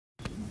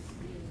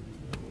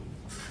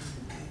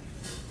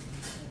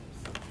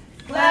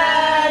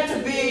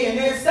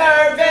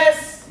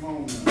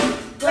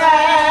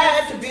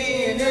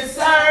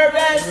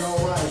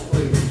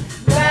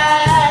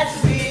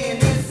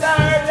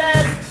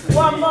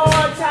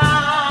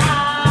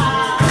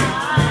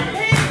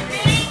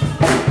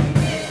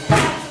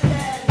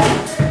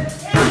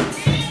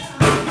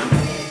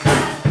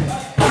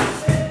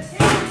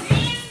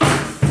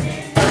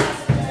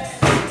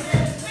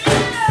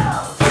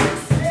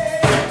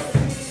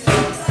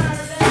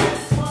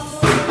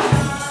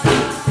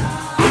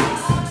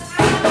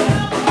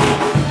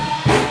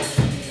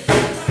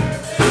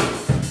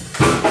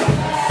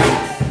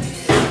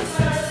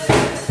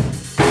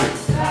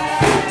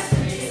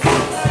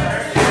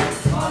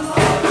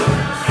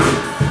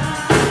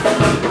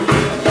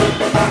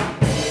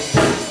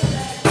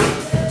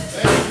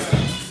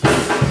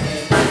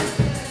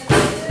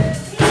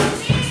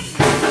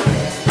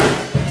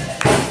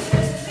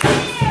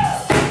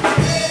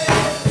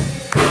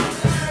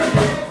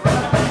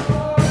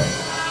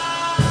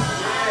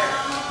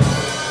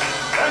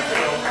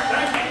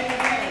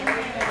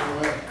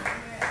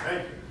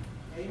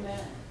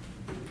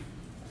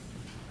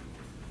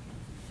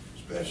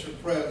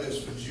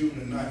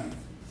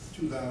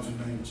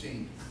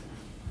2019.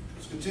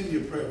 Let's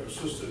continue prayer for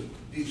Sister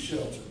Dee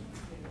Shelton,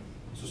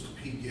 Sister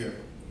Pete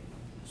Garrett,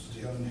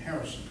 Sister Helen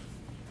Harrison.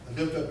 I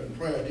lift up in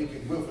prayer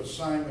Deacon Wilford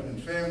Simon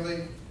and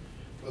family,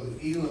 Brother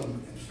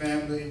Elam and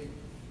family,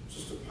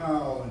 Sister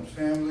Powell and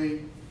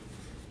family,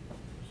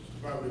 Sister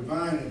Barbara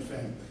Vine and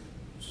family,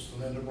 Sister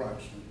Linda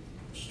Broxman,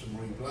 Sister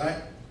Marie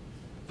Black,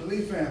 the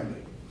Lee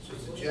family,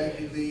 Sister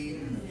Jackie Lee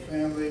and her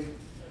family,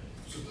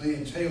 Sister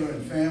Leanne Taylor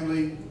and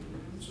family,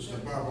 Sister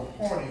Barbara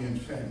Hardy and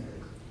family,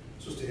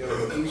 Sister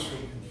Ellen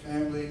Easley and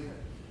family,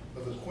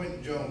 Brother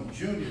Quentin Jones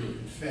Jr.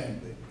 and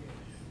family,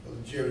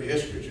 Brother Jerry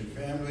Eskridge and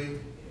family,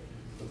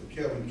 Brother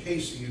Kelvin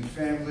Casey and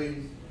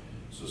family,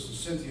 Sister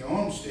Cynthia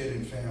Olmstead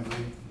and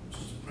family,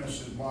 Sister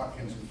Princess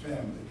Watkins and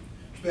family.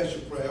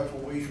 Special prayer for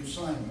William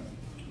Simon,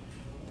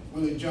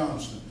 Willie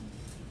Johnson,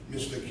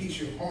 Miss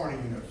Lakeisha Hardy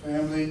and her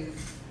family,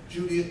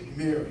 Juliet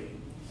Mary,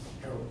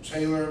 Harold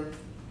Taylor,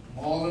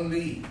 Marlon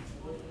Lee,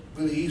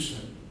 Willie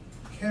Eason,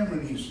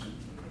 Cameron Eason,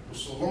 the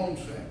Salone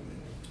family,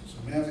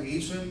 Samantha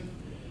Eason,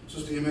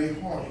 Sister M.A.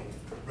 Hardy,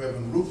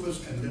 Reverend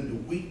Rufus and Linda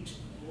Wheat,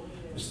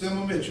 Miss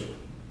Thelma Mitchell,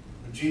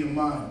 Regina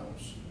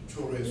Miles, the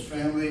Torres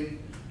family,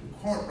 the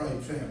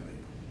Cartwright family,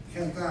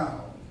 Kent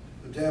Thal,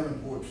 the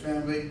Davenport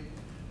family,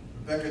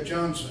 Rebecca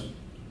Johnson,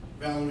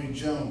 Valerie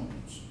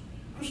Jones,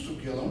 Crystal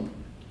Gillum,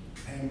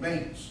 Ann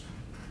Banks,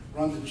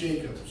 Rhonda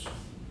Jacobs,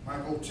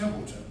 Michael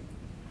Templeton,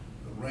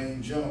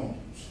 Lorraine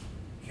Jones,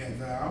 Kent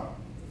Thal,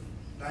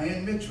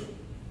 Diane Mitchell,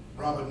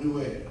 Robert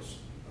Nuez,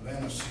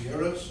 Havana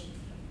Sierras,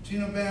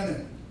 Tina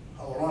Bannon,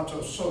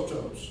 Alarato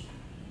Sotos,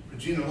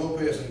 Regina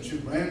Lopez and two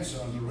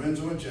grandsons,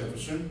 Lorenzo and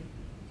Jefferson,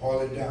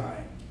 Harley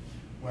Dye,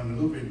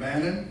 Guadalupe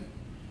Bannon,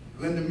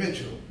 Linda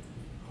Mitchell,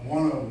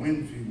 Kawana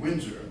Winfrey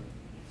Windsor,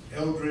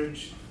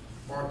 Eldridge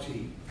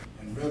Barty,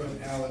 and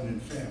Reverend Allen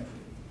and family.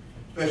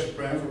 Special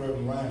prayer for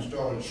Reverend Lyon's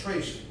daughter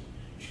Tracy.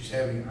 She's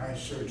having eye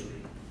surgery.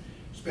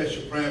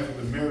 Special prayer for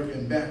the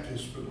American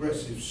Baptist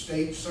Progressive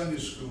State Sunday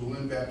School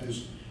and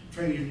Baptist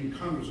Training Union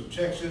Congress of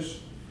Texas,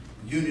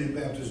 the Union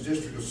Baptist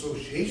District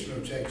Association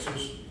of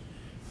Texas,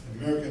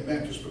 the American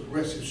Baptist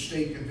Progressive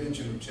State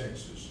Convention of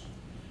Texas.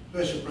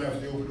 Special prayer for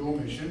the Open Door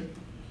Mission.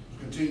 We'll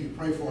continue to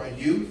pray for our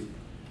youth,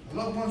 our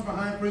loved ones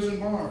behind prison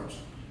bars,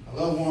 our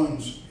loved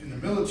ones in the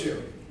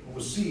military,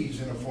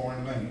 overseas in a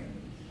foreign land.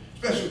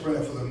 Special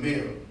prayer for the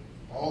mayor,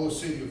 all the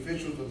city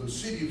officials of the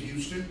city of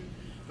Houston,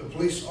 the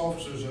police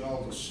officers in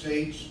all the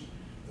states,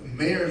 the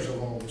mayors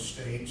of all the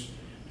states,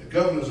 the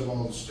governors of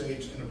all the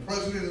states, and the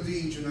President of the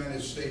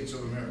United States of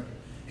America.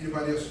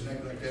 Anybody else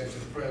like that to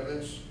the prayer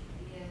list?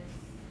 Yes.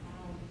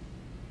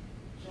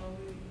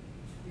 Joey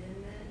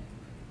Denman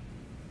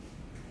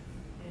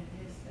and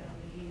his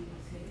family, he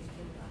was hitting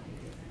somebody.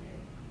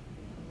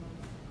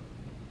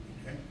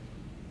 Okay.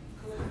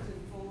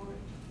 Clifton Ford.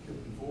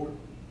 Clifton Ford.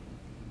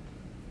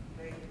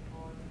 David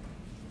Hardy.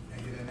 Can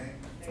I get that name?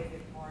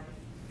 David Hardy.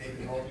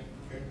 David Hardy.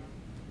 Okay.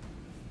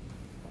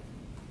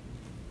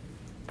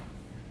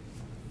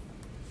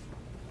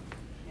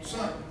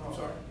 Son, I'm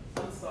sorry.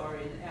 I'm sorry,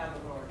 and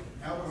Albert Hardy.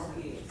 Albert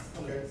Hardy? Yes.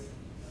 Okay.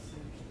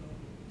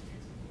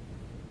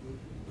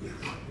 Yes.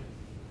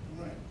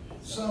 All right.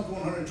 Psalm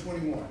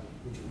 121,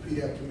 would you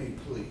repeat after me,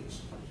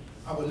 please?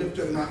 I will lift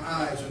up my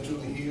eyes unto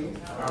the hill.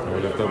 I will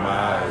lift up my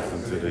eyes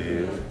unto the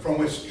hill. From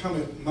whence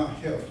cometh my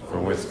help?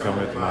 From whence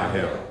cometh my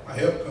help? My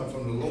help comes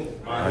from the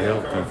Lord. My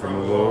help comes from the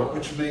Lord,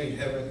 Which made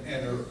heaven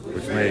and earth.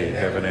 which made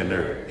heaven and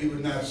earth. He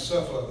would not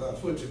suffer thy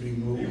foot to be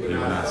moved. He will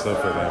not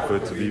suffer thy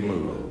foot to be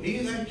moved. He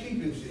that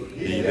keepeth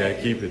thee. He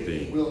that keepeth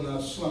thee Will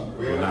not slumber.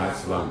 will not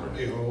slumber.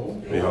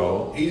 Behold.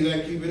 Behold, He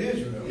that keepeth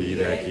Israel. he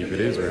that keepeth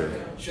Israel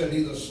Shall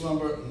neither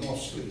slumber nor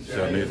sleep.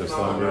 shall neither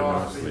slumber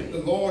nor sleep. The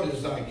Lord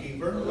is thy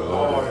keeper. The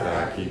Lord is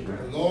thy keeper.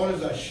 The Lord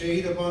is thy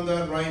shade upon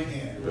thy right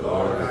hand. The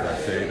Lord is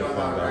thy shade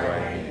upon thy right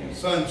hand.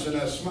 Sun shall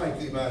not smite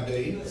thee by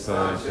day, The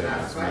sun shall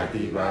not smite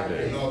thee by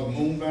day, nor the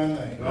moon by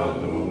night. nor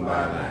the moon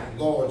by night.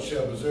 The Lord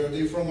shall preserve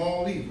thee from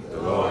all evil.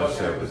 The Lord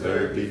shall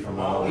preserve thee from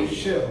all He evil.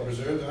 shall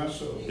preserve thy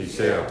soul. He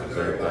shall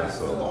preserve thy The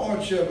soul.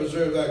 Lord shall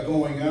preserve thy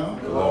going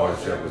out The Lord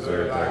shall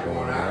preserve thy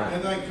going out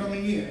and thy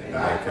coming in. and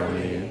thy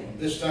coming in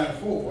This time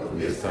forward from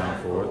this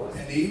time forth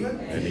and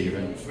and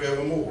even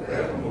forevermore.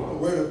 forevermore. The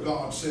word of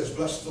God says,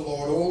 bless the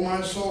Lord, O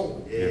my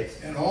soul, Yes.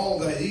 and all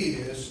that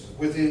is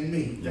within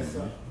me. Yes,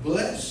 sir.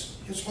 Bless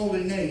his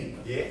holy name.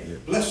 Yes.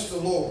 Bless the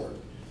Lord,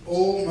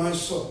 O my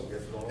soul,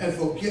 Yes, Lord. and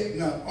forget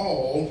not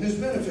all his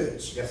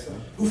benefits, Yes, sir.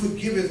 who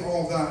forgiveth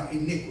all thy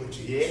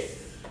iniquities, Yes.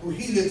 who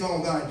healeth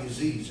all thy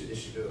diseases,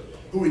 Yes, you do.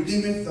 who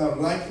redeemeth thy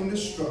life from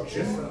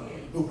destruction, Yes, sir.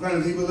 who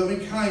granteth thee with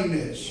loving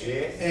kindness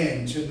Yes.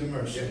 and tender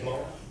mercy, Yes,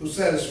 Lord. who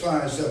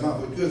satisfies thy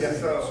mouth with good Yes,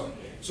 things, sir.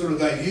 so that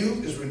thy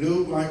youth is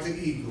renewed like the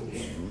eagles.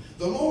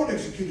 The Lord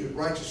executed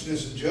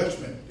righteousness and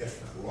judgment Yes,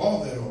 sir. for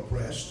all that are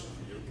oppressed.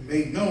 He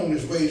made known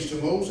his ways to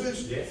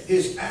Moses, Yes.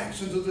 his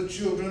acts unto the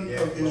children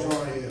Yes, of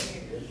Lord. Israel.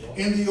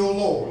 In thee, O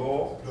Lord,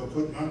 Lord, will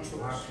put my my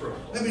trust. trust.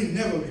 Let me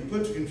never be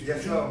put to confusion.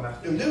 Yes, Lord,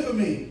 Master. Deliver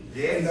me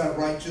Yes. in thy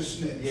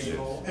righteousness, Yes,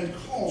 Lord. and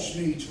cause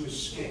me to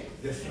escape.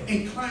 Yes, sir.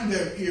 Incline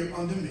their ear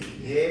unto me,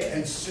 Yes.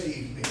 and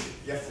save me.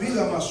 Yes, Be sir.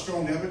 thou my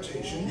strong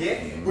habitation,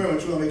 Yes.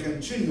 whereunto I may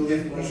continually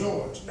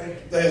resort. Thank you.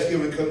 Thou hast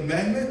given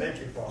commandment, Thank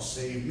you, Father.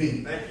 save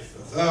me. Thank you,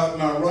 sir. Thou art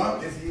my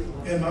rock Yes, you.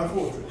 and my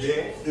fortress.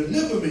 Yes.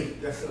 Deliver me,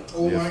 Yes, sir.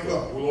 O Yes, my sir.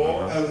 God,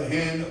 Lord. out of the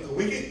hand of the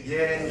wicked,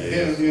 Yes. the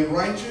hand of the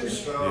unrighteous,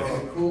 Yes, sir.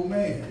 and the cruel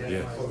man.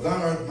 Yes. For thou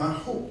art my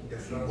hope, Yes,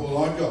 sir. O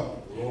Lord God.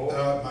 Lord.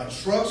 Thou art my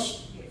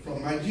trust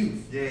from my youth.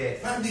 Yes.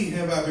 By thee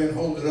have I been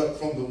holded up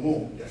from the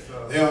womb. Yes,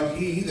 sir. Thou art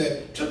he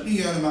that took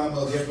me out of my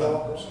mother's Yes, Lord.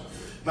 bowels.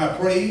 My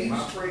praise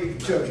My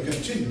praise. shall be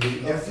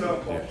continually Yes, of sir.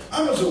 thee.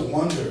 I was a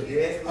wonder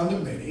Yes. unto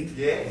many,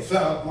 Yes.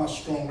 without my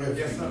strong refuge.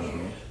 Yes, sir.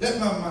 Let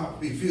my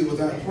mouth be filled with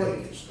thy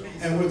praise,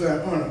 and with thy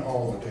honor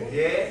all the day.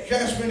 Yes.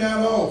 Cast me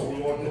not off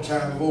in the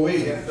time of old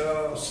age. Yes,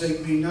 sir.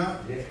 Forsake me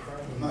not Yes,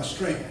 with my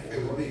strength.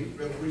 It will be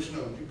Revelation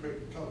of you pray,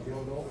 talk,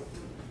 Lord.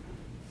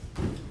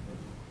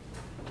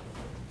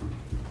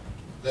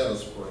 Let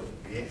us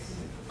pray. Yes.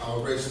 Our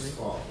gracious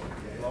Father,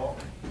 Yes, Lord.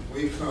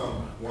 we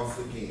come once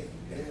again.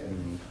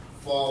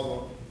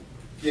 Father,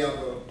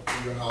 gather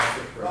in your house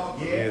of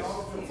prayer. Yes.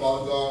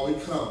 Father God,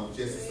 we come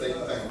just to say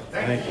thank you.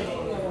 Thank you.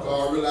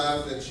 God,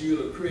 realize that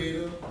you're the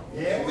creator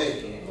Yes. and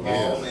maker of all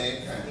Yes.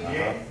 mankind.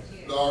 Yes.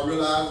 God,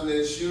 realize that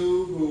it's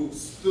you who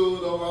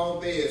stood on our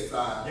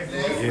bedside Yes.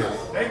 last Yes.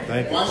 night.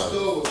 Thank you, Watched Father.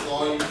 over us,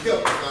 Lord, and you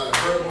kept us out of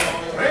hurt all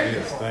Thank our you.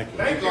 Yes, thank you.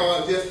 And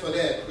God, just for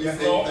that, we Yes,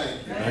 say Lord. thank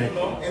you. Thank you.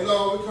 And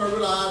Lord, we come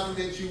realizing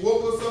that you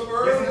woke us up Yes,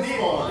 early indeed.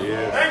 this morning.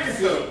 Yes. Thank you, To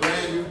sir. a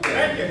brand new day.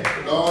 Thank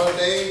you. Lord,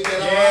 days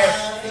that our Yes.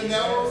 eyes have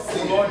never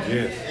seen. Lord.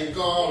 Yes. And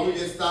God, we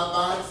just stop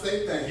by to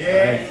say thank you.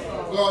 Yes.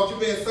 God, you've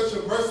been such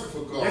a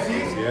merciful God. Yes, He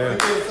is. Yes.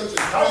 You've been such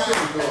a Talk to kind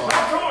him. God.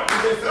 Talk to him.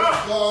 You've been such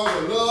a God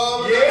with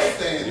love and Yes.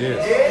 understanding.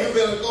 Yes. You've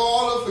been a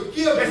God of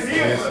forgiveness. Yes, He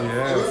is. Yes, And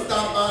yes. we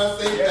stop by to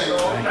say Yes, thank you.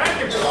 Lord. Thank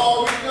you. And Lord,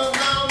 we come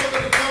now look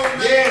at the cold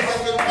man Yes.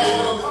 that's been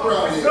falling on the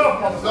ground. Yes,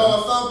 sir. Lord,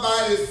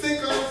 somebody is sick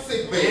on the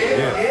sick bed.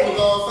 Yes. Oh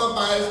Lord,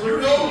 somebody's You know,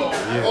 bereaved. Lord.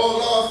 Yes. Oh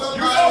Lord,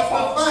 somebody's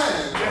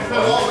confined. Yes, Oh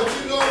sir. Lord, but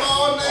you know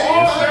all names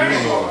All by names,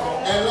 name. Lord.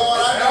 And Lord,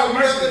 I know you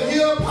have the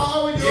heal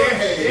power in your Yes,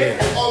 hand.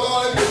 yes. Oh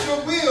Lord, if it's your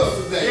will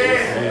today,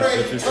 Yes. we pray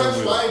Yes, you it's your touch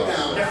will, right Father.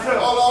 now. Yes, sir.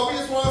 Oh Lord, we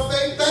just want to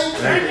say thank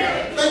you. Thank you.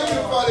 Thank you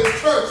for this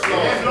church,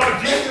 Lord. Yes, Lord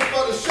Thank you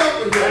for the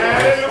shepherd here.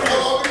 Hallelujah. Oh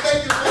Lord, we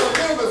thank you for the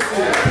members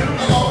here.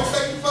 Oh Lord, we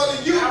thank you for the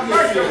youth Have here.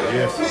 mercy.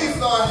 Yes. Please,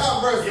 Lord, have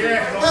mercy.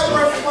 Yes, Lord. Have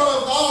mercy upon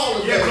us all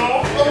today. Yes,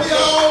 Lord. For we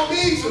all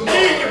need you, Lord.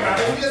 Need you, man.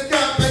 And we just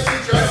can't make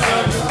it your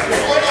time.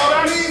 Oh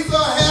Lord, please,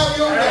 Lord, have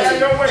your way. Have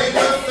your way. In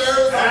your service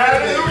of the day.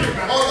 Hallelujah,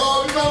 man. Oh Lord,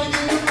 we come to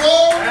give you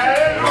glory.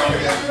 Hallelujah.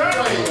 We come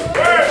to give you praise.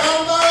 Word. It's not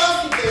about us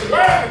today.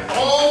 Word.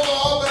 Oh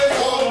Lord, but it's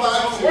all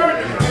about you. Word.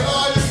 And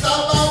Lord, you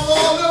stop by for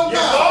a little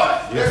Yes, while. Lord.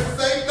 Just to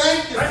say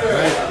thank you, sir.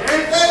 Yes.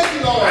 Thank you,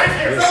 Lord. Thank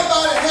you.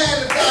 Somebody had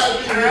to die to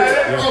be here.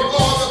 Hallelujah. Oh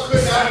God, I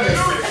could not make it.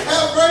 Hallelujah.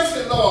 Have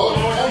mercy, Lord,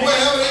 Lord on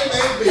wherever they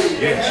may be.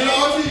 Yes, And Jesus.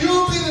 Lord, to you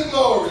be the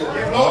glory.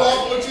 Yes, Oh Lord. Lord,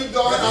 what you've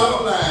done in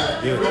our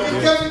lives. Yes, We can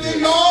yes, come and give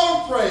you all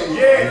the praise.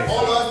 Yes.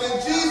 Oh Lord, in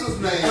Jesus'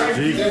 name,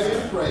 Jesus.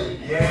 that we pray.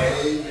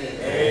 Yes. Amen.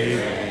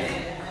 Amen.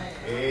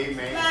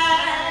 Amen.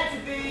 Glad to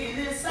be in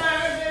this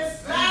service.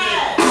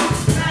 Glad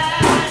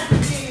to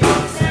be in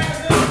this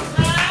service.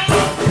 Glad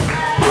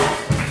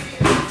to be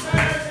in this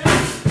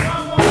service.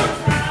 One more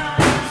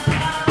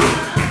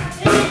time.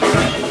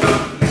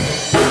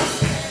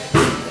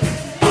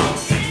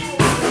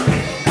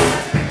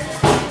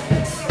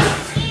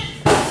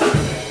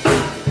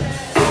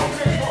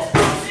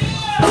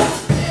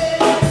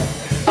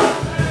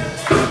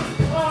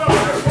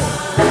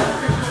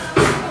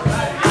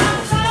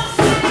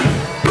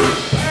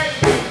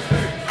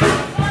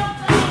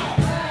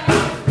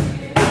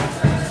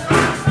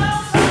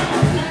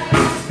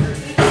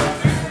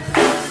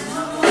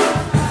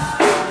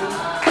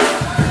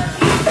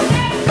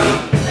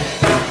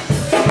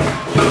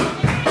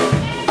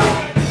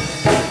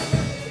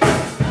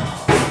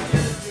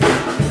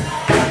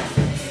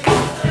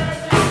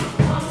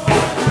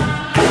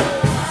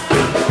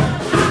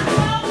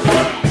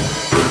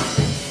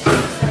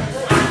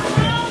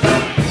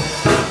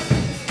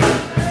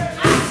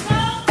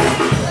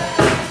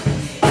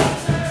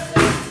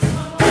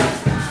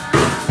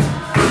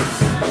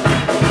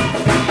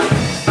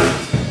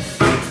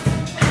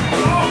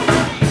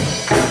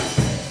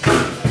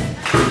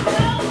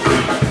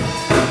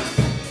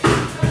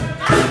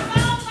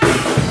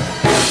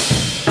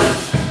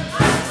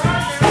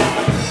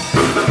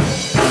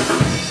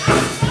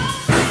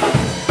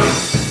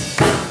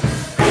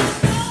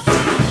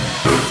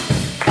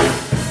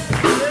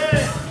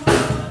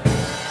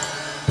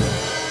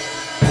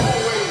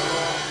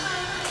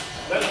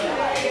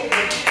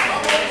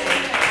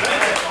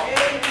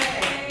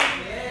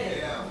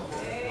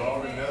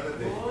 Lord, another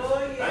day.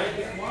 Oh,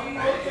 yeah. One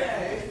more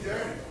day.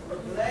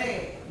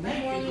 Glad.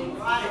 Thank you for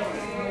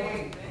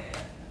fighting.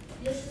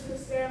 This is the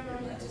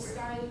ceremony to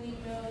Skyly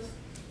Mills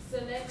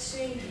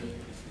selection.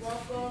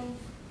 Welcome,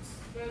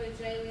 Brother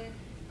Jalen.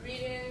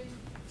 Greetings,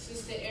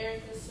 Sister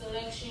Erica.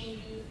 Selection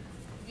you.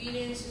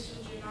 Greetings, Sister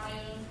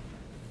Janaya.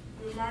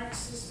 Remarks,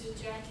 Sister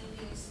Jackie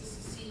and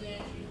Sister C.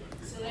 Landry.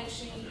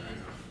 Selection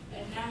you.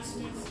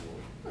 Announcements.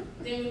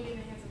 Then we'll be in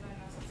the hands of our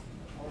announcements.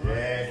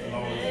 Yes,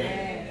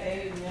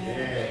 Lord.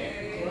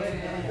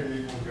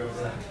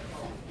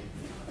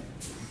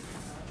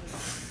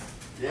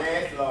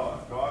 Yes, Lord.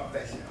 God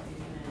bless you.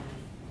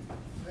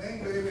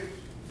 Sing, baby.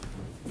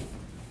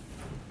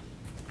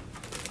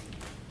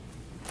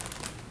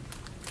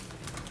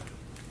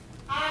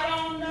 I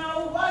don't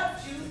know what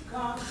you've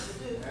come to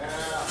do. Yeah.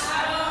 I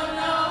don't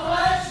know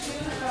what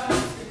you've come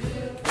to do.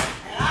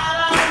 And I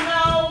don't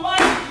know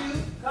what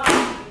you've come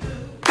to do.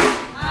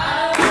 I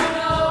don't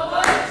know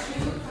what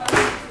you've come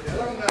to do.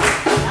 Tell them now.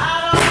 I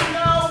don't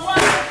know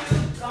what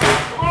you've come to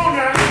do. Come on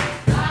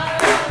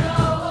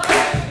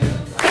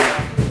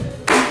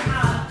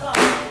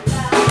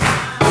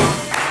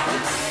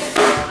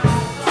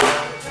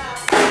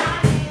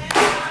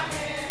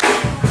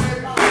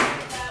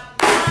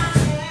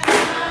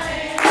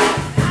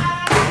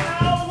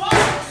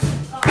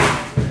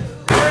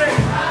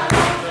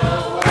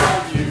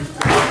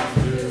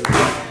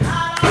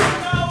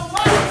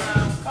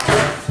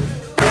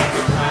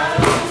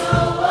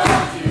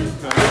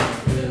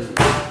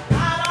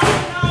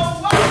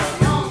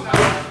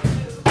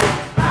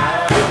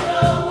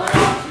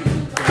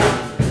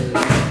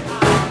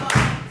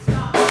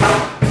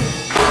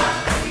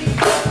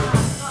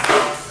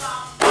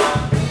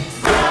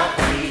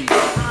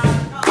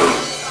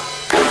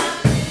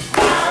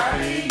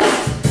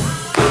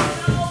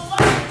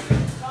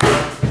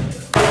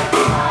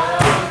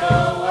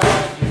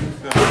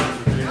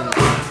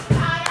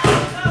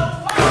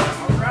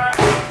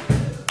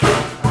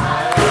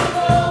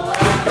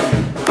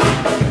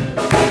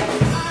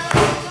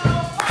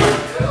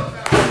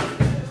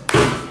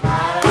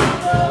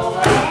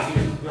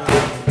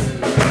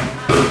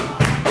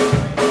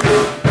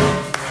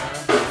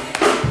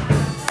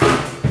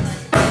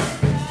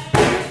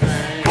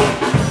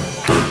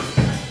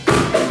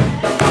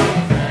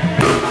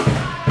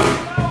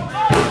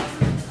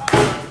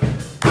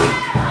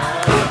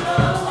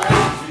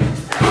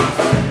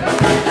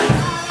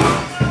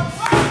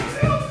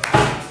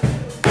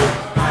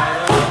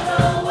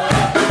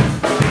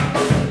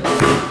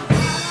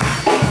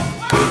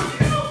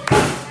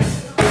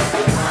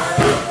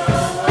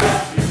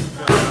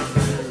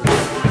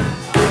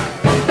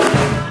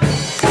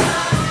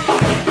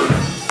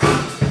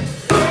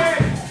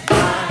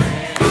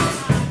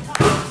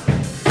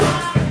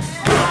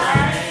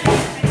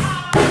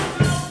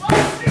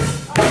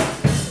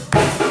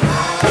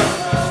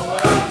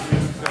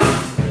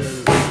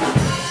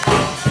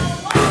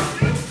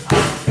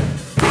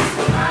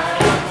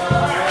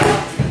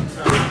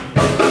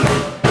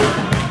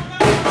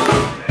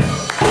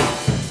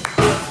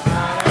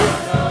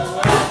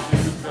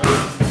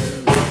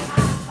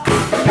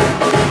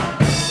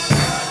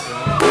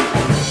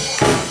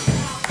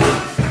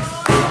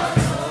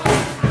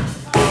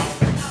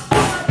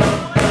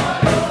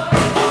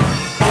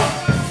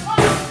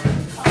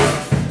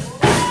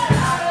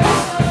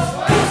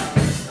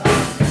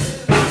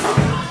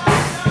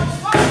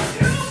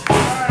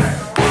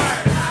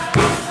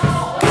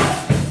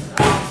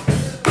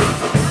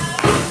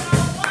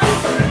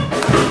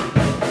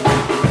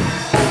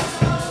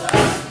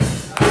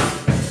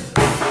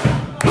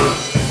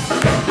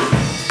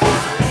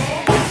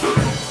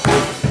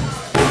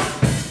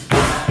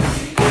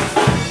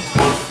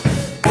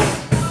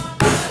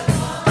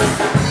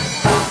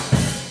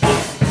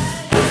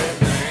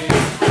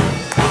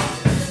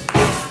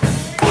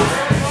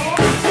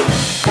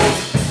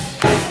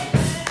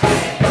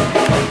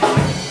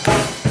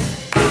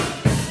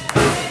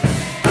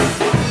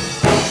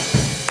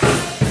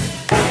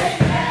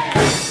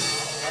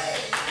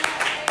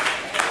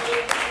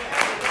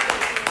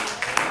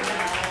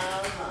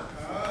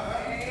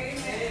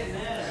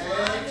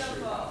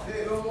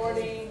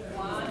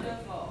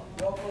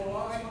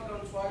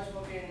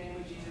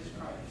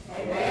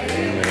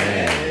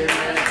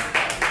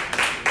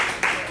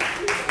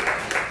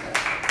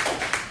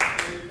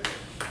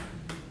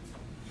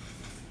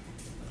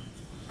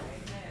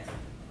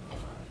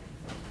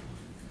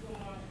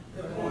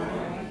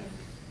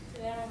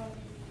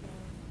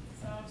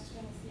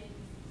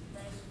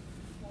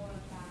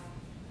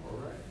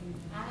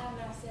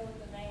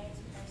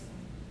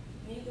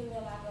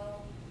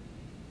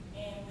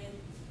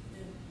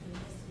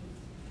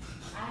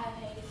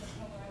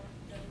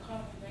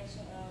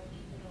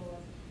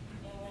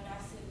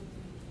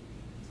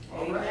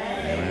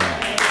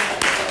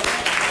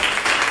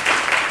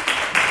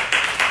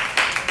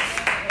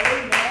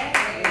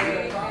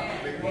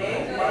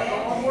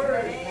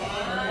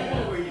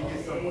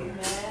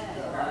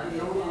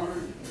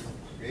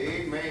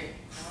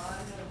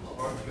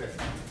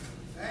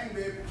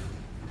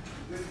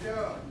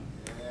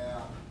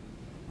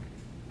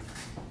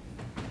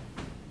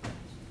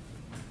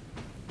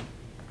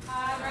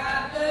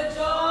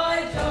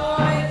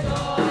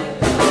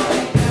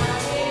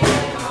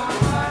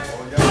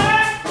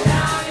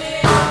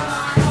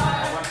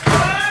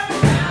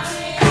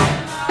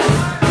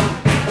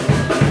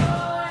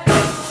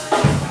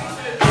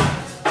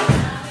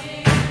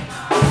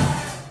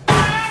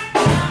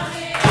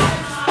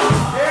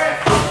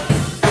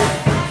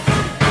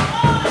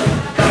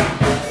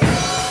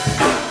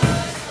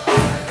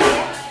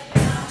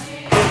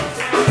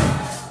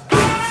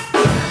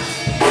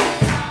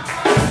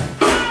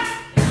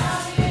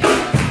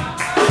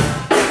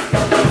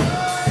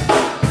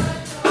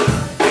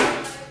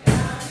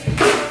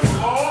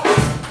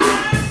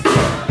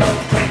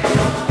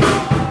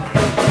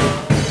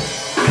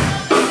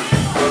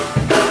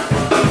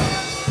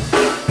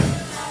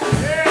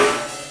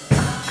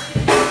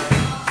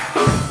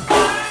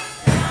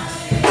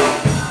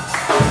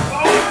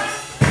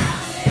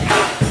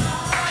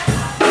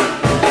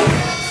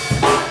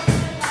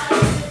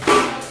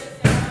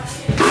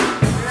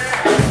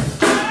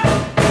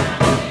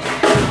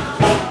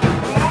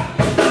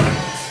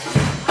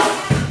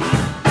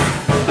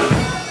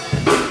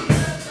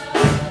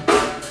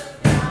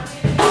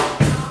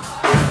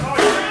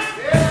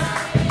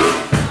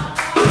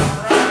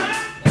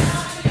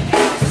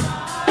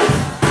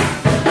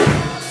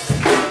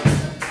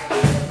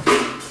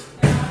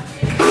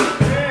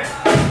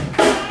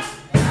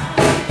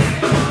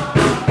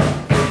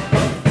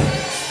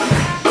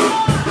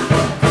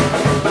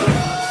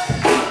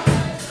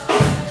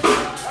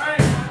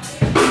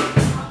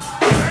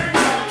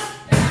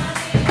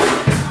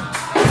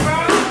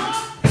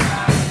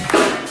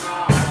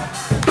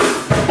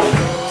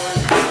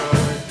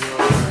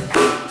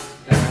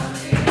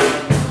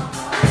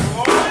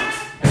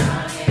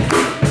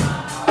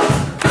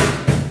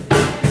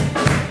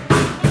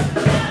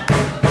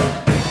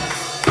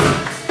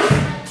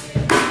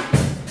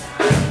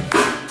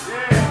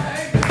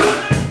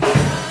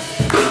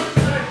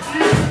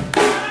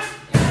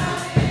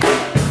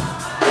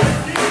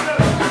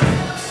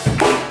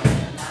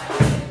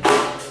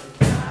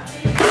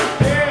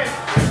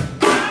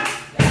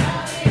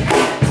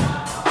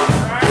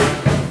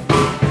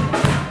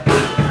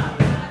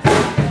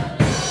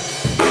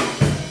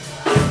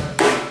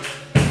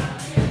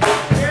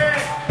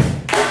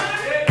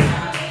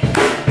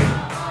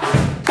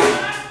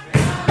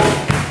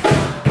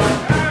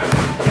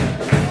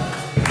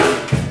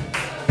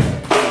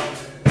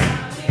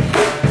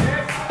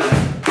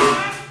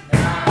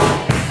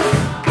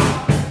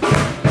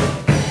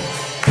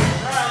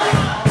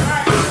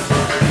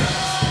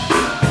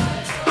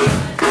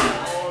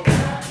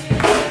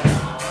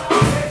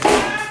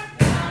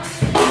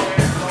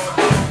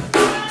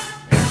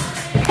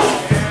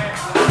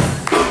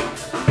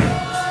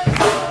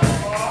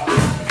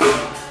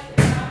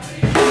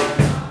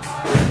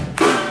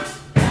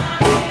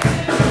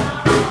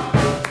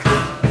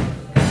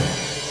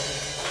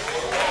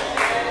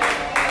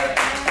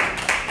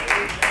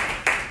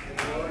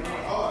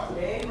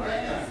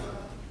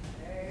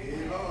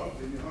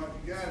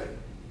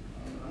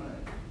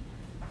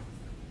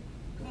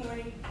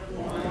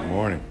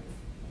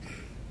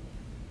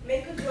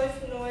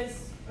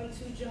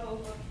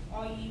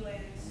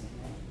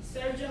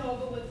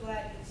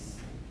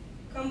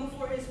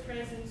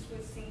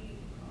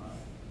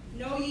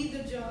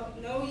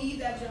Know ye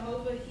that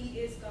Jehovah, he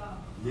is God.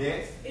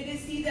 Yes. It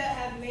is he that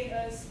hath made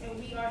us, and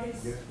we are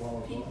his Yes,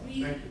 Lord. people.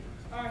 We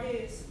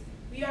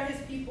are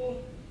his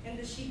people and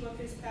the sheep of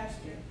his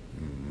pasture.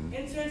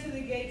 Enter into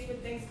the gates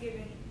with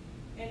thanksgiving,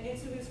 and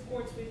into his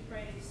courts with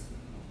praise.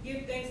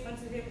 Give thanks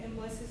unto him and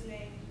bless his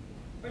name.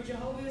 For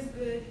Jehovah is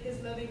good, his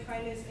loving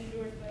kindness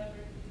endureth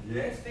forever, and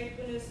Yes. his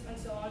faithfulness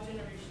unto all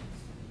generations.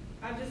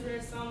 I just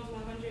read Psalms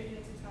 100 in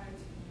its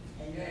entirety.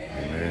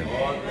 Amen.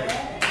 Lord, thank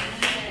you.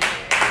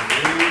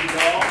 Praise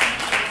God.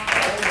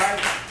 All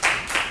right.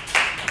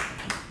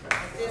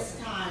 At this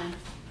time,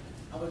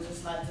 I would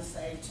just like to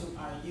say to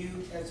our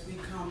youth, as we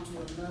come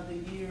to another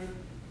year,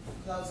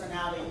 closing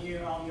out a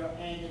year on your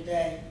annual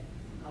day,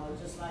 I would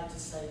just like to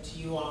say to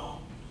you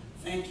all,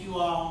 thank you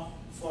all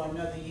for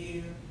another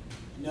year.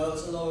 I know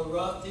it's a little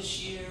rough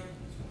this year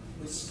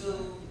with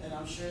school, and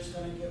I'm sure it's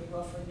going to get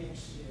rougher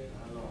next year.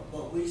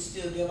 But we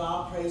still give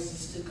our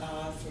praises to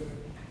God for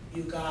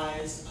you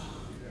guys,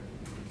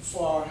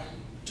 for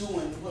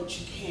doing what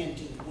you can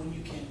do when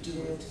you can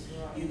do it.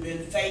 You've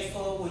been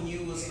faithful when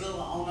you was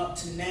little on up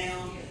to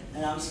now,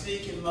 and I'm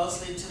speaking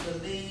mostly to the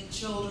lead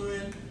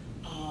children.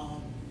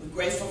 We're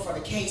grateful for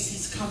the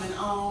Casey's coming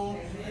on.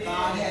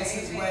 God has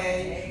his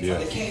way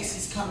for the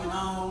Casey's coming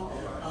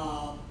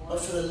on. But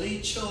for the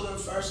lead children,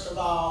 first of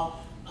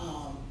all,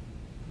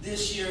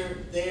 this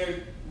year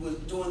they were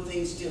doing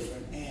things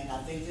different, and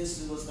I think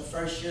this was the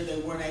first year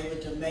they weren't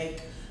able to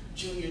make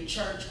junior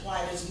church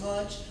quite as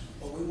much.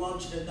 But we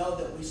want you to know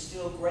that we're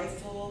still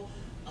grateful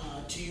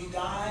to you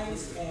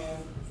guys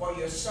and for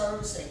your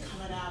service and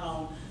coming out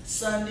on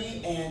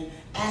Sunday and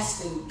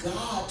asking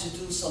God to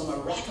do some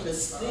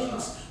miraculous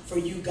things for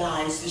you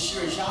guys this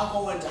year as y'all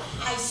go into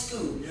high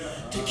school,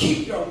 to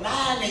keep your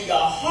mind and your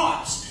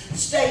hearts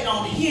stayed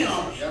on him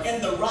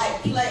in the right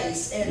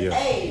place. And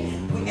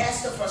we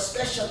ask for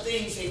special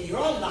things in your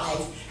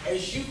life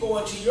as you go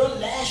into your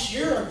last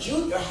year of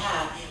junior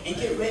high and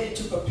get ready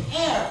to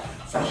prepare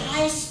for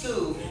high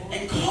school.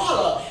 And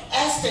Carla,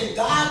 asking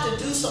God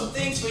to do some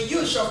things for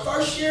you. It's your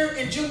first year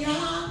in junior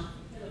high?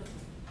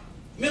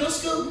 Middle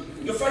school?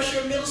 Your first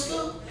year in middle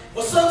school?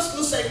 Well, some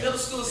schools say middle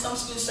school, some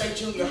schools say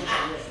junior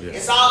high.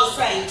 It's all the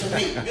same to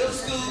me. Middle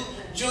school,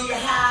 junior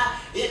high.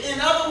 In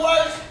other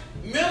words,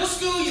 middle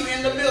school, you're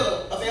in the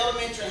middle of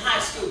elementary and high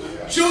school.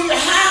 Junior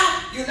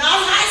high, you're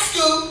not high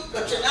school,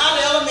 but you're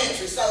not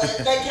elementary. So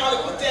they kind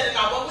of put that in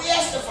our. But we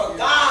asked for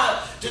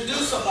God to do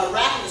some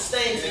miraculous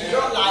things in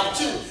your life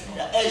too,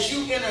 as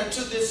you enter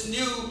into this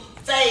new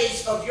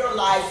phase of your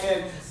life.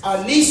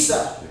 And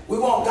Nisa, we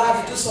want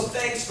God to do some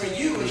things for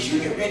you as you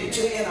get ready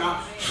to enter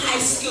high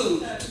school,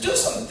 to do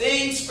some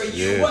things for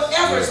you,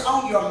 whatever is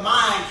on your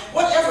mind,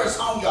 whatever is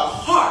on your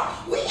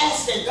heart. We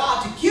ask that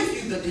God to give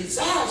you the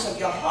desires of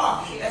your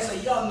heart as a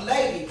young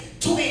lady.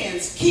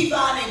 Twins,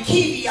 Kevon and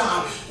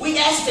Kevion. We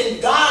ask that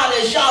God,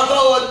 as y'all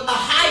go a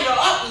higher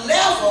up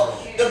level,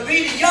 to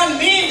be the young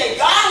men that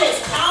God has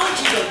called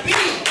you to be,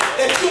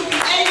 that you'll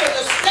be able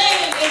to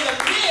stand in the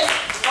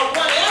midst of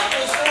whatever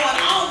is going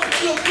on, that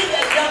you'll be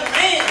that young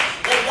man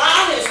that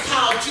God has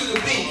called you to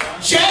be.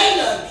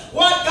 Jalen,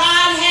 what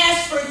God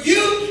has for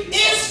you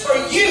is for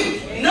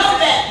you. Know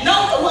that.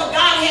 Know that what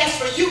God has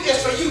for you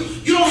is for you.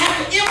 You don't have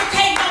to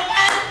imitate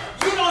nobody.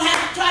 You don't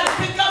have to try to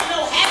pick up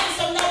no habits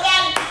of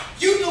nobody.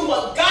 You do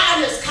what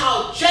God has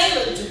called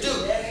Jalen to do.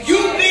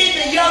 You be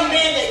the young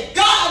man that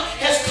God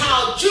has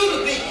called you to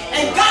be,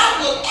 and God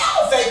will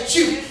elevate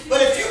you. But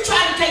if you try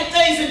to take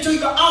things into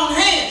your own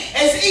hand,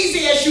 as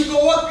easy as you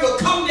go up, you'll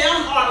come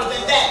down harder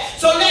than that.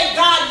 So let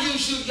God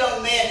use you,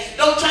 young man.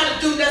 Don't try to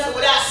do nothing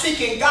without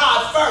seeking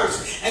God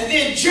first. And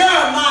then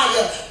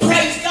Jeremiah,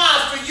 praise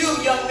God for you,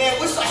 young man.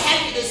 We're so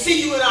happy to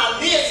see you in our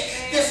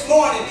midst this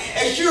morning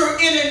as you're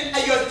in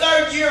your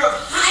third year of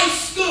high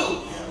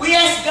school. We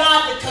ask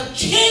God to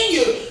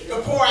continue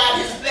to pour out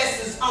his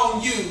blessings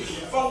on you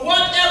for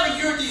whatever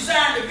you're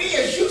designed to be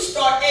as you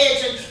start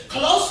edging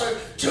closer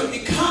to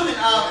becoming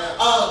an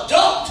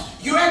adult.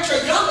 You're at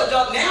your young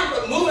adult now,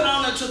 but moving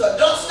on into the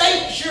adult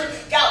stage. You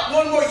got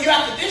one more year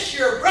after this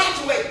year of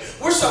graduating.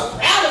 We're so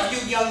proud of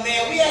you, young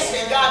man. We ask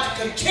God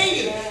to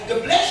continue to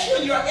bless you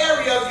in your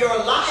area of your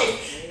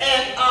life.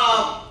 And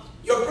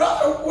your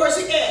brother, where's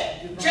he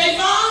at?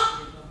 Javon?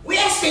 We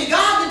asking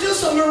God to do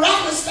some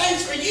miraculous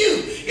things for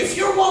you. If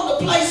you're wanting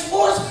to play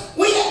sports,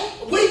 we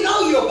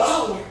know you're a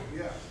baller.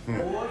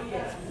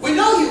 We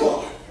know you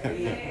are.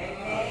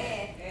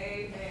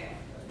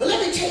 But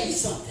let me tell you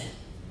something,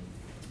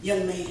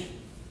 young man.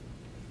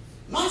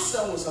 My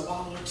son was a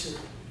baller too.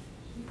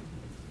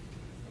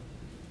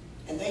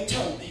 And they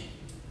told me,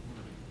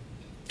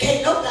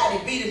 can't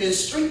nobody beat him in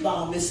street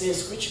ball, Miss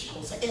Eskridge. I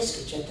was at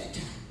Eskridge at that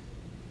time.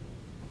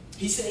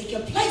 He said he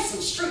can play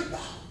some street ball,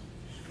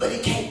 but he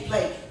can't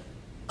play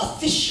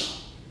official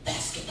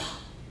basketball.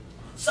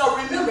 So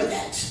remember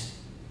that.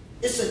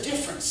 It's a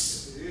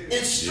difference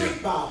in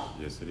street ball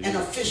and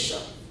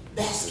official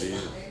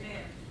basketball.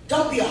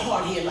 Don't be a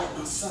hard head like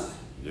my son.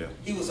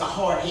 He was a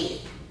hard head.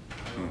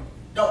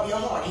 Don't be a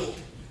hard head.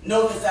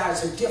 Know that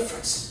there's a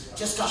difference.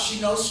 Just because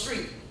you know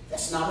street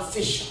That's not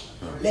official.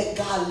 Let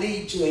God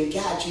lead you and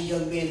guide you,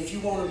 young man. If you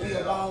want to be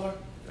a baller,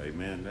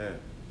 Amen, Dad.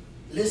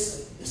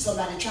 listen. If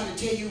somebody trying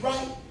to tell you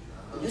right,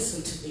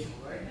 listen to them.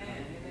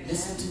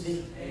 Listen to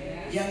them.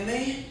 Young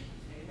man,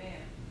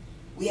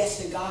 we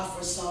asking God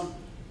for some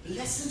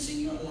blessings in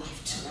your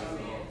life too.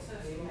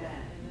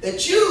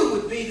 That you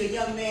would be the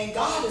young man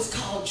God has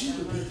called you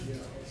to be.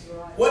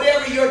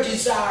 Whatever your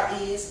desire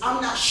is,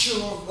 I'm not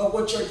sure of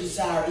what your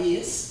desire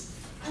is.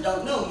 I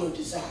don't know your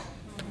desire.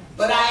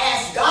 But I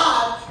ask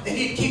God that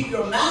He'd keep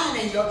your mind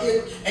and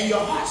your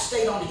heart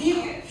stayed on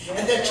Him,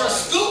 and that your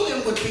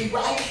schooling would be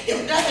right.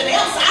 If nothing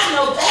else, I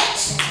know that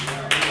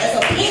as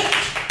a parent,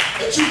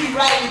 that you be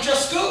right with your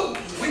school.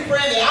 We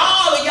pray that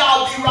all of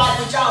y'all be right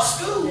with y'all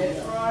school.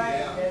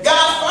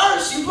 God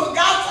first. You put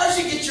God first,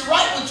 He get you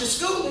right with your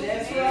school.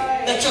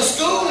 That your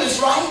school is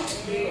right.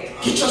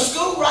 Get your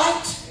school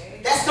right.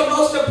 That's the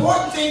most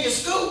important thing in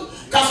school.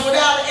 Because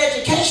without an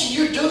education,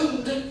 you're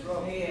doomed.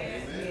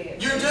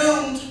 You're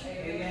doomed.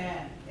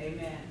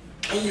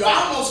 And you're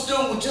almost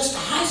done with just a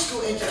high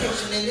school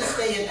education in this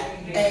day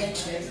and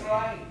age.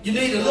 You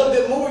need a little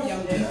bit more,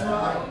 young people.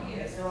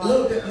 A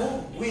little bit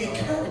more. We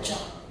encourage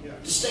y'all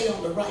to stay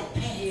on the right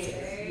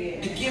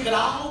path. To give it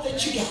all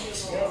that you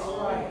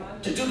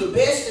got. To do the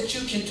best that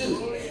you can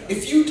do.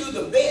 If you do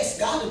the best,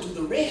 God will do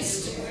the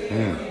rest.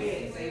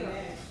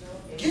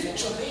 Give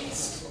it your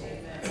best.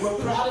 And we're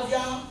proud of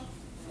y'all.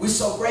 We're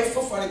so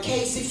grateful for the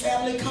Casey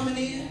family coming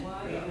in.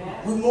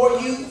 With more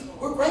youth.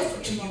 We're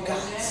grateful to you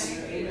guys.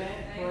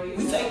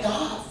 We thank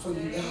God for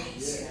you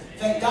guys.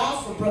 Thank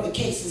God for Brother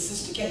Casey and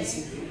Sister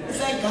Casey. We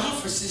thank God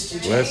for Sister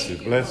Jane. Bless you,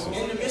 bless you.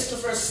 In the midst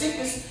of her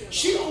sickness,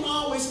 she don't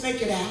always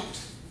make it out.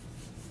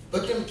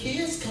 But them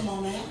kids come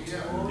on out.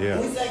 Yeah.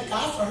 We thank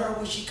God for her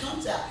when she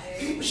comes out.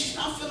 Even when she's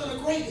not feeling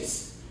the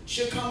greatest.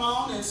 She'll come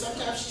on and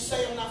sometimes she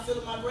say, I'm not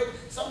feeling my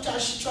greatest.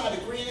 Sometimes she try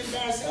to grin and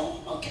embarrass,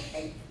 oh, I'm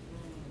okay.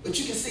 But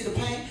you can see the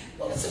pain.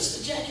 Well,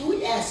 Sister Jackie,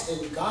 we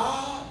asking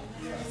God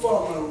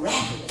for a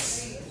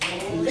miraculous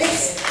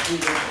blessing.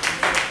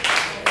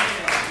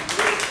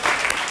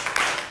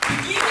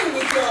 Beginning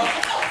with your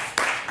health.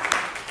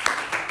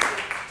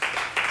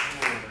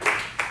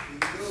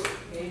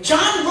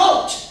 John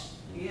wrote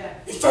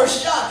in 1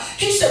 John,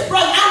 he said,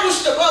 brother, I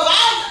wish above all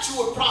that you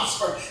would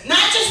prosper.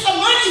 Not just the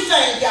money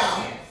thing,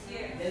 y'all.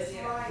 That's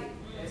right.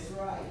 That's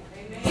right.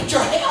 But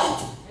your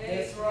health.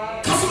 That's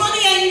right. Because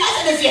money ain't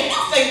nothing if your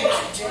health ain't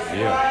right.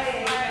 Yeah.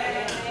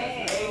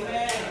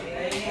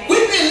 We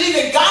believe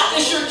in God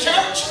this year,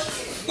 church.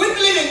 We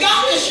believe in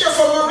God this year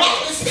for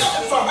miraculous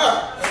healing for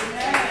her.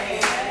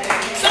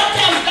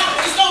 Sometimes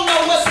doctors don't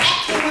know what's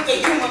happening with the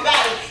human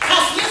body.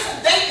 Because listen,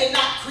 they did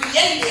not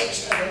create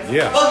it.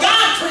 Yeah. But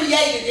God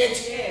created it.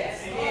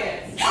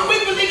 And we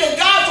believe in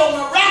God for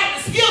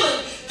miraculous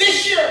healing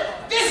this year,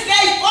 this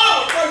day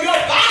forward for your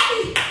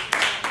body.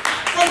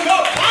 For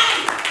your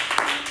body.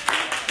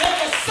 That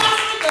the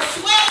suffering, the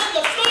swelling,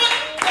 the fluid,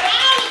 that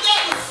all of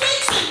that would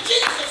cease in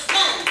Jesus'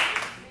 name.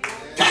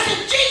 Because if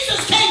Jesus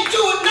can't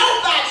do it,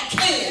 nobody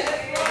can.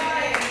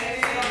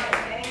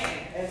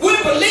 We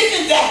believe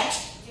in that.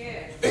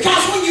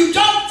 Because when you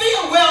don't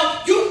feel well,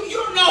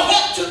 you're no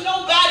help to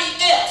nobody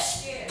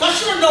else. Because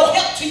you're no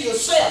help to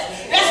yourself.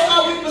 That's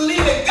why we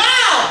believe in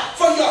God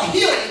for your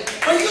healing.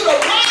 For you to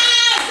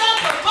rise up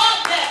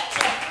above that.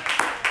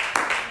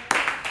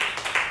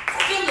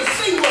 For them to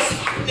see what's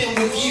happening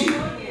with you.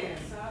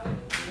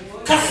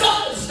 Because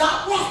something's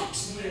not right.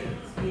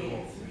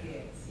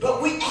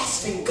 But we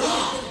asking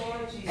God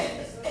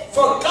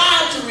for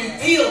God to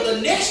reveal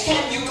the next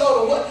time you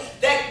go to work,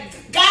 that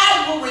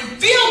God will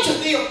reveal to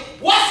them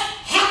what's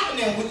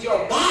happening with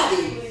your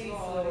body.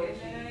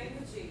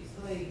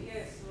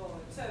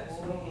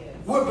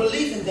 We're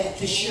believing that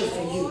this year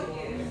for you.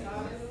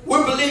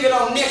 We're believing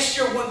on next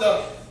year when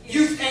the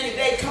youth annual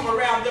day come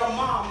around, their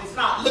mom is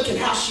not looking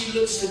how she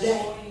looks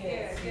today.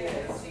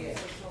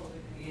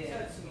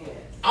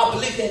 I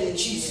believe that in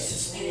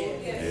Jesus'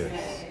 name.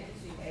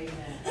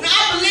 And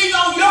I believe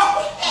on your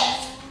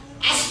behalf.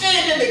 I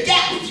stand in the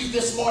gap with you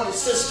this morning,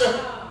 sister.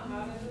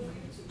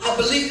 I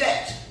believe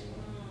that.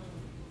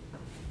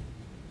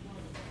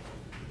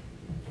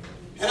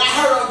 And I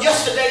heard on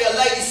yesterday a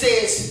lady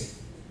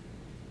says,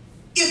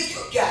 if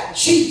you got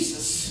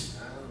Jesus,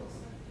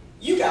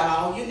 you got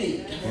all you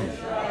need.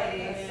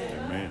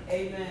 Amen.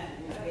 Amen.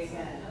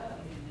 Amen.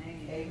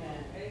 Amen.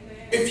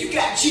 If you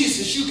got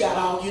Jesus, you got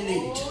all you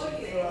need.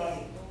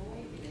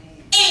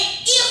 And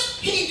if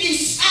he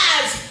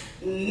decides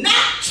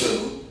not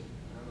to,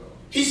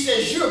 he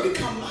says, you'll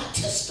become my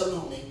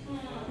testimony.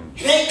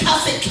 It ain't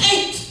because it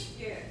can't.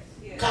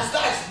 Because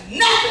there's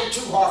nothing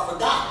too hard for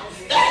God.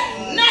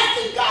 There's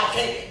nothing God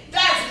can't.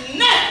 There's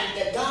nothing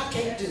that God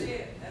can't do.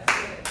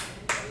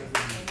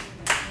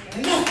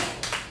 Nothing.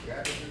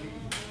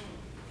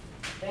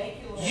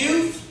 Thank you, Lord.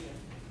 Youth,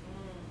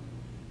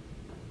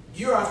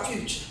 you're our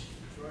future.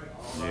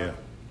 Yeah.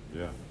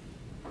 Yeah.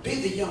 Be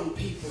the young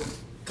people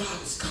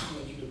God is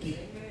calling you to be.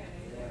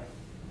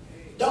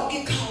 Don't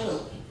get caught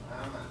up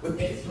with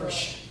peer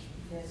pressure.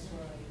 That's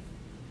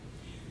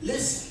right.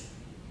 Listen.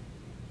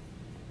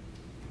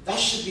 That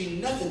should be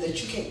nothing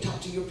that you can't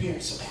talk to your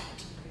parents about.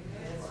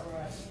 That's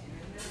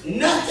right.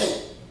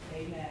 Nothing.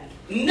 Amen.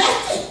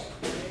 Nothing.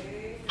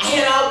 I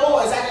had all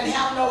boys. I didn't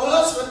have no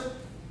husband.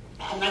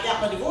 And I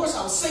got my divorce.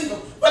 I was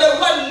single. But it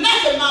wasn't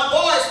nothing my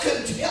boys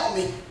couldn't tell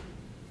me.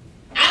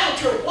 I don't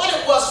care what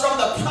it was, from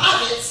the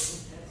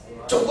privates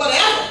to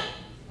whatever.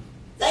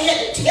 They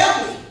had to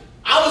tell me.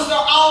 I was their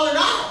all in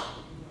all.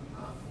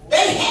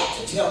 They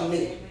had to tell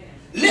me.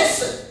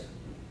 Listen,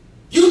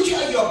 you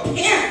tell your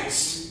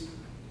parents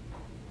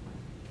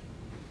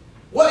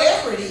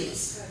whatever it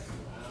is.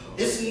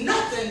 It's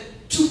nothing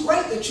too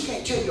great that you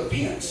can't tell your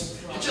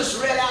parents. I just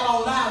read out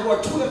online where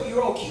a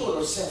 12-year-old killed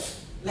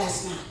herself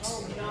last night.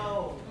 Oh,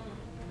 no.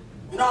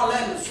 In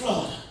Orlando,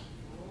 Florida.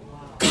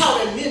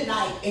 Called at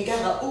midnight and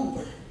got an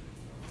Uber.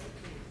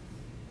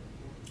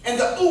 And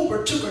the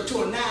Uber took her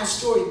to a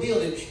 9-story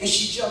building, and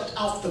she jumped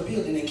off the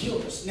building and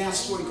killed herself.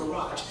 9-story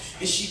garage.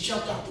 And she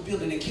jumped off the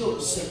building and killed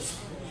herself.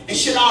 And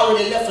she had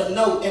already left a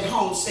note at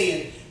home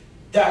saying,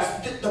 I'm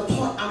at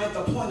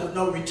the point of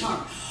no return.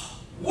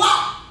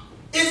 What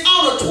is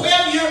on a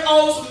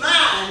 12-year-old's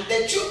mind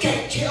that you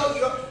can't tell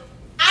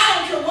I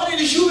don't care what it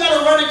is, you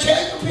better run and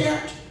tell your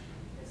parent.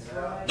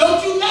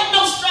 Don't you let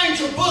no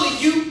stranger bully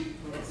you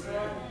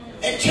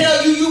and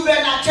tell you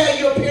better not tell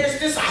your parents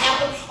this will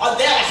happen or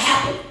that'll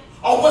happen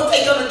or what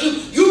they're going to do.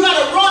 You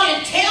better run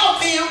and tell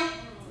them.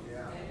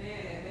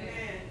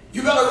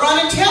 You better run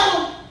and tell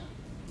them.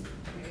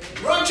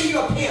 Run to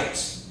your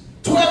parents.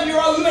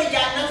 12-year-old, you ain't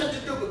got nothing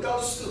to do but go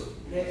to school.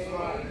 That's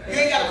right. You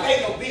ain't got to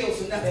pay no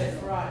bills or nothing.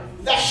 That's right.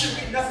 That should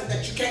be nothing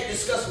that you can't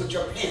discuss with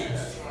your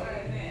parents.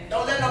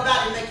 Don't let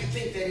nobody make you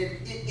think that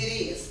it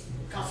is,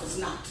 because it's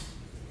not.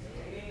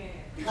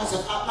 Because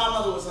if my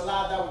mother was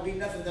alive, that would be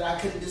nothing that I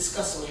couldn't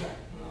discuss with her.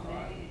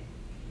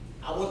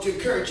 I want to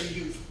encourage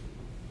you, youth,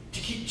 to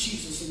keep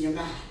Jesus in your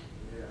mind.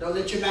 Don't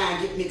let your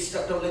mind get mixed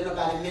up. Don't let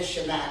nobody mess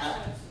your mind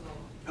up.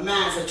 A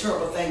mind's a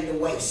terrible thing to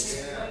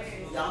waste.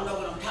 Y'all know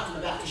what I'm talking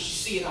about because you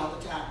see it all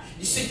the time.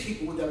 You see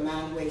people with their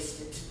mind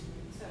wasted.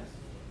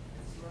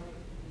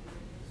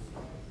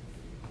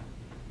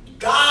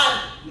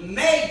 God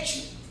made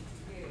you.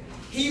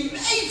 He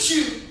made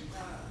you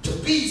to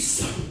be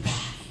somebody.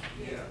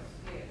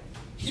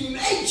 He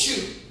made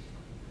you.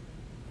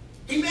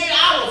 He made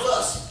all of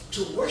us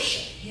to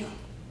worship him.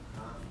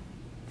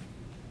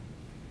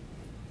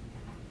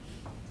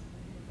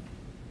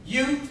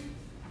 Youth,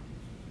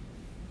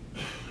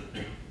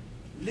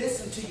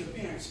 listen to your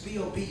parents. Be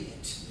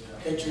obedient,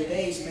 that your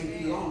days may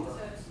be longer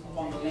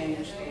upon the land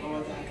which the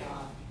Lord thy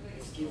God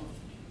has given.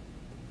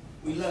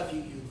 We love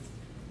you, youth.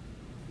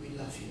 We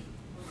love you.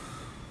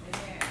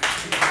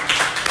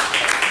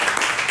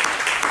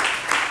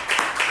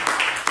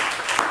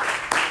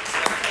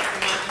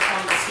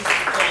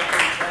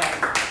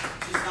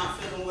 She's not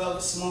feeling well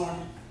this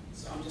morning,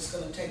 so I'm just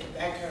going to take it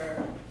back to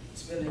her.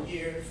 It's been a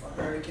year for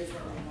her to give her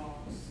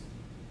remarks.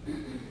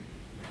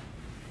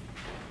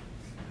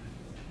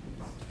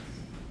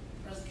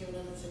 First, giving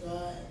honor to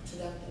God, to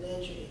Dr.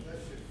 Landry,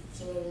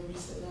 to Reverend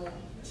Risa,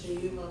 to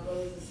you, my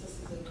brothers and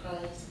sisters in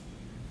Christ.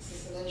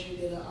 Sister Landry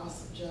did an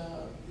awesome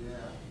job.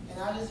 And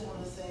I just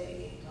want to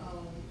say,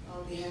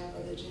 on behalf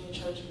of the Junior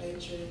Church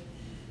Matron,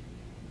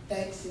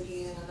 thanks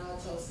again. I know I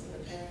told some of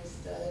the parents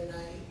the other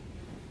night,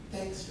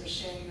 thanks for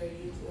sharing your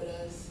youth with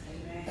us.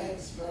 Amen.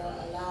 Thanks for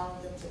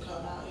allowing them to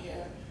come out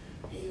here,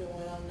 even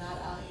when I'm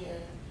not out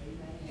here.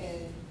 Amen.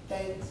 And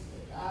thanks,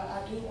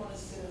 I do want to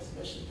send a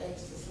special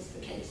thanks to Sister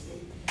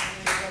Casey.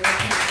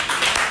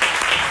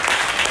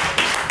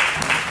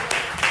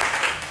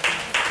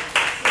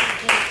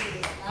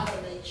 Not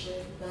a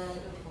matron, but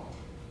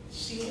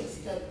she has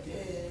stepped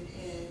in,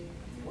 and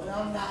when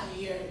I'm not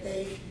here,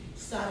 they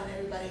signing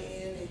everybody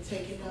in, they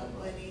taking up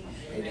money,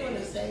 they're doing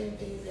the same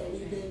things that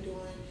we've been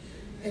doing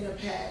in the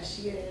past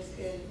years,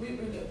 and we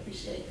really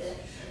appreciate that.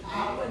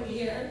 I wasn't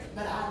here,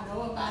 but I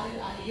know about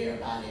it, I hear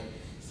about it,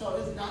 so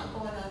it's not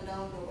going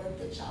unknown the work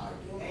that y'all are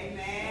doing. Amen.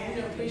 And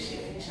we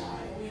appreciate y'all,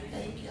 and we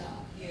thank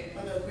y'all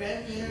for the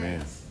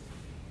grandparents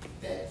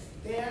that's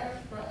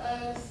there for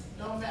us,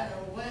 no matter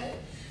what.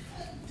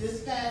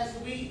 This past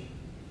week,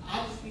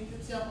 I just need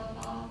to tell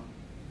my mom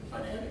in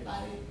front of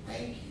everybody,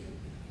 thank you.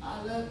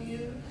 I love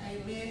you.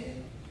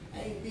 Amen.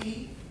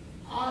 A.B.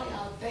 All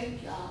y'all,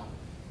 thank y'all.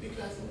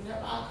 Because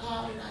whenever I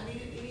called and I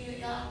needed any of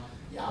y'all,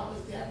 y'all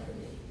was there for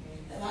me.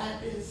 And I had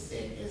been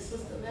sick, and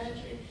Sister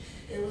Landry,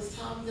 it was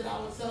times that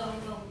I would tell her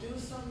I'm going to do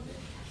something.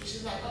 And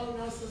she's like, oh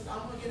no, sister,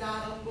 I'm going to get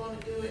out. I'm going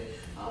to do it.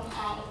 I'm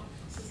out.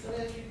 Sister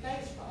Landry,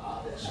 thanks for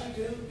all that you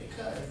do,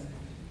 because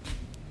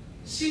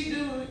she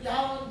do,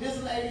 y'all, this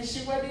lady,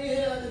 she wasn't here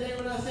the other day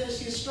when I said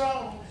she's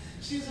strong.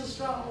 She's a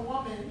strong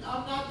woman.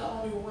 I'm not the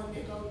only one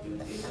that go through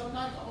this. I'm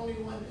not the only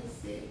one that's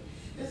sick.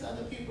 There's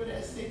other people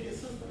that's sick, and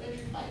Sister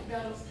Landry fight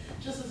battles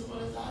just as well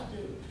as I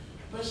do.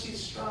 But she's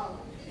strong,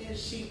 and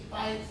she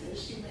fights, and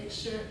she makes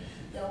sure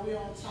that we're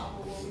on top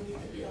of what we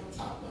need to be on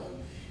top of.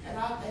 And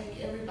I thank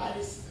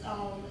everybody's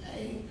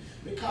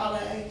we call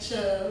her Aunt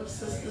Chubb,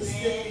 Sister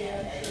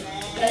Cynthia.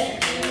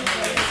 Thank you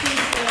for the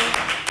teacher.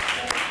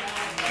 Thank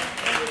God. Thank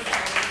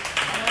everybody.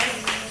 And I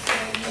just want to say,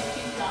 you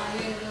keep God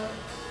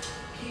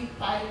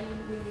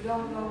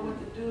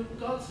do,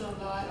 go to the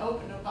Lord,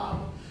 open the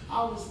Bible.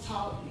 I was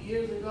taught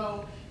years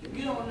ago, if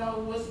you don't know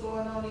what's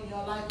going on in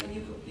your life and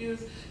you're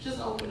confused, just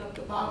open up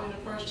the Bible in the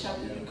first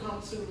chapter, you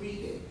come to read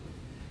it.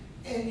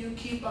 And you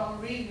keep on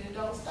reading it.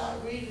 Don't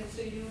stop reading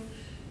until you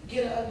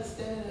get an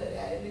understanding of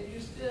that. And if you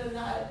still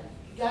not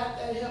got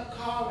that help,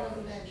 call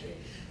Revelatory.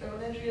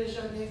 Revelatory is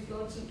your next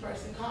go-to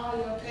person. Call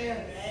your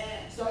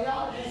parents. So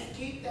y'all just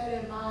keep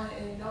that in mind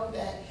and know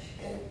that.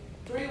 And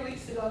 3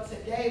 weeks ago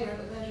today,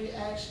 Revelatory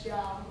asked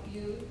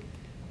you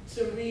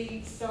to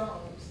read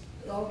Psalms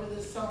over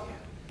the summer.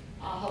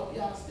 I hope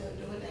y'all still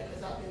doing that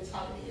because I've been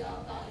talking to y'all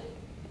about it.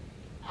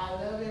 I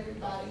love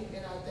everybody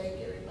and I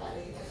thank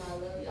everybody and I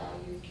love y'all.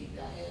 You keep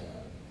your head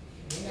up.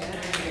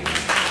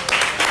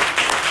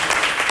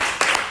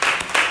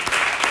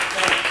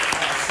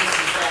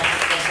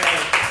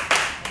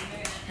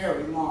 Her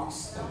remarks.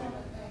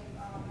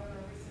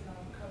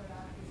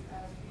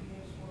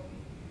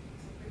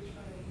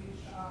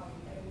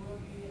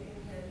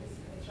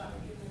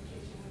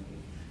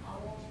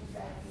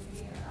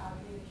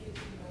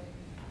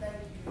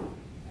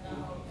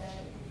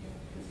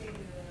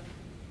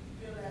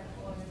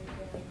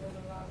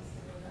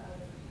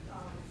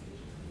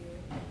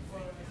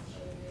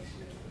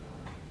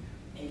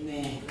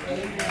 Amen.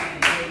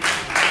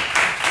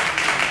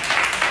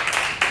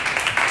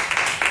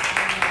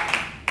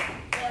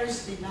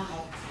 Thursday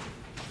night,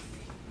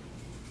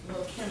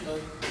 little Kimber,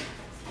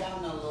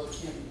 y'all know little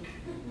Kimber,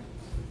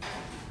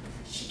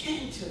 she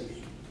came to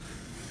me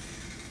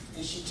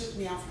and she took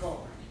me off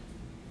guard.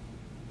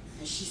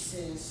 And she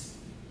says,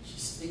 she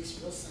speaks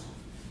real soft,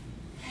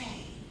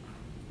 hey,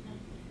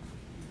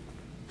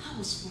 I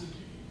was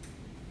wondering,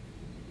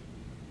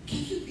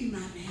 can you be my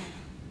nana?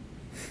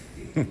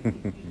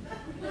 And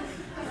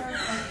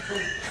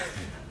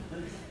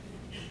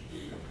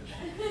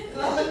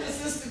I looked at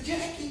Sister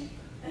Jackie.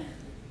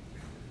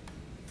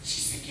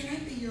 She said, can I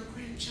be your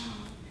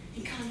grandchild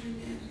and call you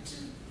Nana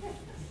too?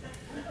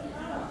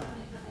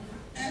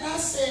 And I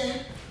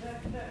said,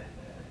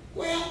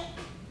 well,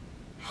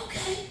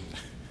 okay.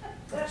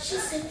 She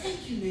said,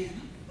 thank you,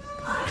 Nana.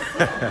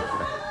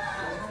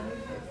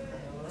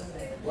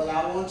 Well,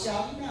 I want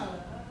y'all to know.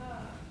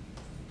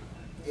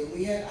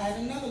 And I had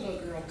another little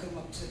girl come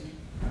up to me.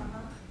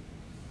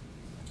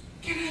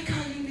 Can I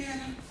call you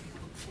Nana?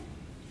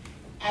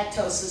 I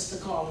told Sister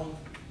Carla,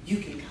 you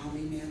can call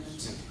me Nana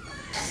too.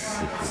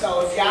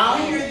 So if y'all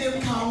hear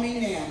them call me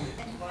Nana,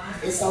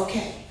 it's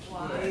okay.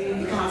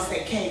 Because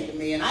they came to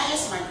me. And I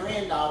asked my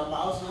granddaughter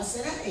about it, and I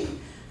said, hey,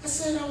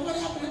 what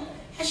happened?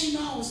 How she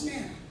know I was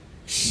Nana?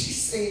 She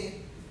said,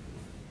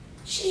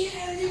 she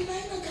heard you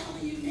later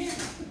calling you Nana.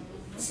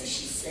 So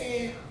she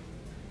said,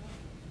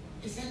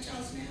 is that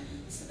y'all's Nana?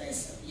 So they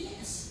said,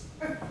 yes.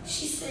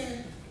 She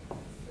said,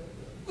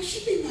 well,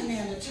 she be my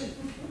Nana too.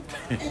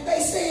 And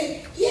they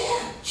said,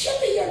 yeah, she'll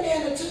be your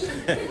Nana too.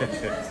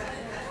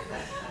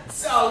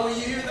 So when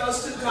you hear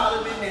those two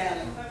calling me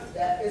Nana,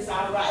 that is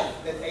all right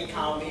that they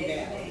call me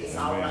Nana. It's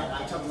all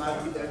right. I told them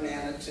I'd be their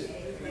Nana too.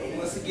 But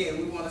once again,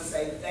 we want to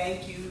say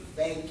thank you,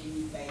 thank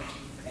you, thank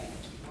you, thank you.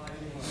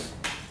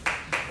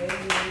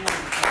 Amen.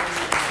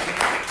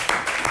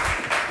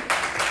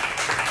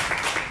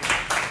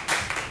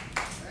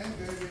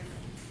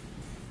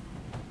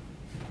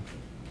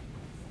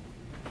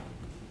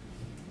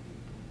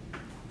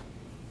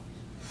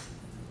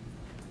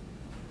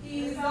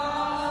 He's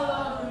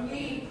all over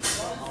me,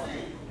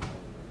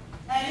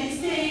 and he's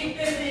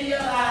keeping me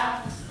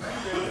alive.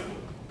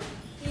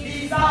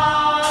 He's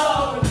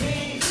all over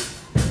me,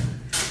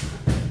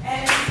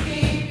 and he's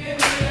keeping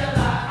me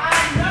alive. I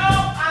know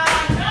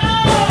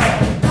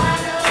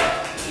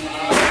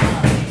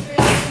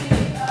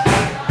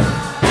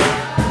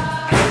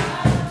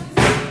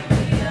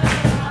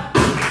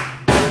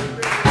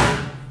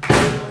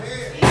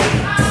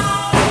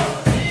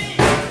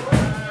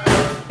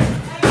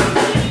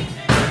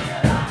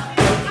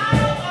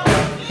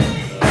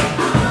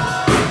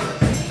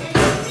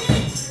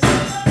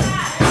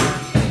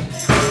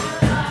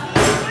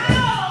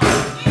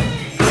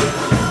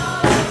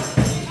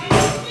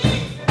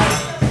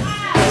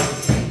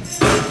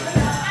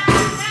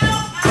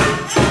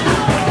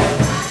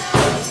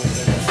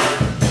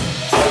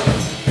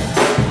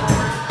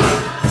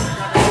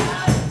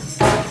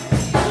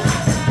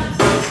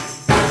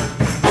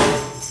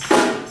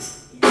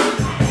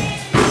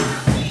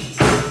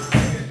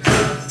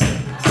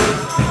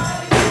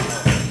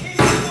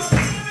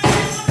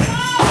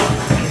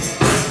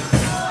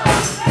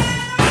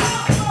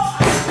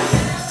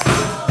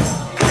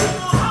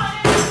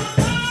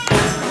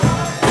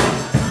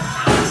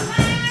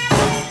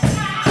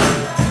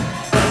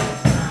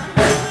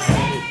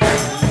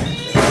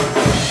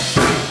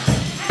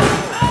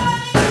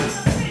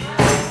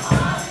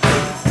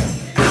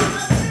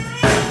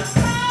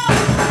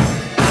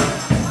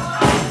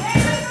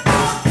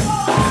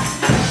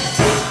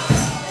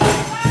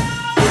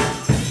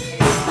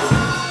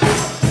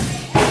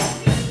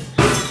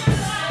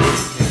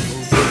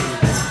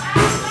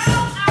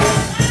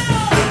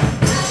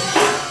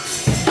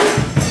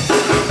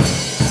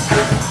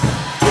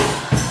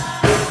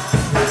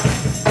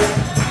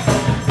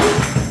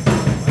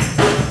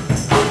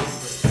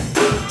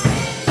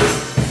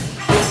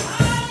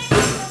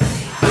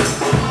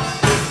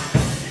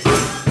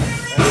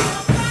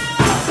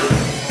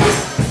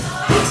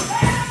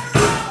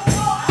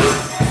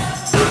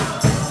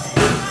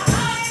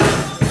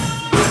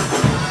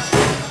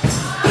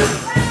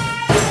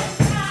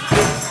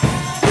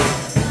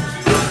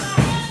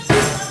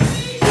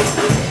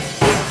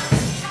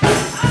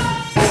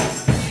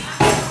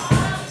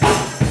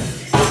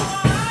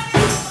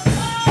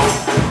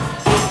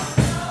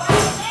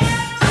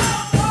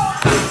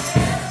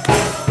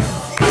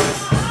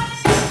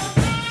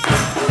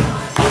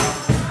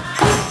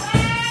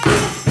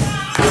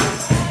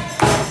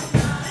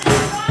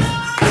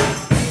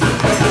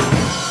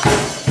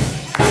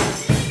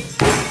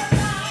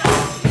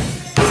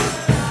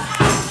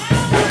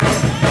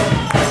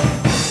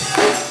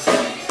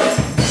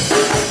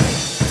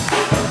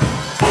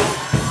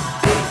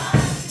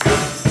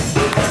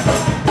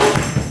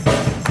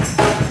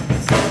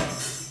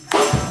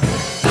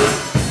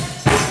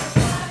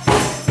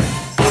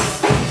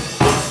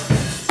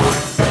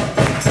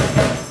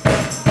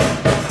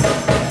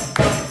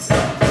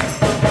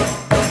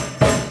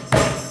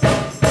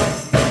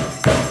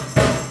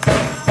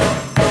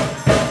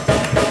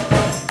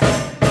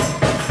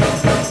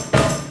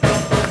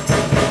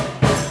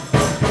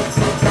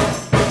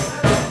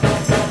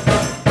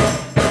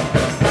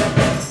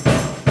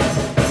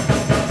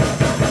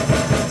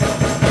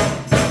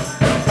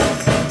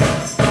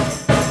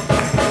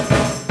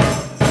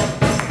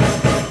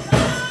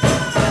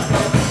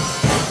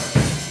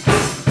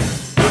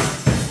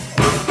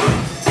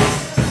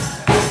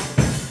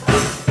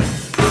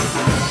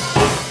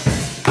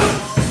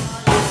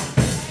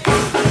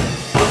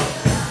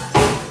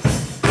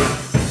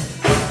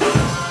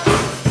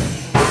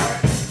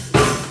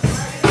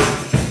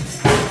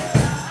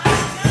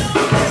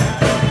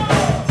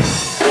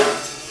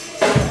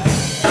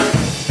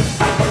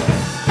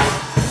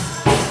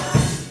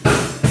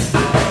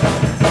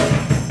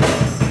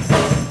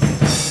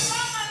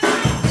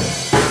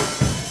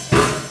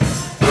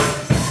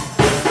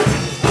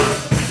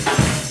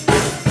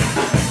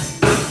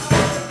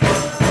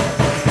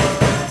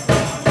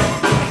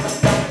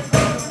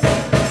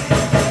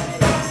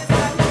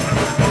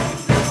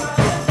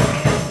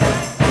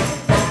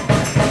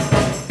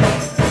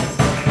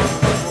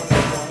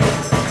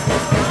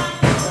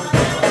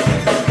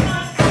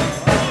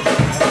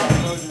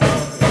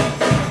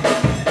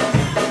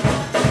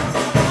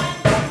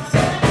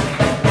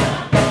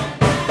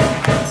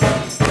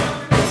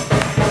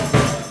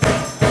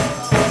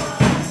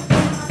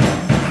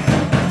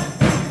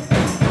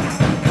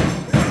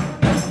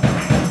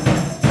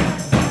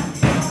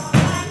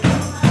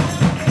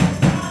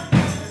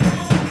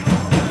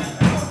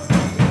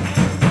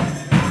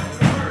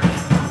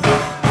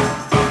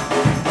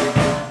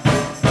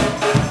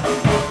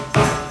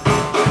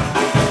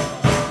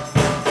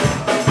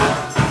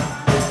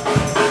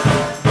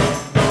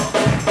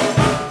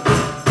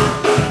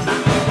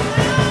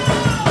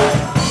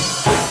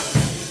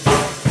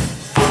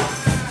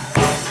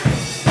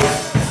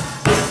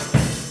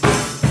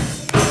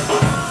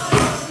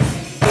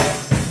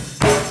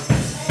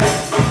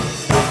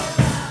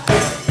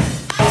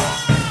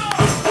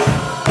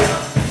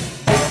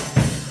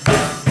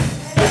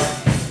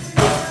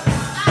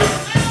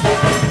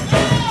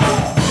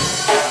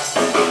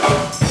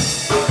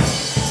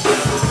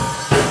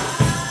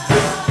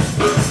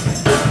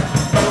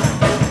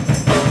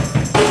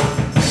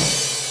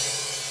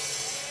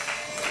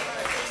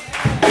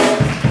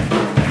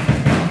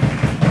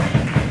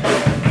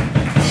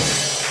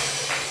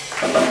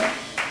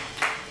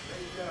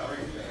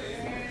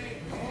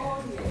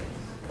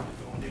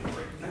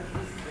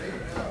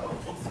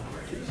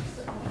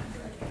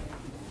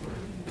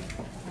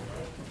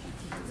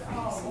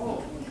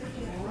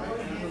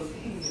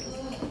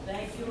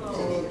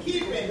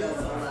keeping us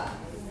alive.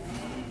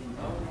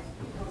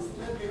 It's a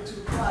little bit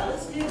too quiet.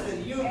 Let's give the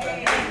youth a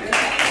hand.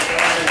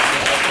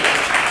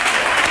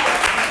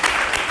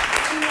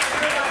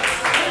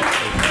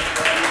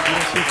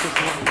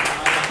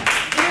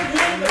 Give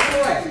him the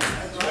praise.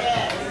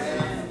 Yes.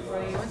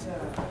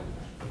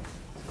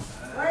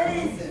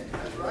 Praise him.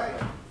 That's right.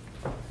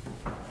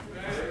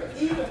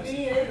 Even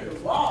being able to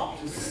walk,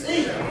 to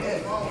see.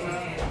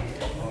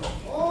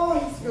 Oh,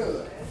 he's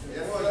good.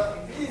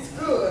 He's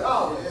good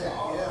all the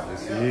time.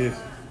 Yes, he is.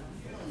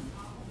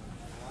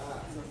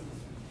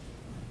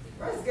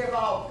 Let's give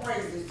all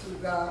praises to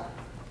God,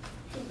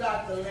 to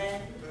Dr.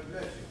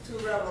 Landry, to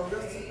Reverend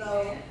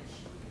Russell,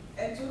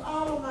 and to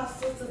all of my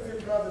sisters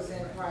and brothers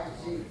in Christ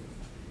Jesus.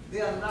 The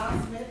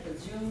announcement for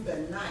June the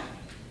 9th,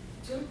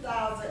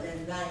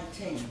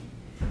 2019.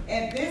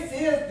 And this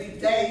is the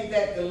day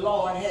that the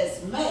Lord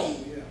has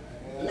made.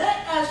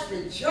 Let us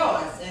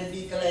rejoice and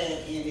be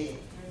glad in it.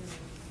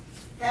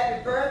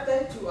 Happy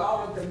birthday to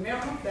all of the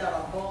members that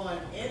are born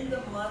in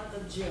the month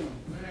of June.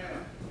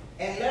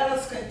 And let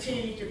us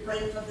continue to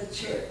pray for the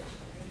church,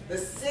 the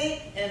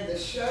sick and the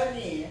shut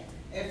in,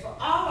 and for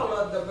all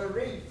of the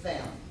bereaved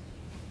families.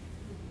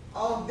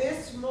 On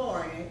this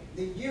morning,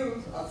 the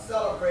youth are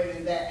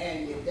celebrating their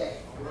annual day.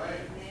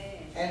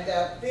 And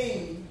their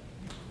theme,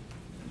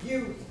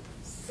 Youth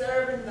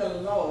Serving the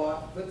Lord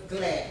with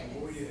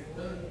Gladness.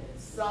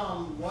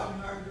 Psalm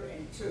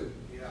 102.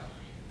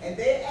 And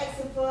they're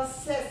asking for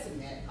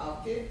assessment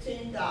of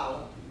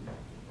 $15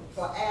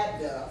 for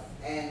adults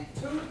and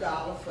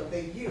 $2 for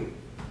the youth.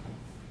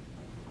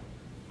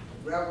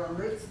 Reverend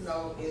Rich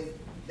Snow is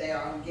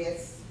their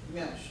guest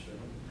minister.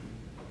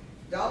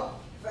 Don't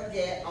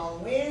forget,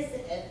 on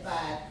Wednesday at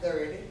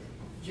 5:30,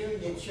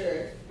 junior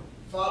church,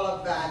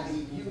 followed by the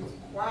youth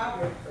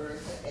choir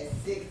rehearsal at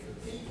 6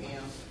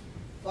 p.m.,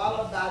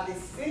 followed by the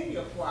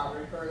senior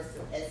choir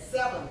rehearsal at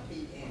 7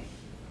 p.m.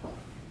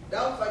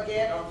 Don't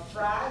forget, on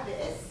Friday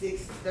at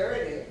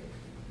 6:30,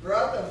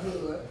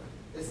 Brotherhood,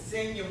 the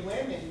senior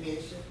women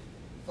mission,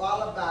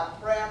 followed by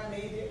prayer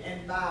meeting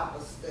and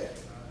Bible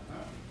study.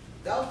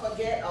 Don't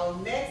forget,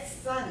 on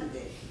next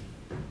Sunday,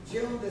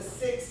 June the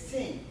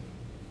 16th,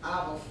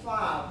 our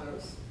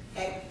fathers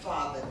at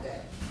Father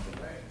Day.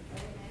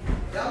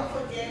 Don't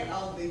forget,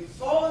 on the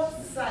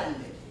fourth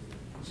Sunday,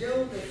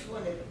 June the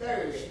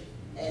 23rd,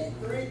 at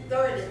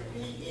 3:30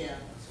 p.m.,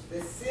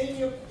 the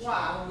senior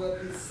choir will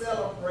be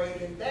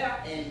celebrating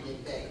their annual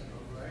day.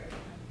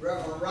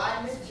 Reverend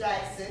Rodney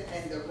Jackson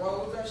and the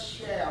Rosa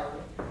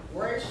Sherry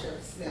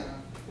Worship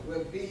Center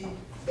will be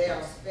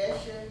their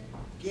special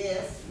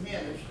guest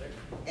minister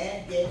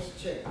and guest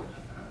church.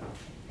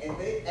 And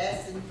they're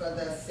asking for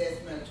the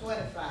assessment of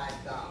 $25.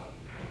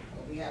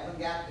 But we haven't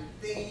got the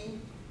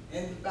theme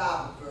and the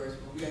Bible verse,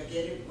 but we'll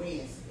get it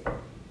Wednesday,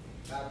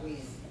 by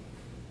Wednesday.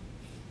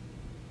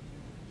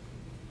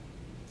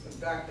 So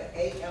Dr.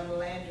 A.M.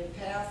 Landry,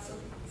 pastor,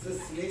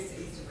 Sister Lisa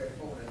is a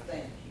reporter.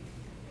 Thank you.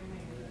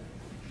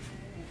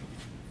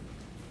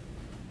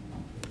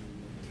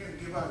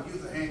 Give our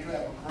youth a hand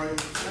clap of praise. I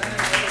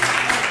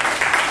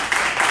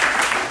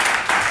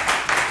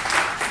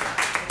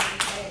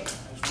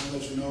just want to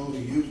let you know the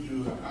youth do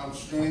an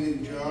outstanding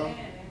job.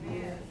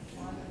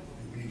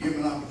 When you give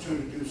them an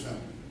opportunity to do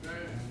something.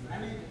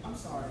 I'm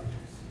sorry.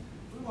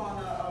 We want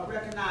to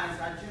recognize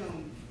our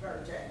June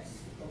birthdays.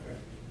 Okay.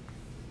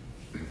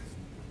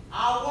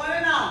 Our one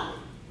and only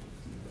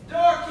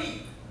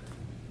doorkeeper.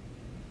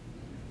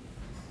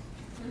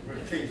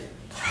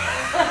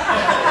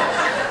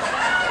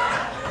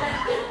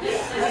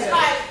 That's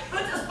right.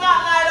 Put the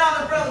spotlight on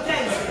the brother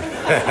Casey.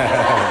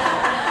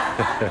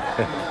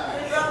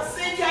 Brother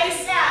C.J.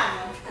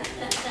 Salmon.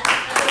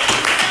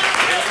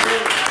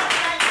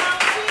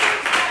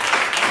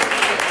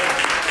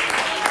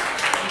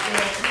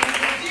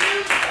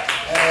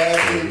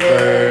 Happy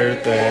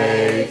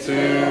birthday to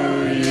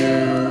you.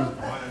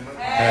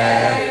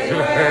 Happy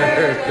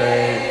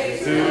birthday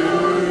to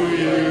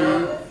you.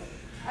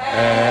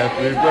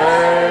 Happy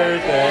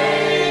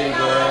birthday,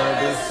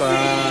 Brother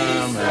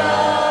Simon.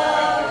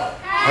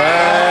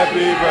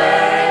 Happy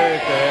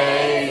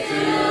birthday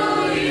to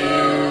you.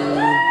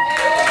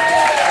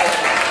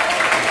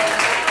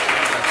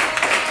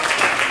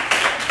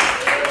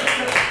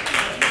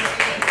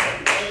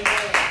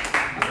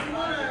 We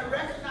want to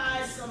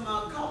recognize some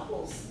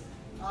couples,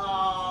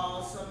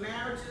 some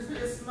marriages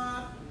this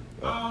month.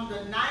 On the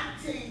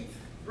 19th,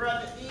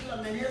 Brother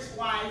Elam and his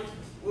wife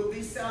will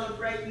be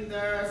celebrating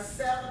their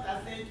 7th, I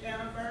think,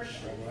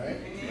 anniversary. All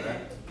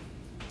right.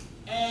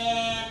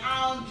 And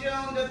on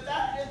June the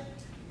 30th,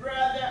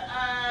 Brother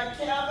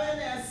Kevin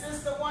and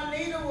Sister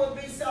Juanita will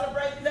be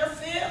celebrating their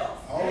 5th.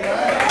 All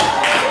right.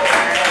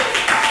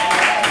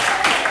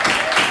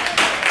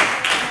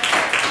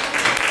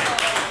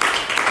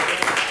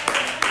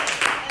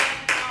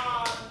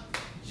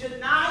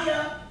 Janaya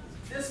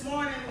this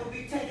morning will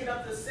be taking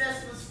up the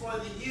assessments for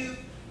the youth.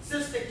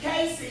 Sister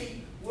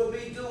Casey will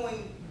be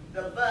doing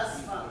the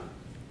bus fund.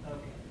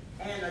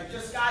 And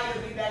Josiah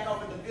will be back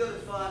over the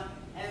building fund.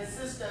 And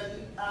Sister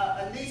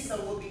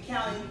Anissa will be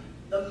counting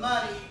the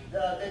money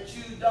that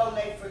you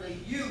donate for the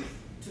youth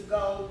to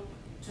go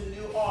to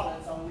New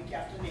Orleans on week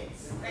after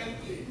next. Thank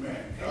you.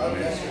 Amen. God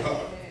bless your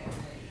heart.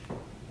 I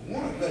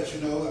want to let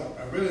you know,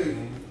 I really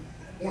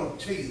want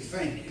to tell you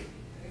thank you.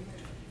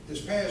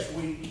 This past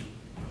week,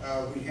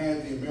 we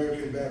had the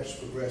American Baptist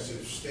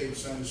Progressive State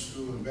Sunday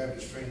School and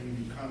Baptist Training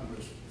Union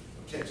Congress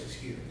of Texas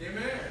here.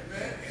 Amen.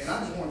 Amen. And I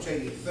just want to tell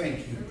you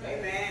thank you.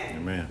 Amen.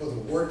 Amen. For the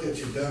work that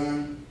you've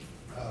done,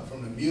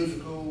 from the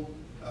musical.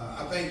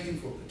 I thank you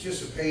for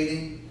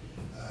participating.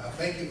 I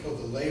thank you for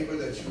the labor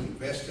that you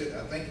invested.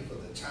 I thank you for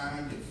the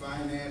time, your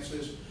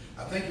finances.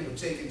 I thank you for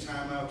taking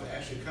time out to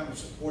actually come and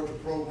support the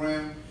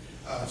program,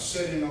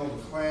 sit in all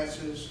the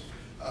classes,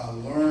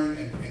 learn,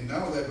 and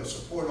not only that, but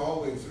support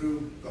all the way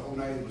through the whole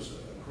night. It was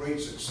a great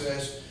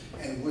success,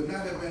 and would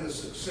not have been a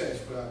success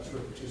without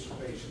your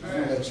participation. I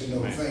want to let you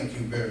know, thank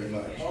you very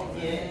much.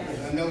 Because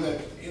I know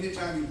that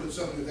anytime you put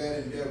something to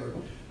that endeavor,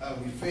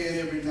 we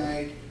fed every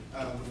night.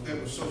 That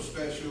was so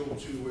special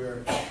to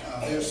where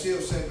they're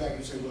still sat back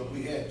and say, well,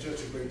 we had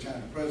such a great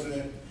time. The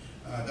president,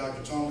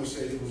 Dr. Thomas,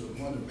 said it was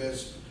one of the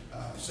best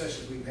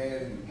sessions we've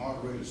had, and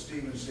moderator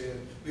Stevens said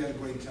we had a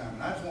great time.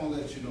 And I just want to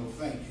let you know,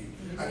 thank you.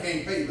 I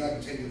can't pay you, but I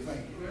can tell you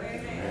thank you.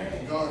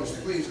 And God is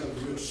pleased. It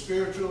was real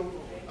spiritual,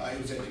 it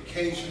was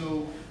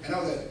educational, and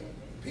all that.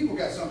 People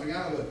got something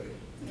out of it.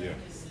 Yeah.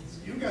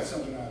 You got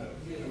something out of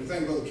it. And we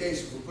thank Brother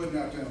Casey for putting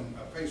out there on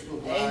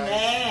Facebook Live.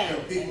 Amen. There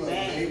are people that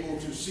Amen. were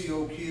able to see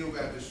Oakhill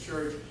Baptist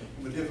Church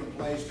from a different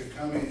place to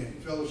come in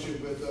and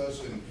fellowship with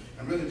us and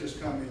really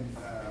just come in.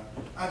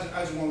 I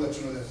just want to let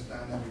you know that's a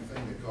dynamic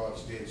thing that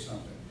God's did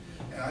something.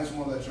 And I just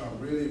want to let you know I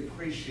really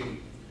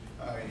appreciate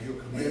your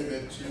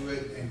commitment to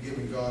it and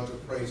giving God the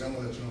praise. I want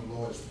to let you know the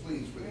Lord is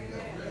pleased with you.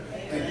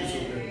 Thank you so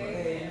very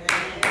much.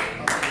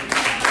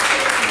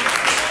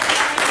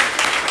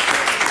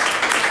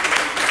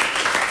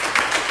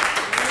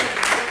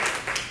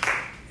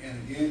 And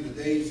again,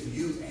 today's the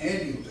Youth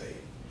Annual Day.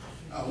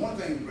 One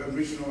thing Reverend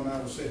Richard and I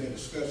were saying in a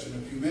discussion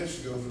a few minutes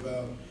ago was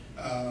about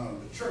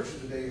the churches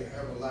today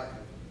have a lack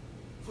of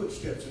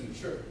footsteps in the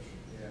church.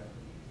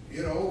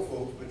 You know, old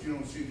folks, but you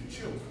don't see the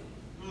children.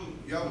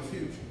 Y'all the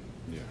future.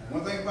 Yeah.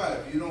 One thing about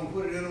it, if you don't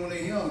put it in when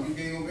they're young, you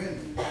can't go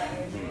in.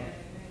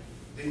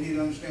 They need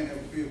to understand how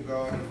to feel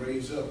God and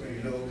raise up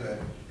and know that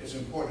it's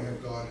important to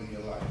have God in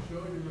your life.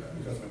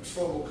 Because when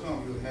trouble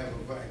comes, you'll have a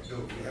back door,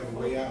 you'll have a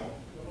way out.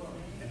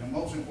 And the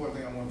most important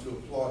thing, I want to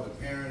applaud the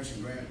parents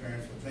and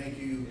grandparents for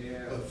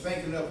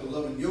thanking up for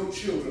loving your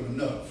children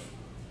enough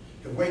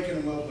to waking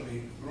them up when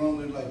they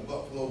grumbling like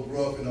Buffalo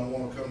Gruff and don't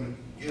want to come and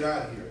get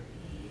out of here.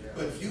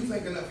 But if you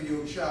think enough of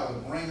your child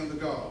and bring them to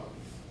God,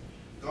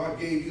 God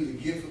gave you the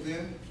gift of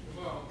them,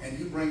 and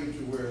you bring them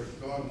to where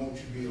God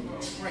wants you to be able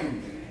to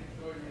train them.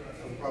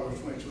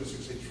 Proverbs 22:6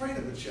 says, train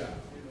up a child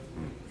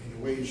in the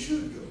way he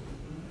should go.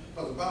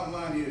 But the bottom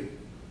line is,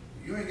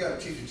 you ain't got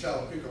to teach a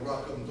child to pick a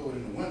rock up and throw it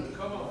in the window.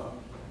 Come on.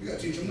 You got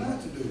to teach them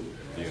not to do it.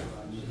 Yeah.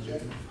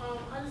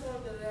 I just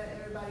wanted to let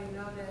everybody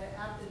know that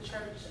after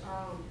church,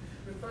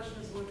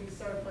 refreshments will be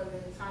served for the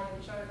entire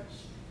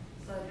church,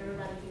 so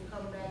everybody can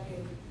come back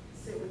and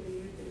sit with the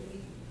youth and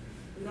eat.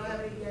 We don't have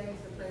any games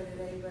to play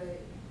today,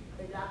 but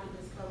if y'all can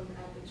just come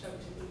after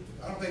church and eat.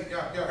 I don't think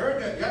y'all heard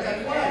that. Y'all got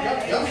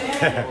quiet. Y'all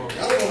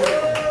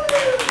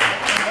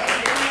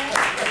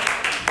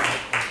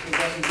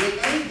That's a good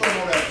thing going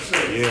on after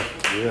service.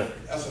 Yeah.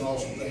 That's an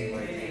awesome thing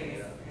right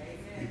there.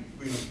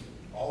 We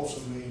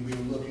awesomely, we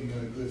were looking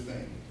at a good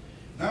thing.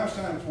 Now it's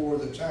time for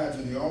the tithes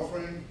and the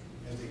offering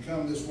as they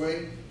come this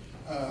way.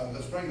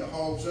 Let's bring the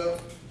hogs up.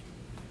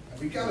 And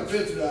we got a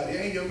visitor out here.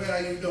 Hey, young man, how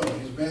you doing?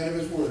 He's a man of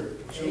his word.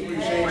 So appreciate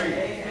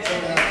you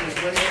coming out this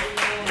way.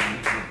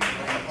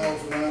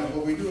 Hogs around.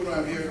 What we do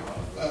around here,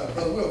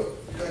 Brother Will,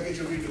 can I get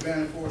you to read the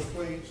banner for us,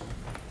 please?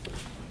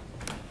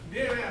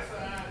 Then after I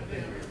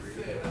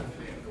said unto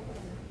them,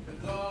 the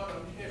God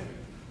of heaven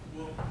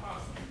will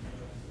prosper.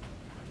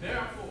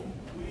 Therefore,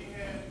 we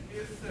have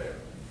his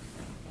servant,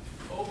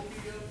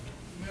 Oakhill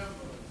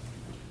members,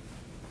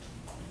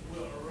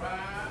 will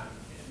arise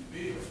and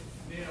build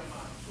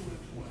Nehemiah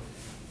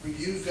 2:20. We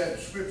use that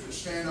scripture to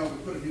stand on.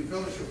 We put a new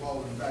fellowship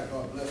hall in the back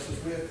God bless us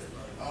with.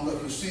 I don't know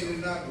if you've seen it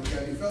or not, but we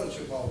got a new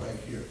fellowship hall back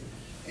here.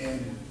 And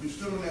we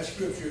stood on that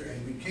scripture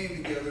and we came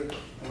together.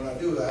 And what I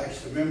do is I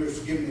ask the members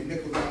to give me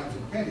nickel, dimes,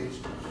 and pennies.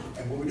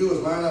 And what we do is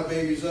line our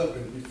babies up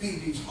and we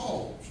feed these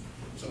hogs.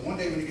 So one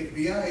day when they get to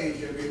be our age,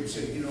 they'll be able to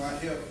say, you know, I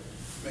helped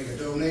make a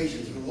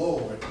donation to the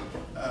Lord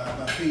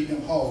by feeding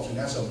them hogs. And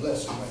that's a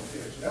blessing right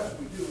there. So that's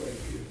what we do right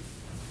here.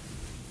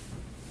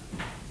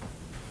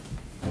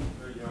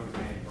 Very young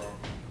man, bro.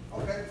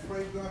 Okay,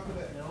 praise God for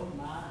that. No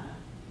mind.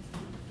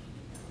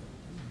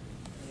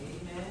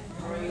 Amen.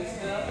 Praise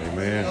God. Praise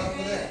Amen. God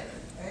for that.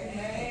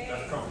 Amen.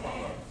 That's come from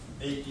an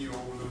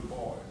 8-year-old little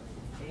boy.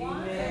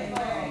 Amen.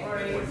 What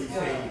Praise he God.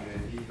 said,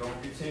 and he don't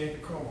get a chance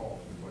to come off.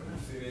 But he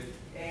said it.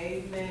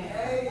 Amen.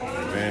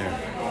 Amen.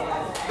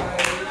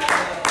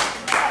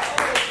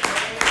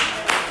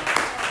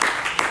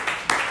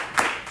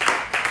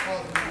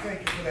 Father, we thank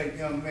you for that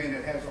young man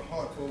that has a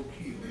heart for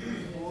Oakhill.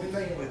 We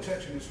thank you for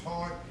touching his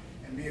heart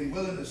and and being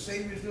willing to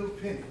save his little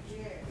pennies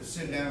to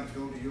sit down and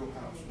go to your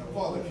house. Now,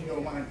 Father, if you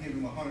don't mind, give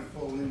him a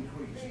 100-fold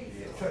increase.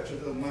 Touch his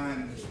little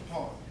mind and his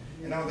heart.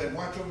 And all that,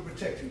 watch over,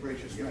 protect him,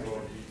 gracious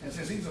Master. And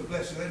since he's a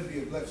blessing, let him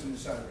be a blessing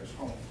inside of his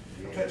home.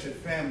 Touch his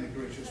family,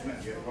 gracious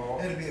Master.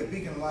 Let him be a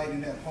beacon of light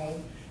in that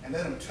home. And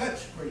let him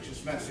touch,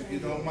 gracious Master, if you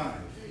don't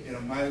mind, in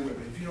a mighty way.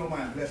 But if you don't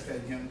mind, bless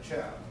that young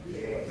child.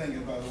 Thinking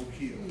about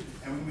Oakhill.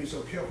 And we'll be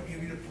so careful to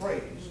give you the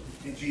praise.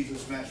 In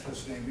Jesus'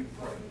 Master's name we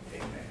pray.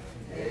 Amen.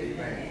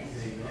 Amen.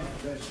 Amen.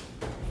 Bless you.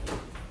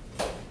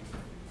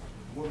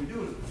 What we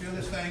do is fill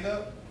this thing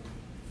up.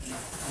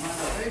 Line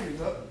our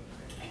babies up.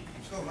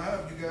 Let's go line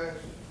up, you guys.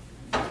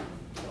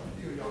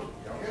 Here we go.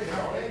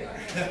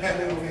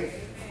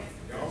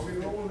 Y'all be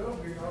rolling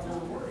up, we got to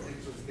work.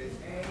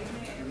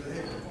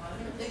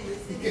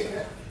 Amen.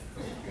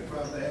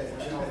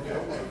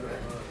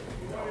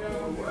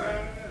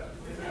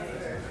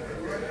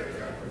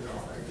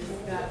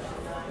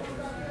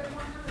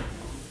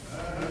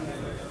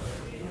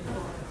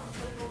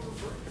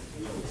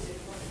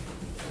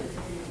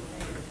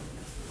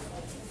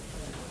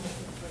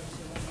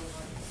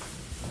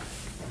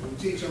 We're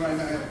teaching right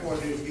now how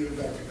important it is to give it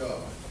back to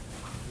God.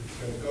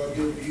 Because God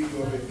gives it to you,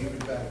 you ought to give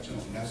it back to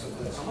him. That's a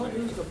blessing.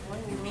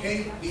 You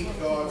can't beat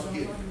God's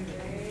gift.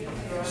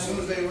 As soon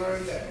as they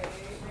learn that,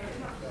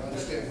 they'll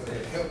understand where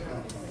their help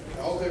comes from.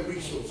 All their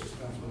resources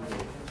come from the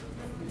Lord.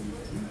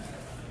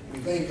 We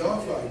thank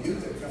God for our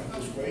youth that come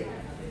this way.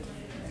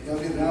 And y'all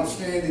did an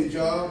outstanding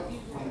job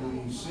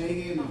in the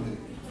singing and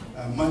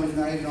the Monday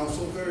night and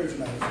also Thursday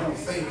night. I want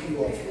to thank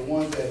you all for the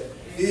ones that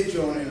did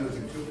join in with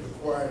the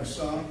choir and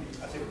song.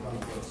 I take it on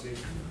the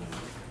 6.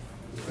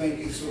 Thank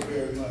you so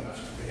very much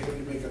for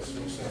helping to make us a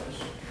success.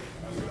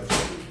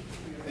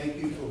 Thank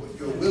you for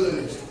your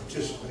willingness to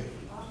participate.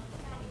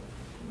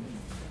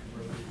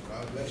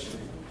 God bless you.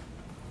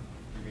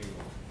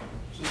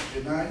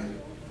 Sister Janai, you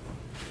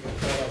got to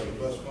call out the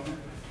bus phone.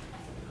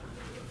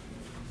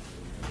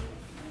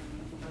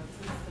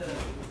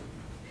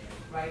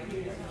 Right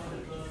here is on the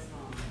bus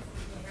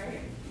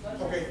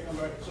phone. Okay, all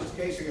right. Sister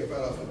Casey got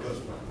called off the bus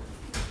phone.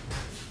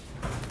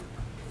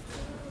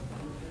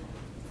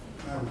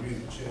 I'm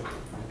reading the check.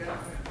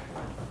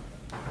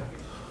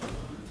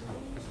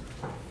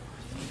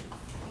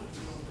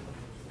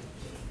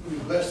 We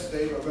were blessed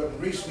today by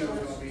Reverend Reese knows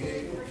going to be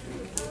able to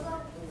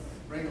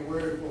bring a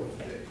word for us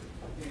today.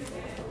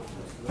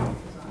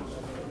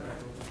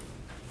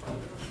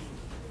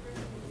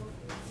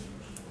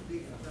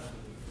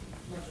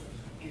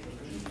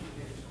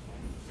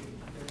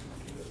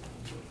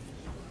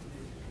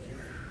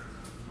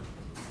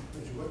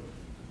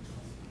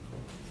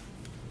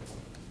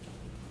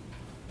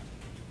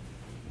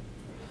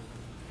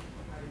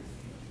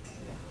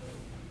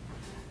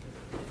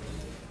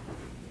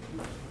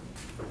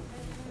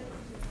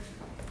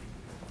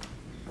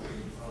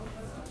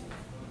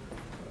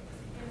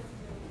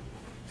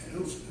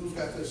 Who's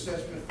got the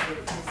assessment?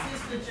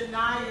 Sister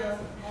Janaya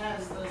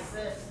has the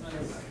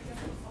assessments.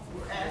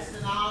 We're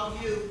asking all of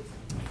you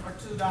for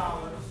 $2.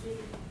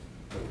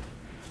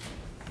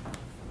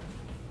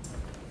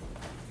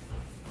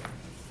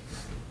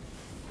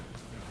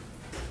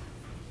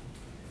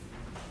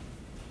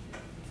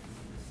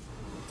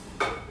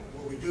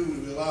 What we do is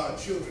we allow our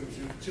children to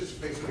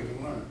participate so they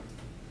can learn.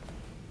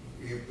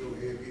 We have to go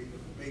ahead and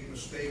make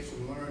mistakes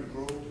and learn,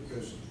 grow,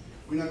 because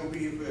we're not going to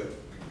be here forever.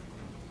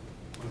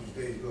 One of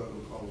these days, God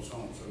will call us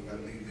home, so we've got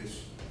to leave this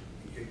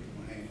in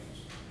capable hands.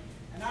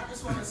 And I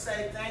just want to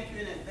say thank you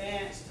in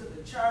advance to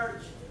the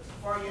church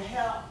for your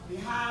help.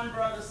 Behind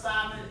Brother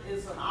Simon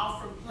is an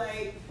offering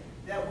plate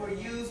that we're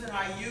using.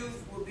 Our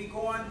youth will be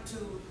going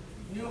to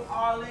New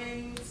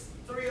Orleans.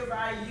 3 of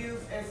our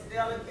youth as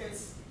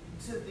delegates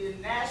to the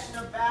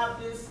National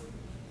Baptist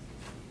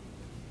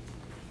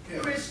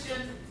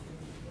Christian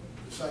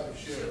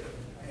Discipleship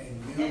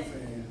and youth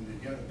and the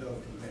young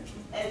adult convention.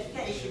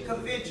 Education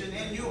Convention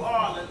in New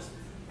Orleans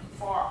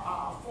for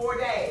 4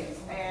 days.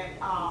 And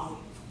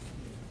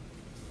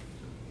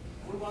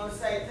we want to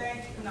say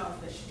thank you. No,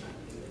 that's no.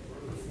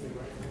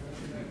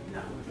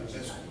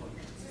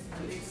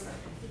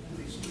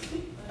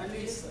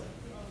 Anissa.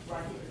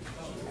 Right here.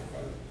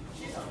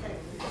 She's okay.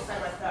 Stay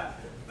right there.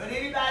 But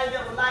anybody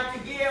that would like to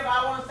give,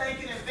 I want to thank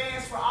you in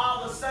advance for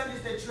all the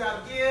Sundays that you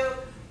have given.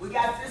 We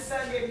got this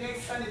Sunday and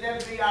next Sunday.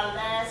 That'll be our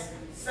last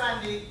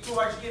Sunday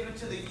towards giving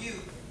to the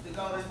youth to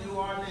go to New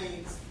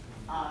Orleans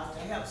to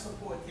help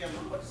support them.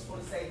 I just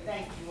want to say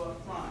thank you up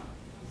front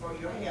for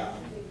your help.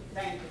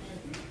 Thank you.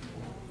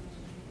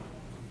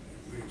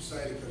 We're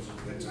excited because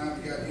that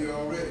time we got here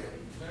already.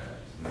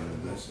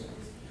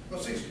 Well,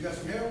 Six, you got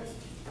some help?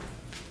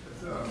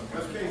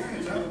 That's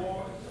Casey,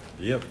 huh?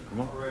 Yep, come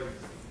on.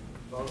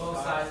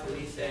 Both sides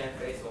please stand,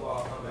 face the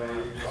wall, come on.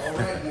 All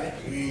right, now.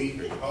 We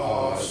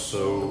are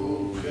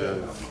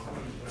soldiers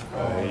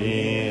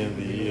In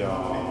the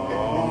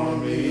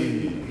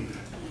army,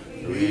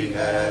 we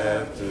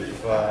have to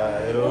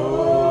fight.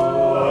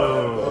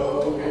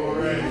 Oh,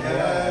 we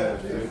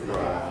have to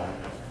cry.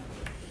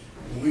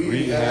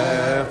 We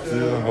have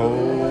to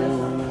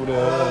hold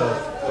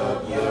up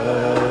the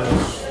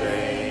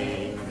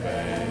blood-stained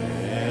banner.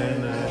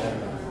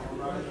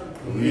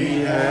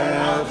 We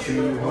have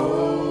to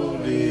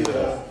hold it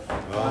up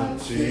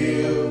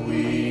until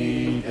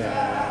we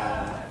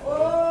die.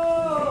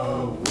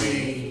 Oh,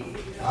 we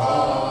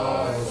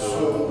are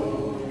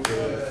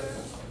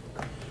soldiers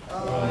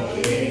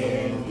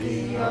in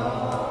the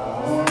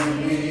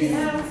army. We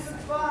have to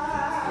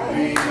fight.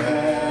 We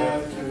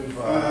have to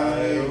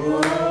fight.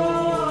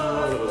 Oh,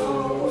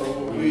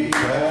 we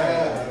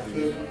have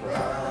to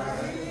cry.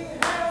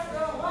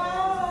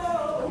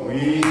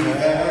 We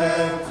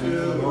have to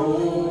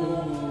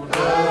hold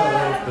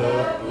up the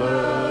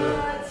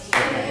blood-stained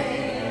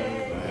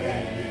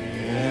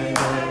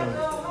banner.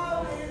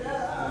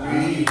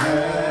 We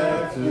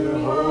have to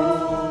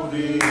hold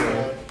it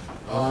up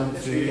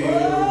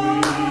until we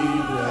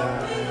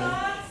die,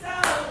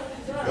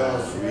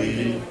 'cause we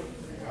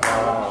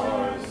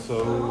are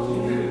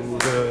soldiers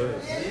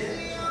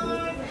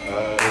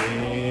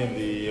in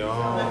the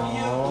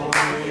army.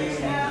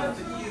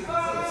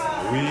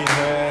 We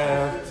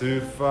have to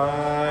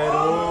fight,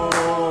 oh,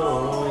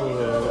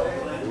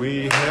 we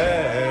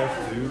have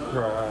to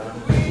cry.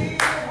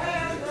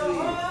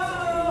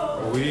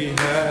 We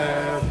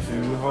have to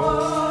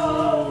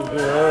hold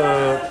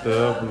up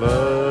the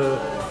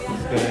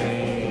blood-stained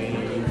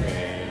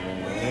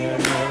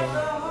banner.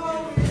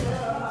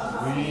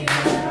 We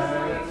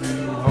have to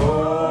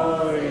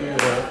hold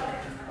it up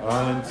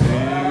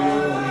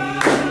until we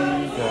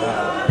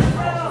die.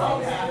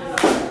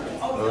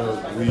 'Cause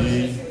we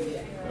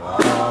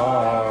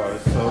are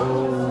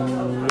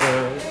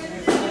soldiers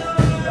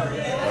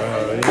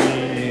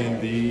in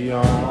the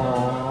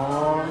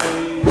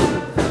army.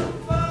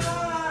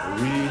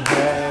 We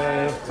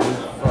have to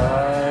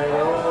fight,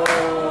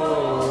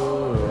 oh,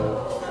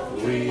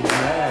 we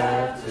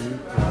have to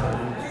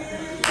fight.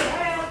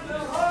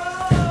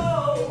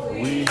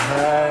 We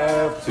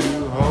have to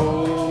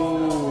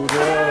hold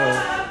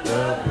up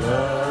the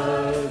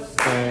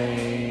blood-stained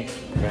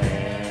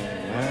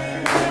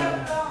banner.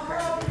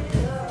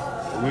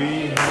 We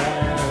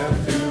have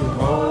to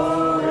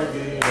hold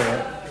it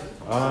up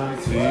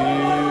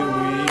until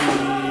we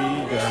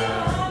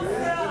die,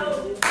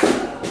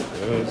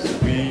 'cause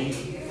we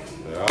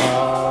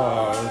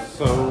are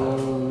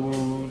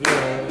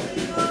soldiers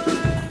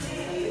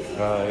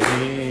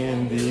in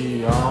the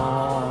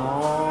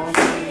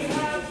army.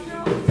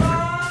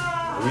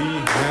 We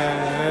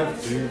have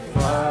to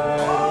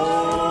fight,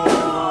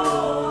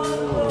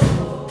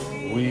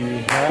 we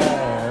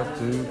have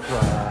to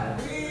cry.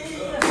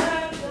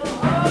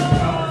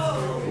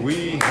 We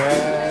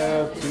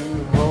have to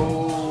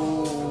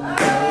hold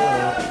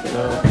up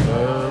the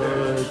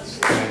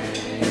blood-stained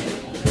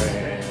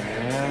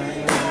banner.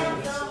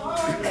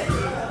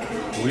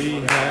 We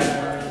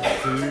have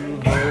to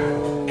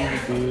hold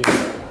it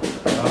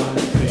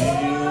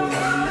until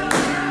we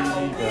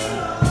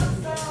die,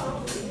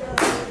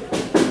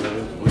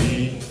 'cause we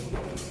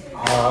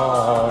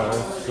are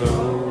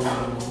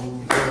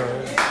soldiers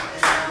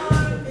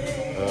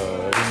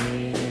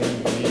in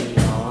the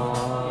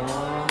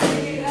army. We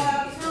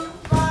have to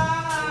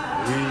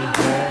fight. We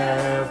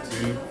have to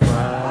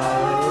fight.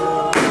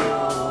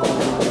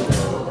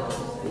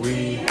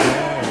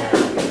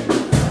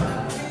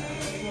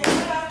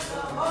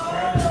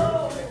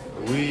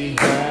 We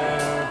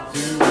have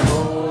to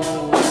hold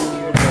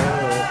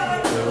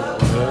up the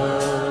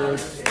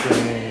blood-stained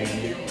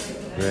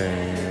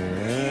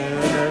banner.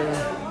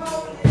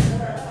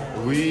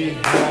 We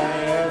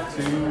have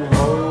to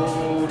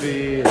hold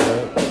it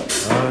up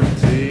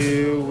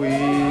until we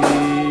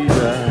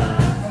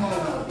die,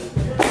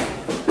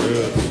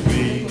 'cause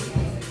we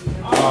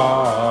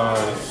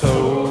are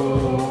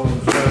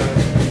soldiers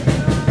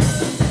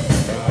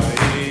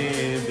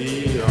in the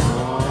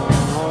army.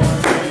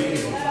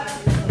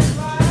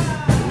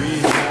 We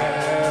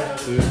have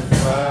to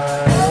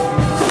fight.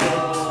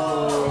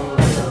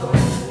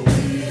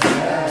 We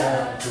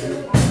have to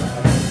fight.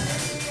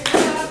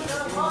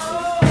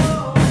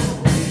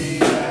 We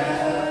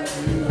have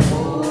to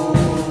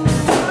hold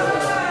up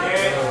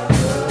the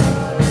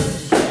blood-stained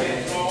banner.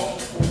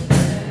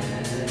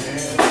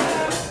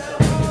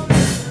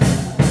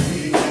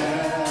 We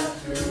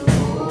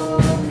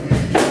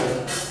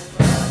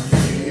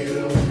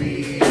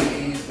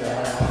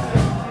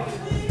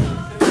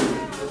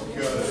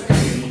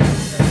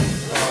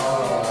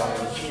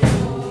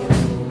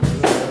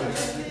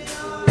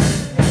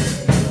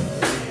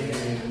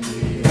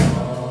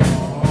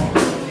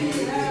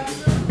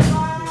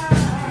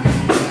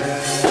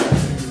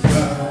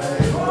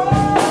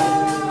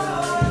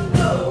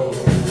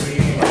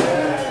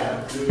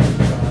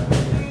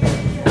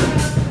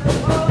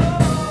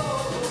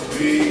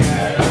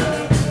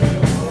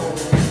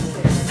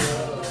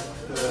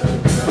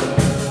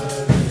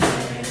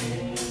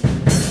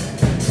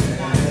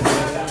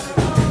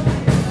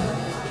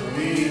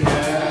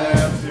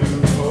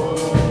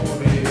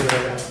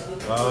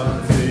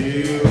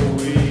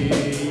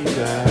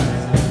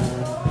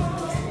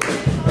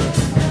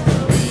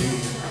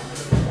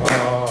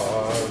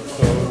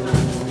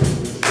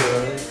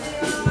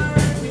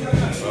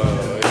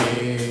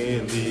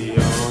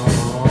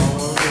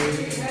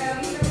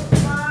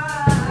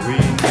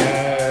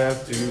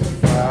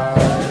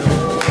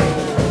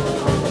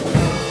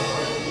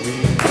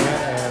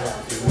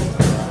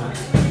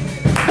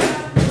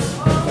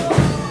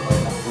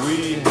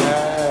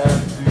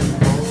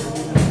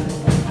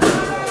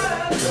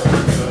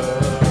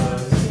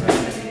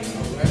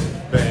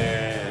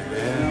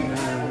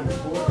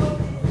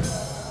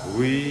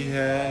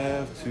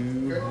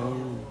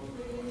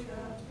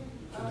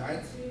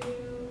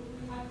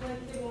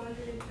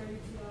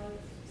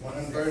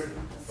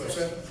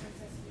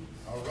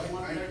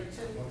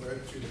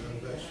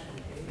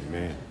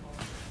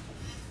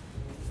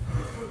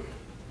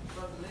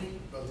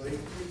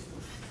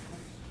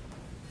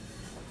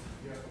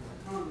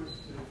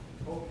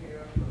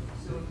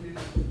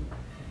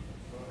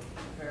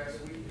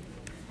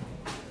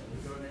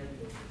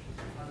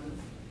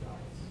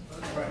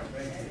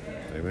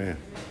Amen.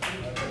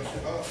 God bless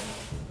your heart.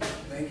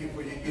 Thank you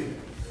for your giving.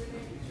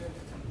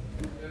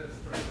 Let us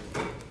pray.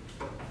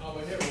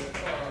 Our Heavenly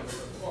Father,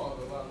 the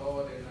Father of our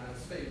Lord and our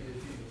Savior,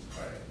 Jesus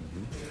Christ.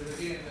 It is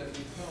again that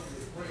we come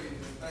with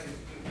praise and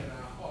thanksgiving in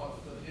our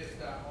hearts for this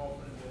thy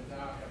offering that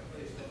thou hast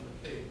placed on the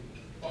table.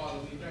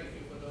 Father, we thank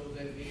you for those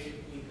that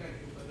gave. We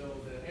thank you for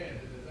those that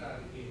had the desire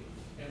to give.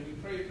 And we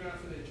pray,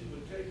 Master, that you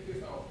would take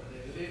this offering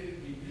and let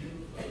it be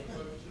used for the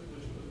purpose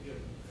which was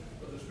given,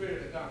 for the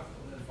spirit of the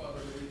gospel and for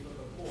the relief of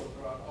the poor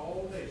throughout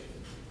all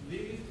nations.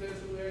 These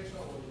blessed we ask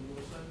all in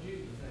your Son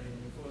Jesus' name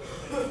and for the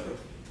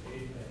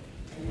Amen.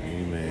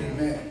 Amen.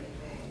 Amen.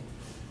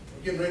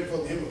 We're getting ready for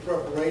the hymn of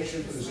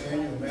preparation for this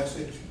annual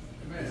message.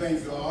 Amen. We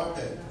thank God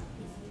that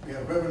we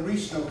have Reverend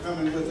Reesno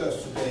coming with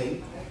us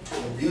today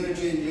from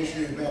Unity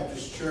Missionary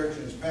Baptist Church,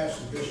 and his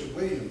pastor Bishop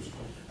Williams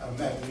out of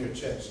McNair,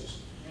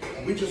 Texas.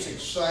 And we're just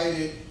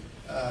excited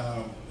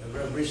that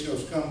Reverend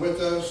Reesno's come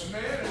with us.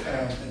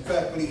 In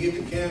fact, when he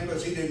hit the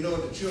campus, he didn't know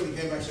it. The children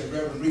came back and said,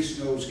 Reverend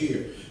Reesno's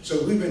here.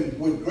 So we've been,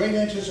 with great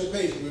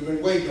anticipation, we've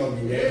been waiting on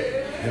you,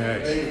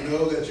 Reverend. They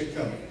know that you're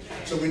coming.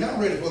 So we're now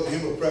ready for the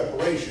hymn of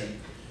preparation.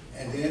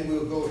 And then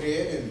we'll go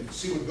ahead and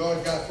see what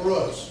God got for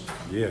us.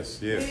 Yes,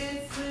 yes.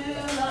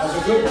 That's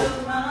a good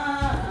one.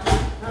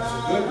 That's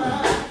a good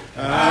one.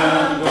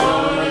 I'm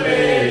gonna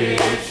let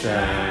it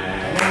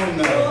shine. Come on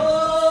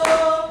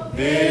now.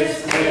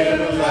 This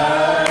little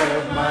light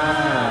of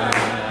mine.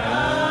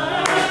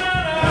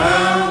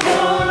 I'm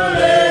gonna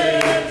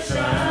let it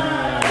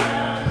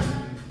shine.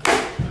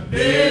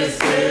 This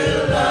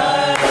little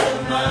light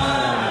of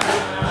mine.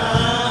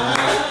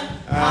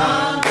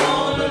 I'm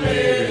gonna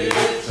let it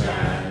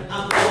shine.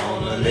 I'm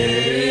gonna let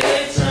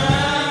it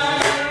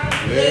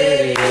shine.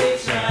 Let it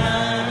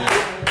shine.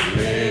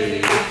 Let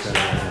it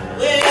shine.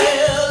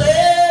 Well,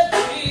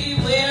 every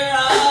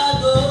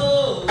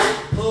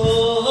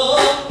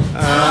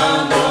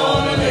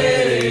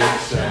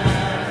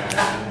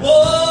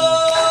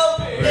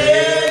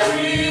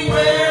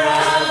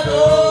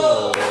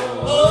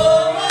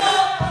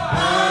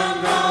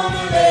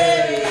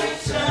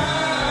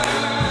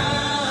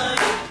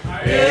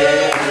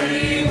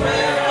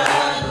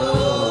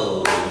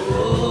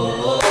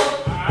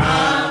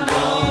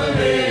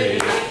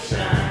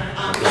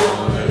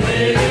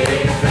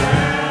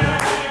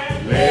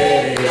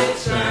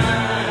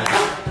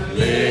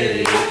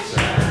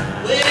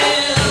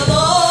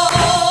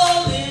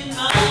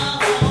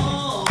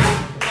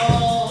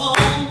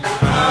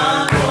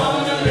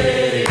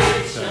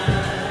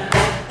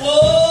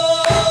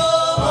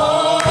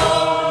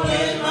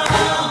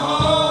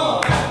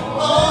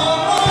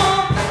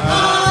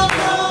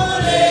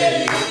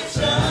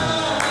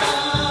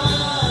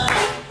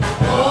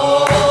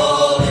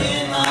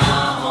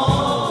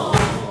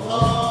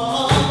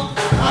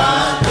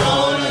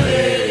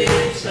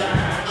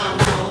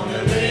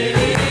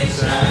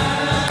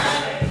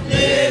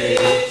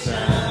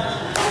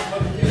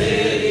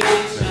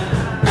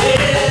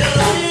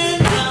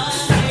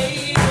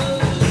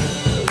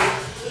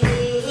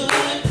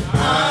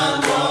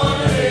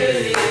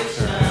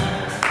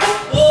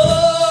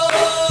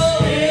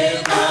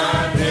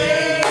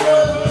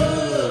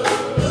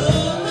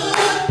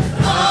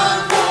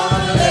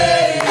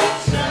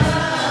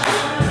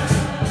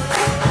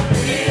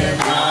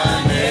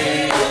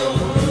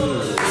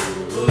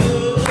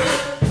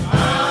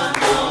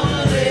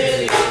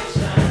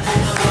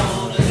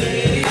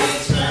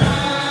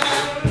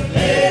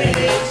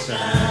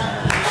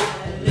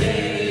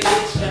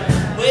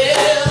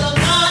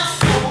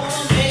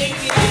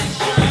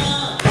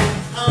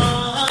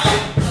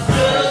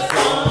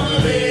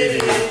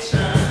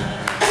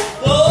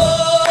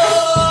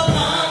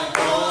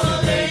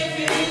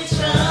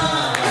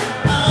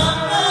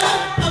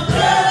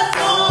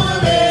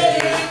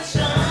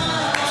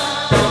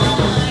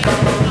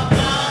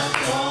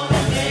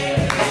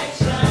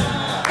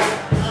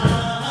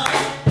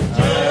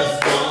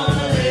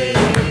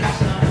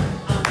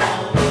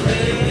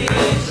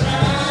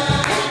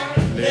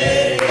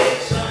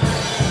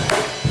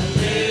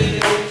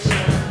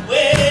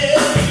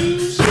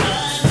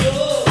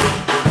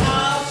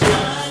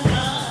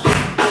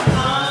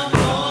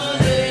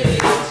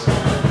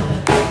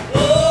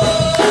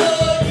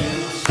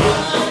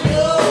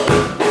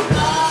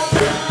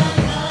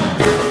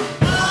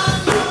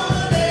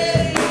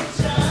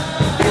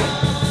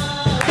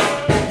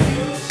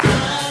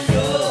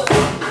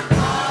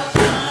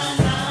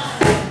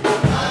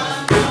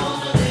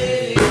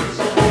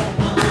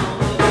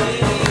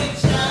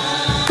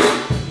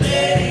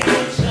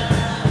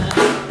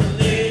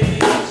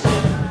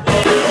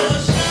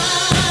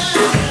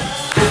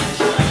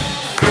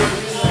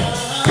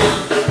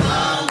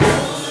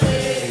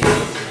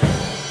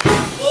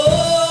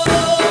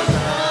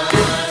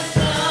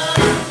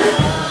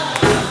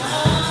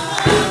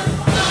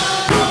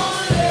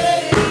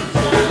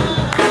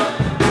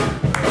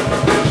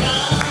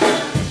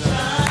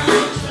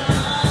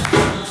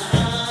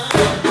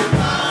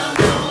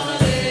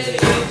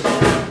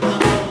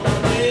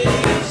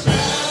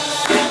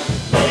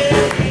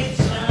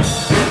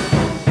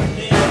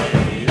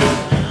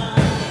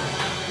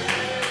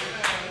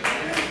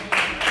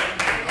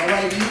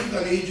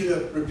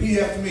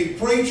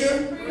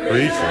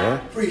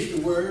Preacher. Preach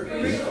the word.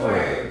 Preach the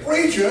word.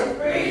 Preacher.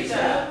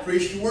 Preacher.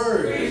 Preach the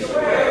word. Preach the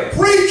word.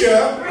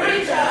 Preacher.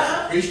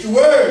 Preacher. Preach the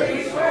word.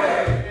 Preach the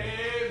word.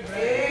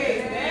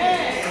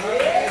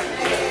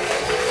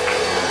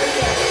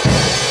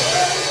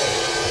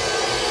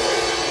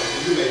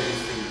 You may be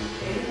seated.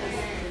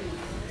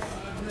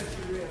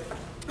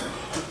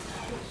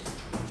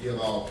 Give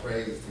all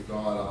praise to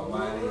God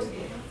Almighty.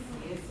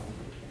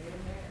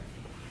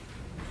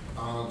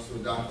 Honor to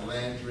Dr.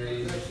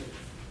 Landry,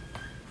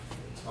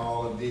 to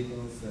all the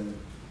deacons, and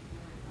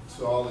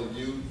to all the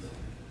youth.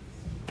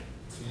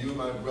 To you,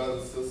 my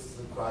brothers and sisters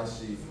in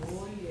Christ Jesus.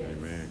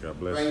 Amen. God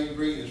bless. Bring you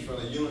greetings from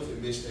the Unity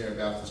Missionary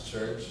Baptist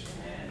Church.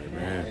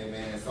 Amen.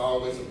 Amen. It's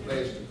always a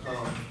pleasure to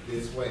come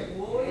this way.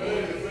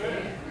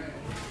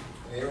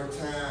 And every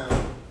time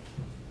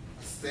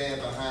I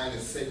stand behind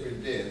this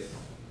sacred desk,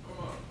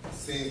 it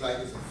seems like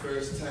it's the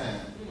first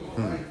time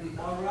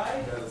All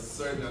right. that a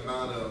certain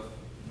amount of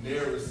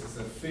nervousness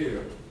and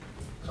fear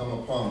come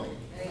upon me.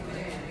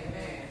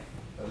 Amen.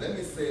 But let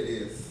me say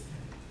this.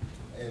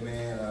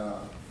 Amen.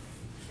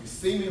 You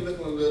see me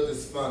looking a little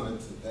despondent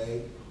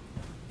today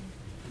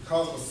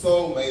because my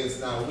soulmate is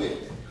not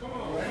with me.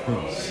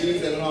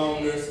 She's at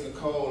home nursing the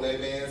cold.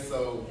 Amen.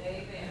 So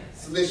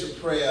solicit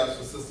prayers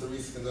for Sister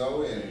Reese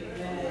Cano and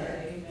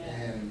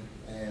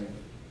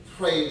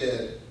pray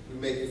that we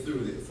make it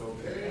through this.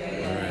 Okay.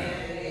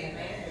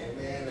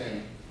 Amen.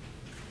 And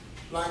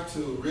I'd like to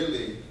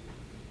really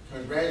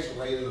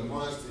congratulate and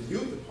admonish the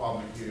youth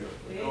department here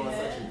for doing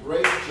such a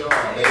great job.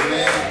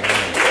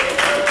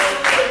 Amen.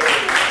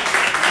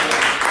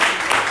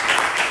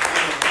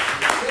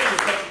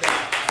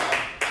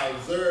 I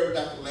observed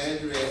Dr.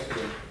 Landry as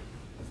the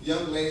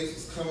young ladies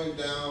was coming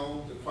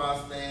down the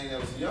cross stand. There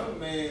was a young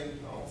man,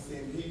 I don't see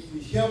him,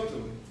 he helped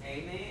them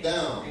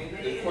down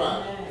the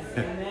choir.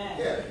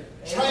 Yeah.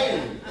 Train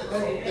him.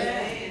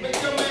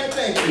 Make your man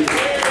thank you. He's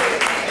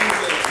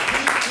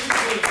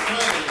been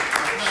trained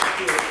on how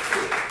to do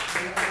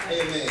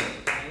it. Amen.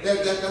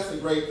 That's a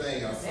great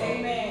thing I saw.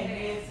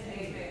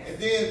 And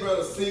then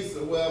Brother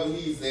Cecil, wherever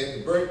he's at,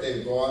 the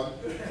birthday boy.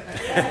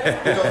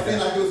 It seemed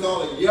like it was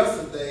only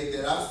yesterday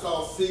that I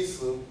saw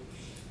Cecil.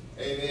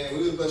 Amen.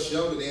 We were much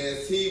younger then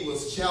as he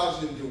was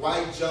challenging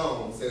Dwight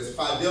Jones as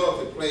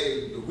Fidelity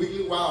played the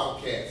Wheatley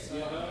Wildcats in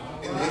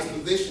the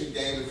exposition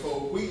game before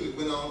Wheatley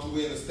went on to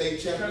win the state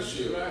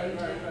championship.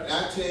 And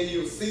I tell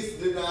you, Cecil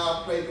did not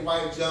outplay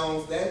Dwight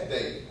Jones that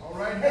day. All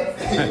right.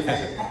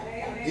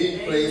 Amen. He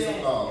plays the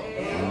ball.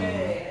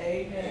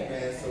 Amen.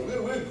 Amen. So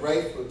we're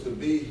grateful to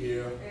be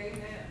here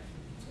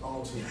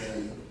on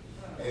today.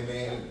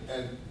 Amen.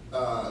 And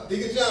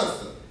Deacon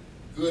Johnson,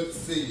 good to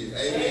see you.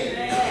 Amen.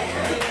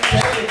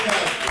 Tell your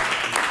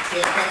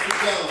pastor, Pastor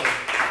Jones,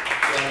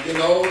 that I'm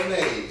getting old in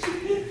age.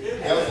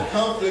 There was a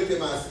conflict in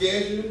my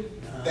schedule.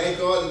 Thank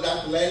God that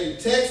Dr. Landry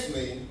texted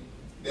me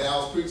that I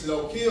was preaching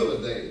Oakhill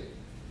today.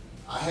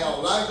 I had a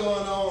lot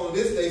going on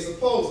this day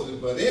supposedly,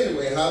 but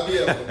anyway,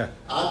 however,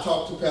 I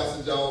talk to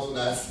Pastor Jones when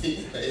I see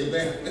him.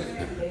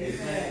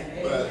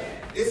 Amen. But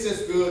it's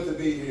just good to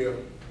be here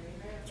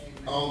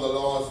on the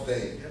Lord's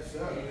Day. Yes,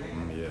 sir.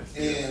 Yes.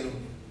 And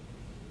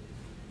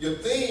your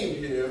theme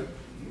here,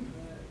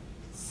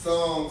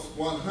 Psalms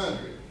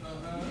 100.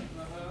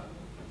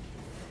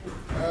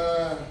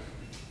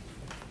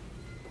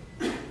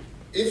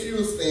 If you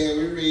will stand,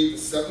 we read the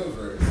second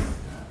verse.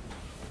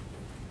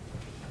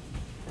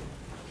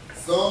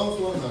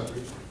 Psalms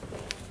 100.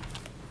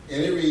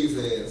 And it reads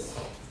as,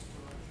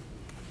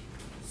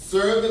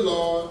 serve the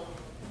Lord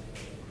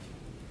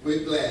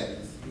with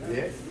gladness.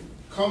 Yes.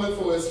 Come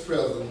before his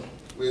presence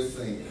with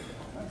singing.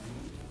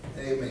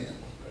 Amen.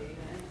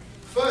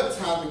 For a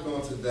topic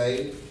on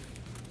today,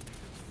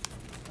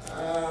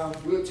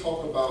 we'll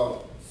talk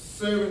about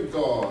serving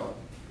God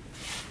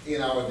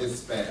in our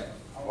despair.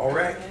 All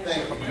right.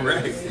 Thank you.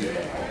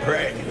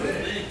 Right.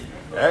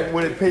 That's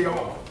when it paid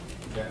off.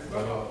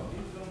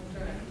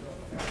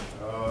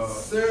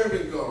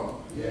 Serving God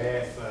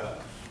Yes, sir.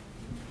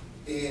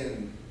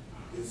 in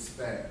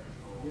despair.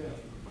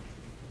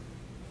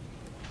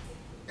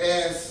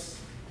 As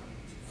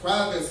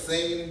I've been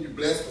singing, you're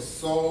blessed for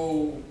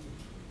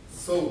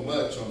so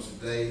much on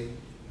today.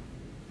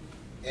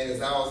 And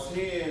as I was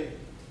hearing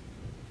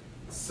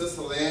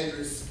Sister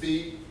Landry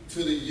speak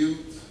to the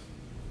youth,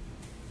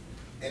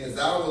 and as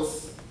I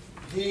was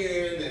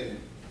hearing and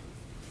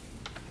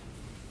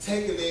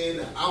taking in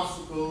the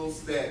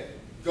obstacles that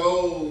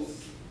goes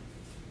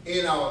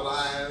in our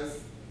lives,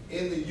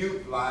 in the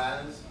youth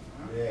lives.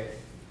 Yes.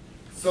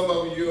 Some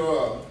of you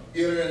are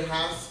entering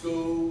high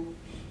school,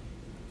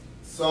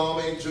 some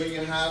in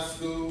junior high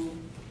school,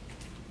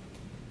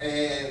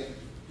 and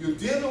you're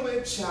dealing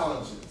with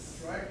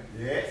challenges Right.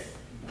 Yes.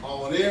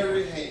 on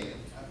every hand.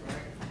 That's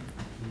right.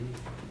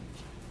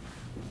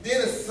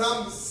 Then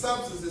some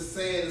substance is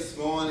saying this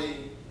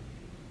morning,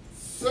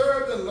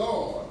 serve the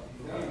Lord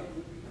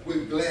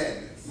with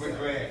gladness. We're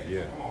glad.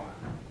 Yeah. Come on.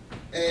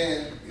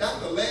 And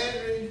Dr.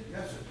 Landry,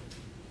 Yes, sir.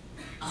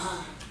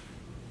 I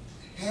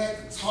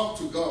had to talk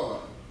to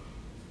God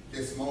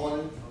this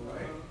morning. All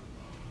right.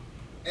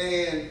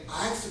 and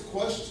I asked a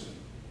question.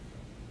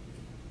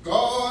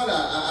 God,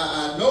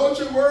 I know what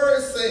your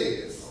word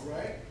says. All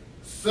right.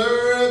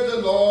 Serve the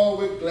Lord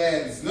with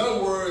gladness. In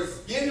other words,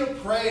 give him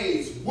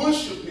praise,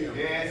 worship him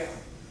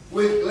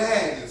with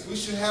gladness. We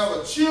should have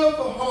a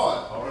cheerful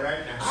heart. All right.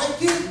 I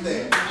get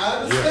that.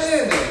 I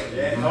understand that.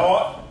 Yeah,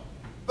 Lord.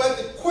 But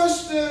the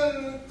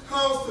question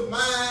comes to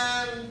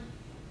mind,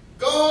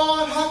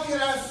 God, how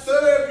can I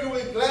serve you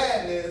with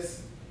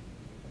gladness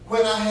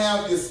when I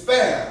have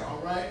despair All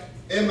right.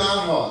 in my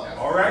heart?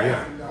 All right.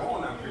 Yeah. Go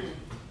on now, preacher.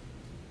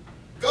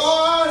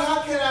 God,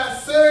 how can I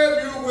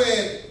serve you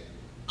when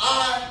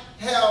I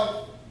have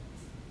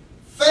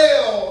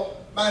failed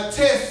my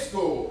test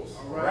scores?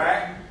 All All right.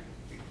 right.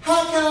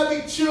 How can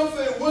I be cheerful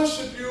and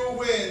worship you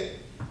when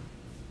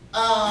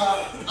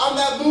I'm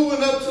not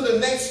moving up to the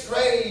next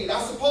grade?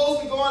 I'm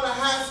supposed to go into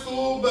high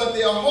school, but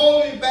they're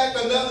holding back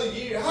another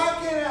year. How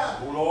can I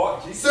Oh,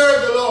 Lord. Jesus.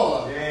 serve the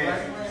Lord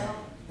Yes.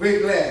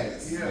 with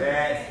gladness?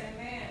 Yes.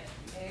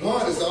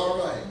 God is all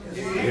right.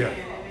 Yeah.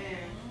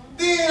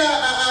 Then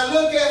I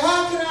look at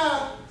how can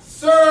I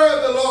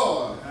serve the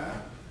Lord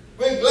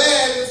with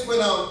gladness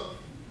when I'm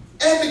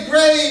at the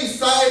grave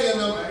site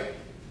and I'm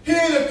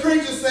hearing the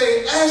preacher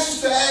say, ashes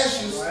to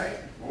ashes,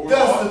 Right.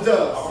 dust to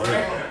dust. All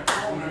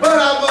right. But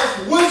I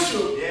must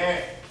worship,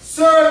 Yeah.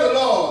 serve the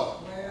Lord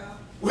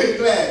with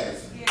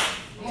gladness.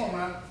 Come on,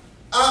 man.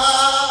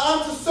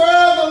 I'm to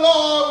serve the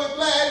Lord with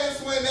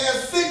gladness when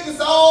there's sickness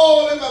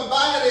all in my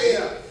body.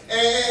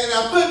 And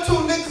I put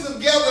two nickels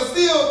together,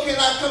 still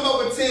cannot come up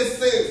with 10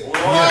 cents.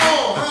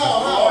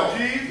 How? Lord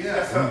Jesus. Yeah.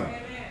 Yes, sir.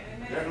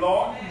 Yes,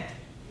 Lord.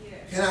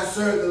 Can I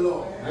serve the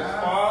Lord Yes,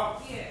 Father.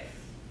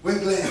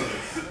 with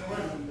gladness?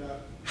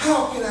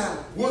 How can I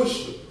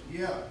worship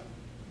Yeah.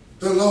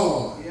 the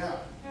Lord Yeah.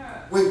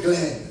 with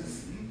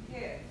gladness?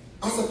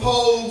 I'm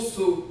supposed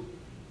to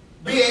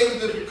be able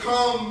to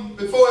come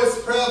before his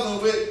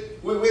presence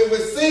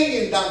with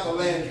singing, Dr.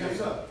 Landry. Yes,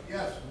 sir.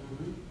 Yes.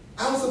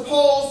 I'm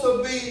supposed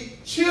to be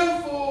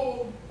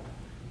cheerful,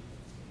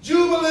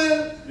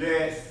 jubilant,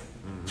 Yes.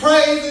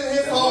 praising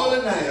his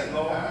holy Yes, name.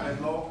 Lord. Yes,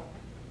 Lord.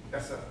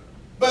 Yes, sir.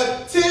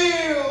 But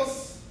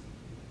tears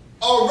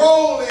are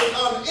rolling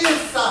on the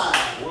inside.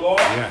 Oh, Lord.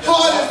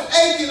 Heart is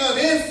aching on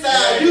the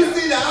inside. You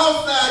see the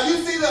outside. You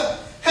see the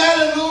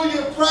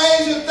hallelujah,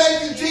 praise you,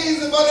 thank you,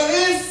 Jesus, but on the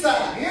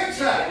inside.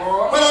 Inside.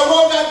 When I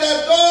walk out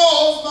that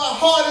door, my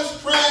heart is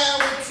crying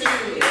with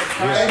tears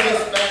and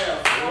despair.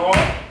 Lord.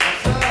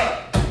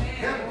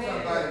 Help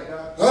somebody,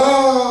 God.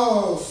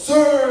 Oh,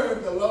 serve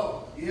the Lord.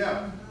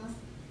 Yeah.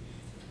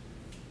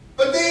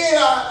 But then I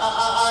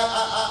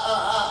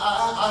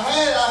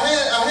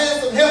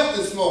had some help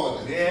this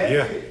morning.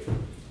 Yeah.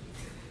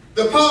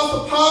 The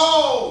Apostle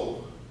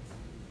Paul,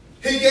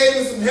 he gave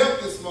me some help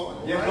this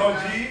morning. Yes, Lord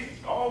Jesus.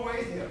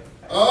 Always help.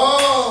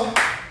 Oh,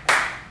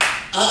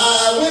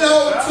 I went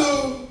over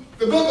to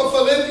the book of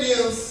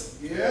Philippians,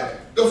 Yeah.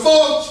 the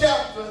 4th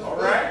chapter. All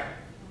right.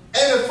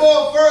 And the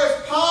 4th verse,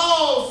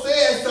 Paul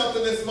said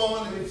something this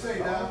morning. What did he say,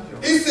 Doc?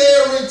 He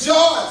said,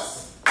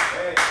 rejoice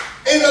Hey.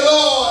 in the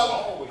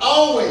Lord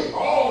always.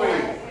 Always.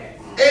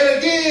 And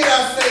again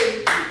I say,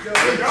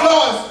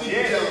 rejoice, Deacon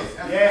Yes. Johnson. That's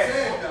what he Yes.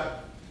 said, Doc.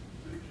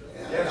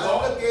 Yes,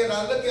 I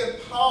look at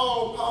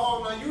Paul.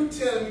 Paul, now you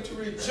telling me to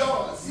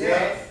rejoice.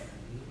 Yes.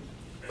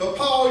 But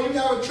Paul, you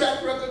have a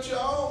track record your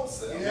own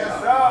self.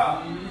 Yes,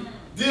 sir.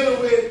 Dealing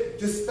with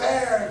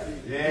disparity.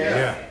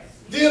 Yes.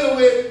 Dealing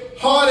with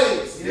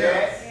heartaches.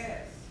 Yes.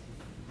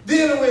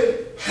 Dealing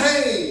with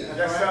pain.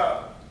 Yes,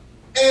 sir.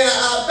 And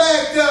I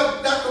backed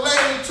up Dr.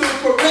 Landry to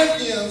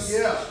Corinthians,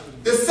 Yeah.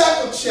 the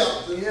 2nd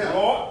chapter, Yeah.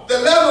 Lord. the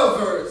 11th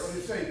verse. What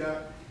did he say, Doc?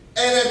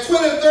 And the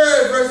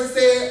 23rd verse it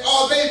said,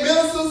 are they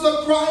ministers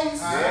of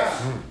Christ? Yes.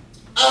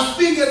 I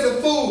speak as a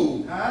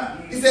fool. Huh?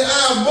 He said,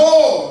 I am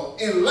more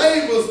in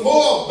labors,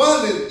 more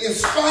abundant, in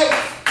stripes,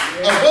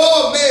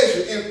 above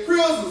measure, in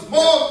prisons,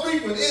 more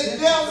frequent, in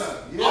deaths,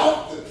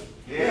 often.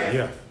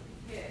 Yeah.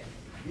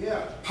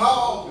 Yeah.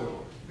 Paul,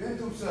 Been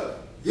through something.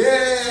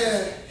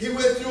 yeah, he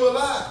went through a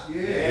lot.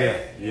 Yeah.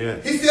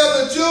 He said,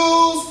 the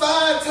Jews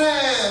 5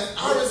 times, I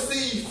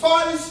received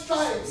 40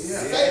 stripes. Yeah.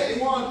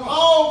 71.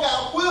 Paul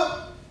got whipped.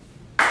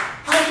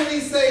 How can he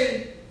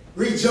say,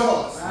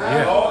 rejoice?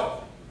 Lord.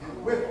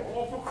 And whip it.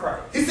 All for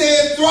Christ. He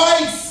said,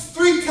 thrice,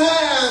 3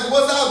 times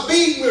was I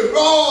beaten with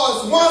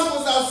rods. Once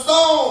was I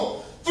stoned.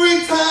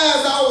 3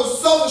 times I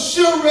was suffered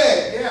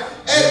shipwreck. Yeah.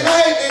 At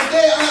night and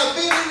day I have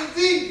been in the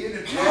deep. In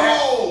the deep.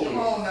 Paul, Come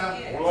on now.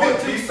 Oh, been Lord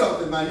through Jesus.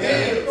 something, my Yeah.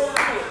 nigga.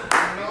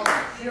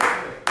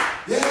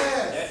 Yes.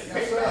 Yes.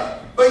 Yes, sir.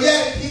 But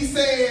yet he's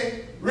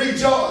saying,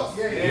 rejoice.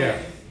 Yeah.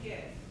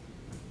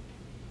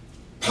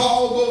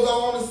 Paul goes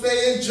on to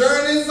say, in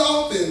journeys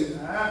often,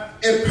 Uh-huh.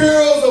 in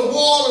perils of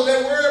water.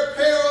 That word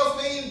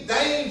perils means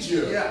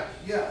danger. Yeah.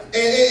 Yeah.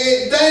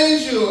 And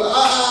danger.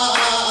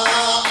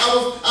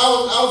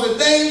 I was in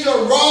danger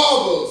of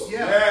robbers.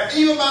 Yeah. Yes.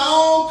 Even my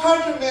own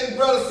countryman,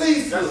 Brother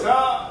Cecil, Yes,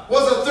 sir.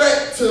 was a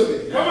threat to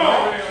me. Come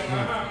on.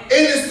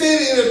 In the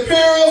city, in the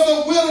perils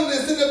of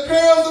wilderness, in the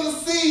perils of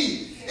the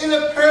sea, in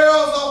the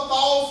perils of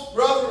false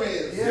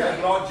brethren. Yes,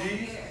 Lord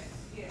Jesus.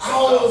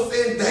 I was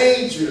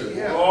you.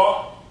 Yeah.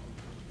 Lord.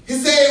 He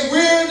said,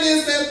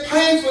 weariness and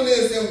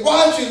painfulness and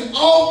watching,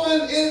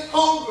 often in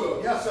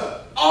hunger. Yes,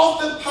 sir.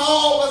 Often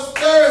Paul was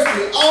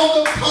thirsty.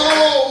 Often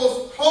Paul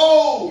was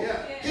cold.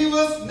 Yeah. He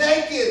was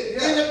naked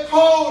Yeah. in the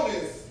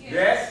coldness.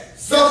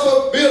 Yes.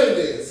 Suffered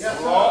bitterness. Yes,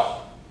 sir. Lord.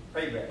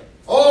 Payback.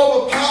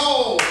 Oh, but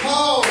Paul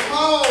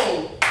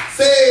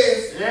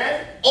says,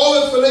 Yes.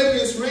 oh, in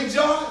Philippians,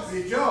 rejoice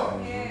Rejoice.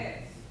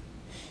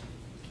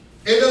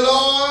 in the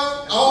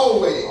Lord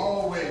always.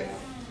 Always.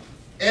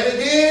 And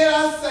again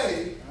I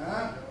say,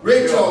 Huh?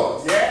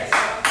 rejoice. Yes.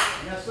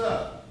 Yes,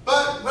 sir.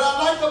 But what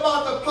I like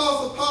about the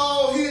Apostle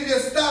Paul, he didn't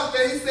just stop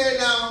there. He said,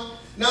 not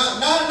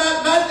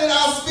that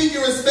I speak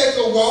in respect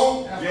of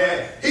want.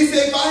 Yes. He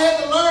said, if I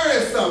had to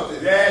learn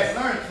something. Yes.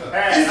 Learn,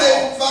 sir. He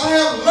said, if I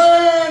have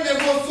learned in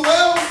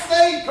whatsoever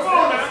state Come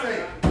on now. Stay.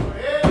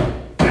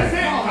 That's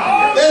it.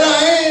 that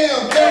I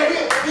am, there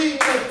will be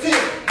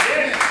content.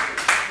 Yes.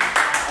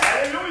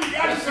 Hallelujah.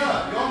 Got Yes, to sir.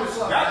 You always be.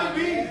 Got to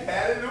be.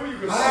 Hallelujah.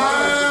 Good If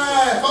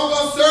I'm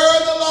going to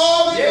serve the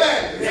Lord with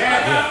gladness,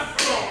 Yeah.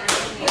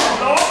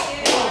 Come on.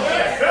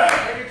 Yes, sir.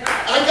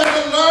 I got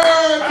to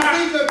learn to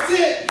be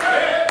content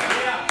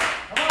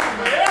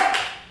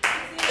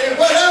in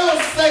whatever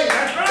state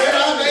that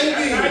I may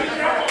be.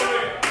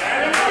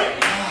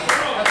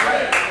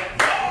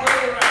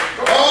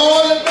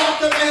 Oh, the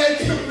doctor man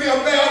give me a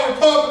bad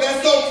report, but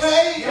that's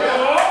okay.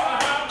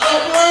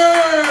 I've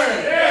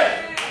learned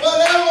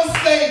whatever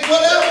state,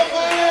 whatever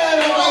man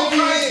I might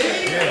be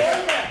in,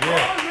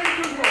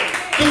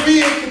 to be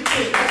in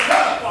content.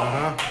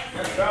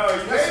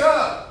 Yes,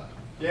 sir.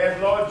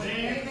 Yes, Lord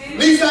Jesus. At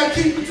least I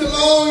keep it to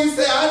long. He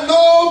said, I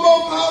know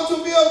more how to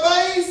be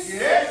abased,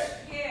 Yes.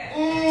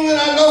 and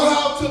I know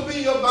how to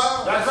be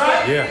abound. That's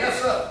right.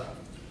 Yes, sir.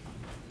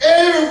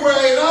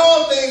 Everywhere in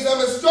all things, I'm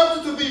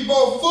instructed to be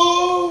both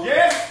full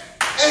Yes.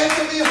 and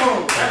to be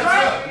hungry, That's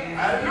right.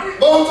 Hallelujah.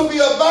 both to be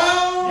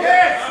abound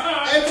Yes.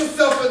 and to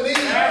suffer need.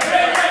 That's it.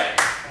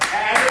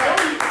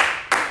 Hallelujah.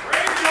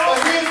 Praise the But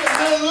Lord. here's the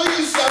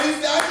hallelujah shout. He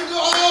said, I can do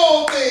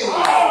all things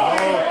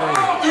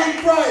through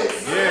Christ,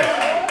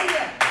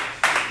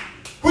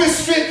 which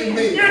strengthened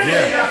me.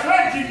 That's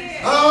right,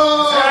 Jesus.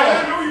 Oh,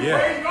 Hallelujah.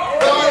 Praise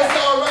God. God is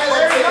all right.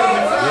 I tell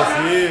you. Yes,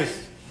 he is.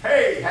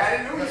 Hey,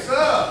 hallelujah. Yes,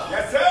 sir.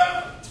 Yes,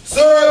 sir.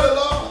 Serve the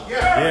Lord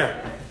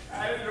Yeah.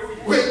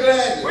 Hallelujah. with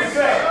gladness. What's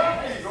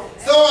that? There you go.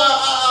 So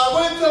I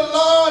went to the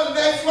Lord the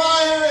next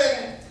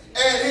fire,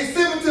 and he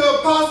sent me to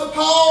Apostle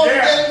Paul and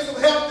gave me some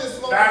help this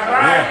morning. That's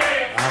right.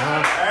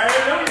 Uh-huh.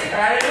 Hallelujah.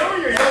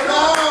 Hallelujah. So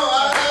now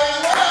I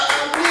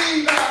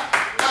believe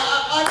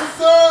I can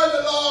serve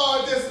the Lord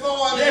this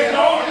morning Yes,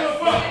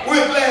 Lord.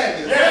 with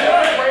gladness. Yes,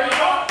 Lord. Praise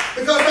God.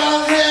 Because I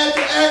had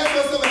to ask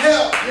for some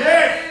help.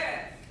 Yes.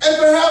 And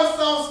perhaps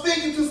I'm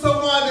speaking to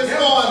someone this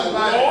morning.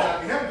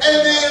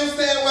 Amen. I'm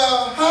saying,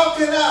 well, how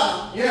can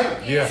I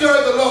Yeah.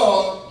 serve the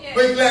Lord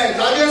with gladness?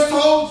 I just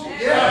told you.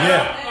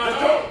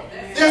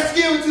 Yeah. Just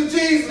give it to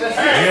Jesus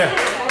Yeah.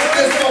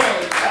 this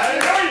morning.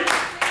 Hallelujah.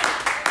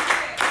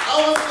 I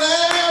was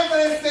glad when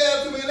they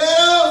said to me, let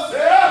us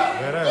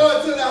Yeah.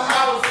 go to the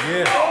house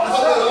Yeah.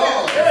 of the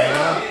Lord.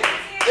 Uh-huh.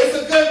 It's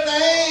a good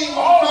thing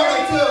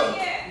coming to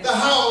the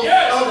house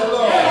of the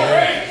Lord.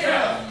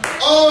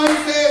 Oh, he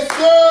says,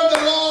 serve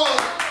the Lord,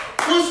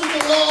 worship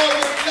the Lord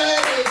with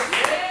gladness.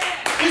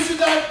 We should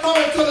not come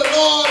into the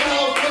Lord's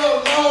house with a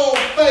long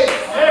face.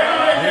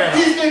 Yeah.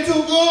 He's been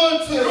too good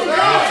to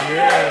us.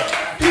 Yeah.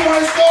 He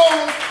was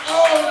showing us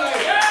all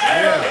night,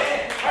 Yeah.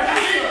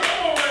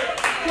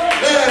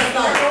 last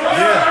night.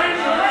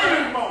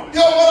 Yeah.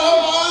 Yo, what I'm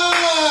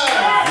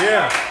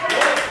Yeah.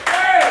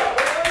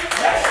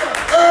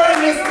 early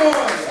this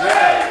morning.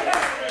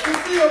 To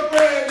see a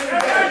brand new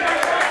day.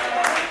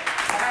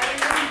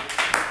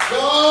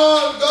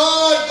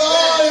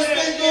 God has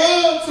been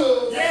good to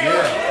us.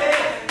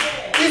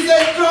 Yeah. He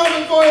said, come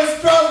before his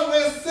presence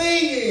with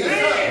singing.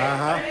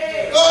 Uh-huh.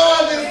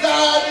 God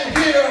desired to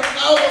hear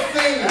our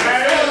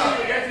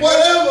singing.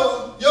 Whatever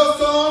your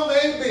song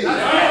may be.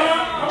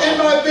 It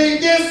might be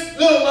this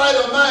little light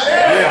of mine.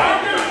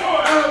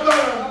 Yeah. I'm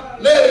gonna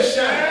let it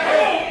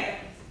shine.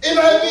 It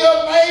might be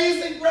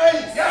amazing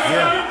grace.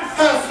 Yeah.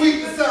 How sweet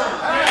the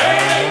sound.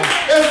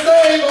 And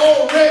save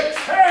old wretch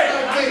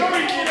like me.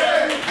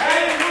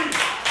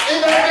 It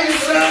might be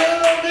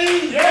shine on me.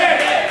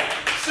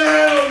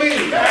 Shine on me.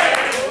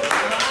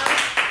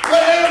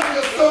 Whatever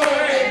your song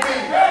may be.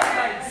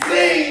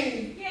 Sing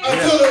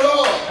unto the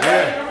Lord.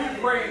 Yeah.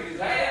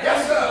 Yes,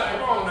 sir.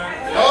 Come on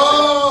now.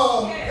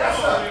 Oh, Yes,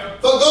 sir.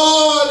 for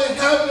God and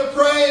having the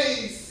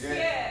praise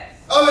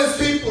of his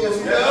people.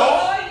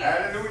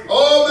 Hallelujah.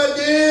 Oh, my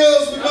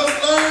dears, we must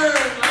learn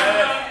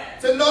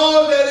to know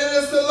that it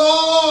is the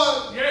Lord.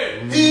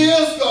 He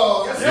is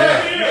God.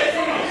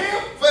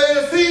 For it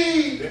is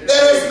he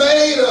that has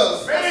made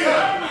us.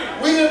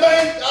 We didn't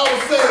make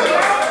ourselves.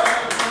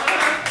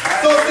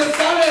 So since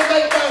I didn't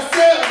make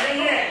myself,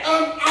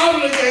 I'm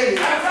obligated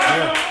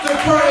to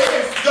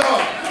praise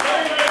God.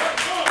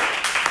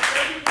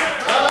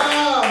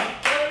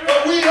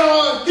 But we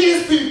are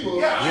his people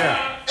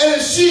Yeah. and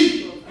the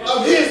sheep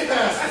of his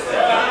pasture.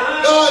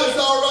 God is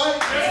all right.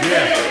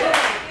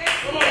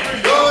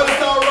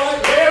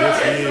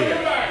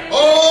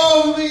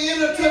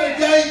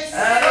 gates.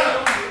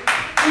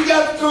 We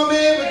got to come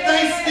in with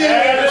thanksgiving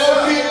and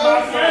Oakhill.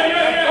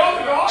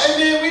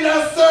 Amen. We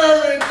not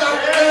serving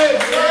Dr.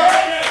 Davis.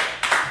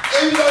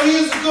 Even though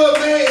he's a good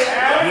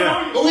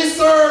man. But we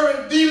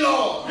serving the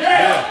Lord.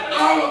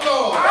 Our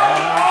God.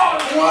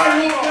 The one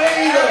who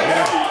made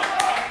us.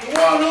 The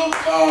one who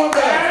formed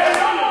us.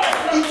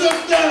 He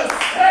took us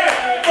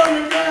from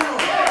the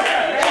ground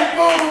and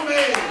formed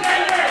man.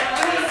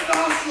 And it's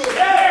awesome.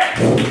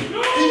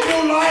 He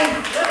grew life.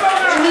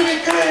 And we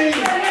became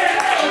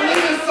a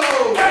living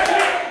soul.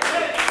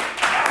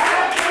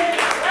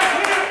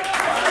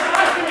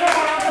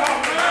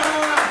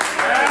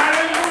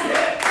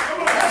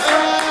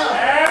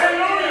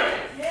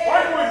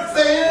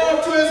 Say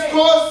enter to his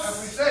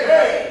courts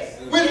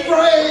with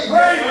praise.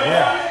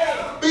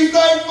 Be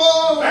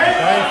thankful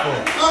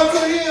unto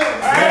him.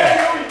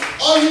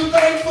 Are you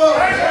thankful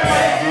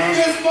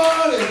this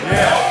morning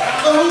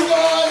for who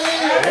God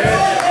is?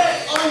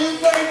 Are you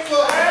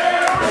thankful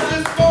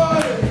this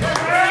morning?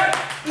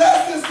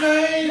 Bless his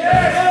name.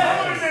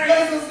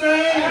 Bless his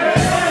name.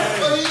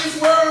 For he's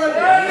worthy.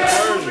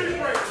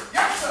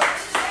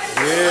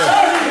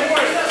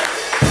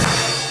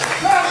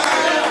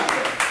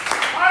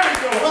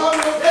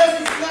 Bless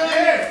his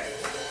name.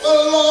 For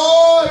the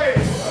Lord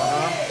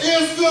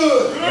is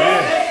good.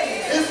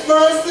 His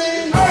mercy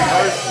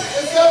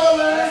is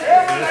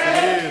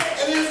everlasting.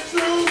 And his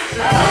truth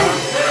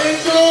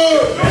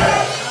endures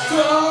to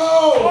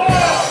all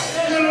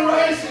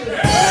generations.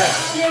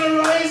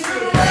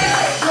 Generations.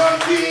 Your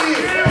kids,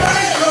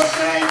 your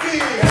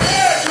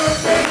grandkids, your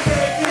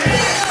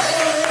great-grandkids,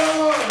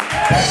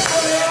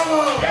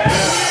 forever.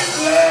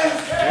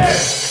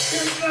 Bless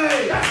his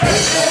name.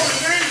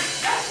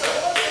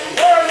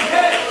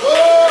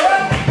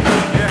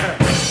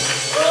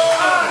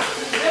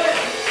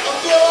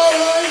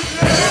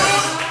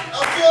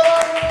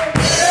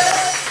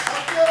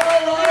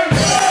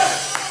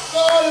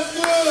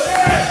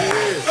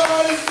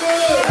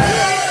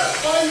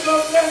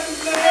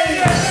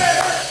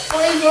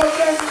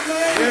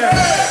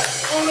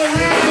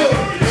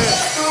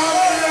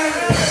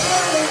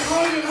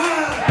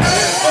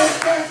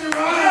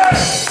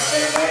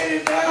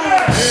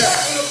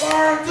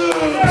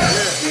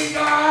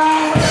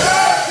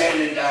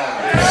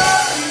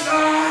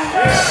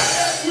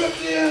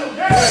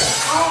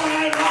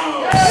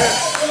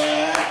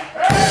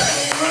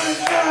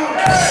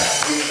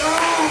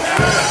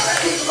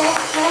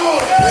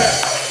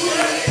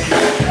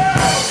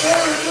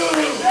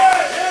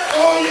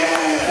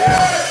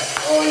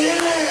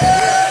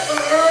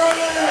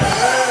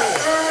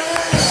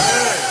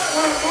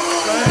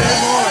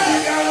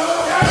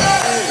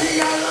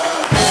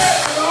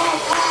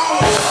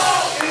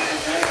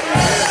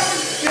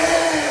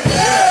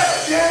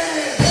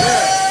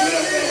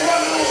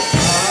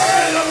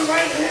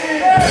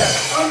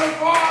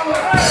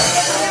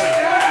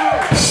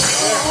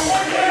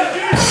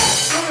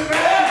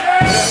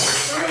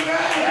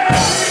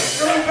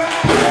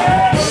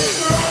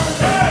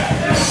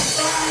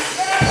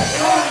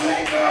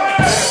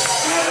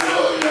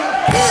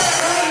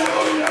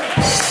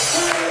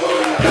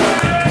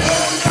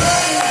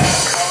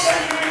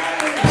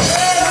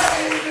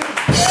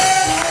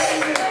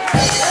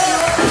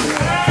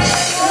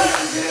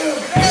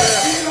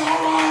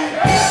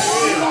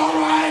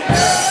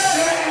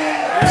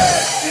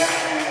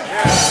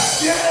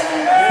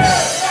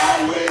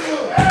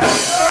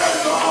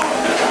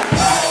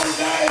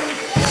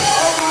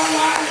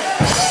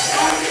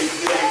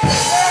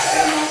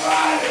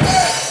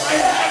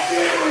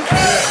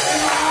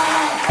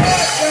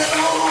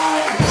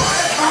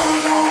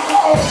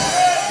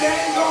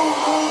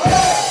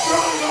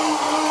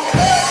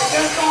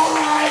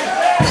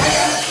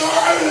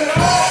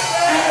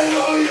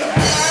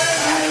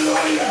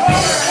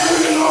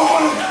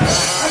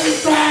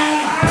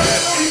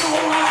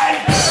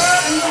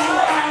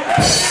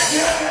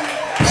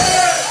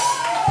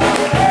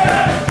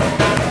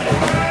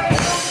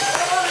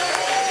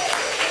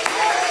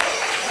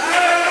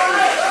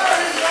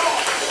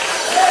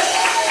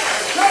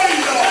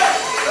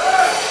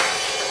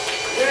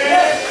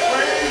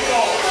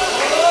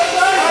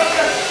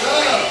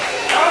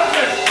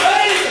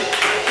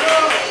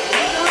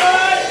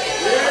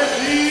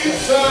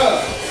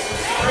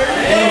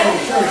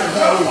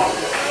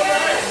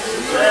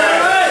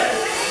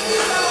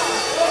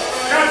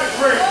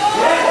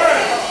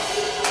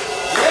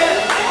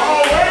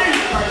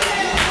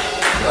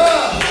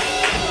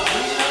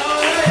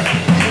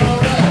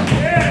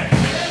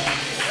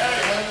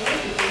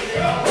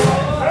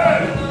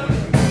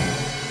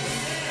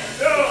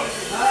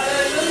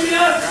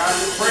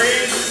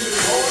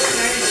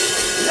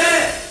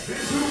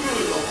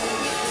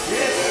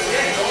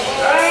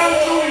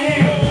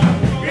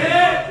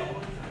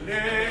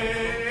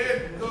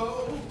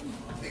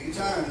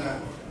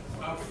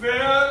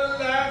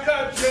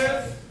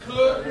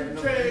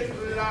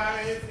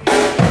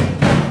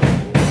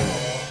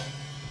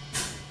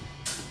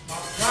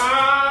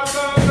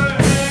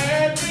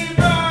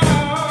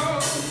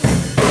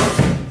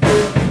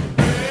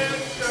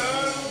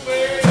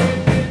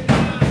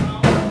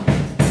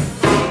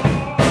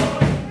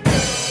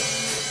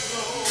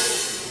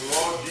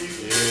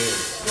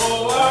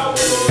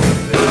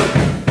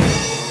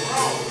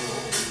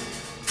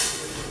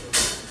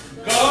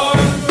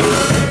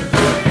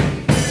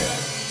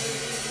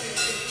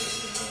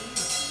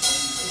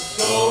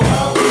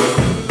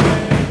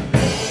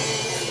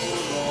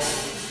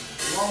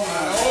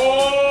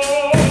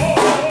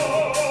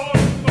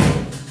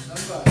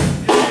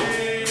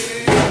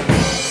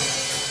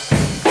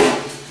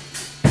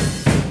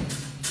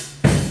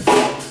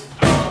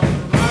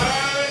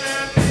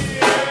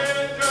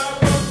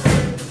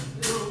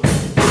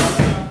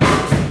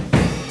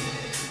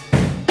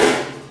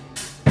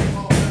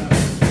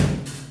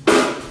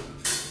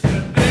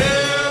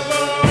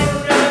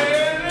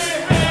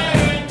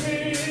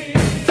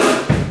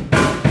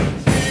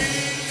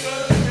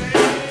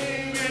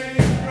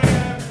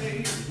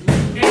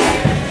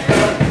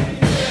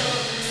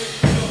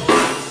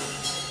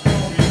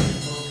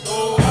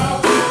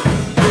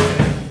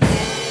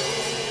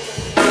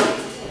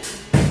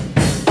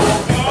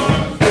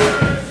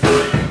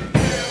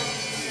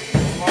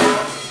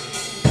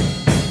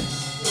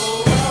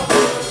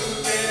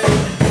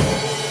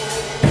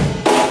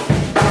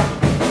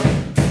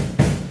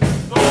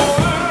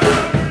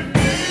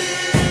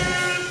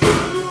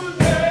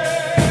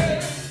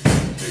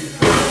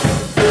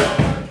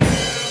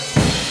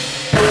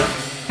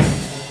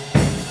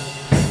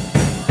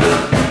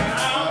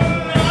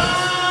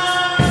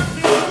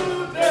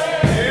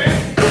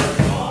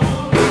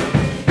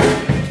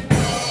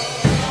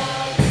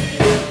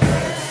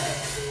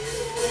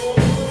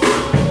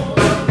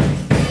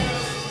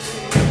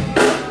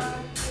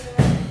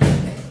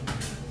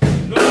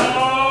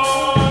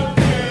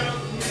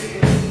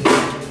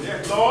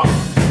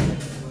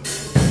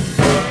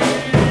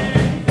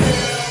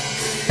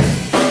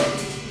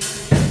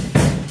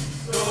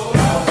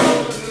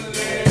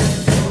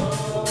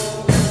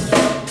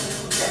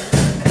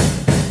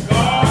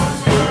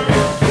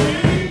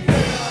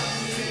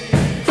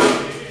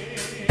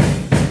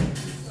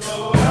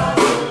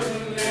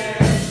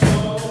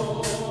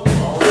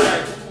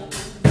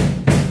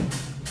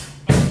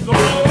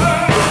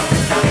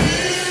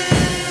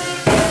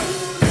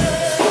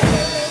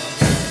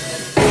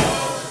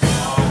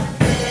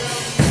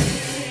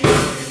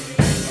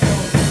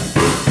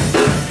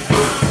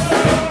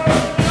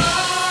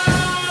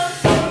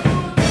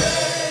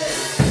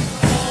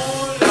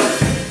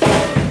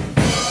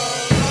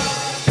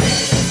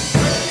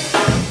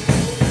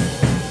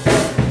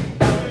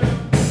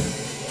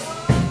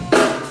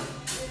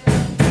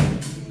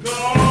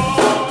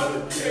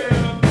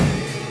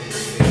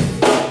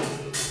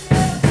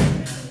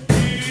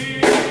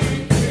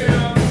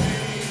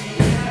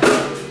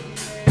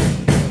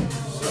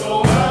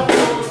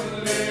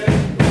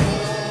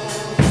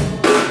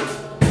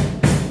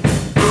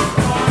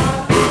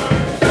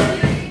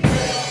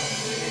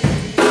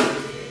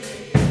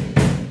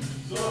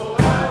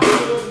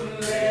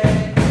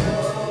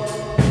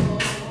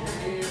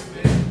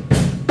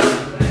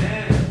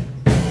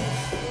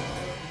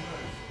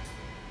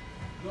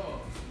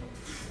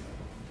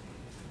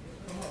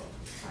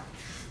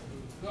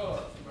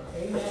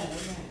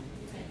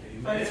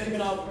 First,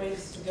 giving all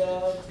praise to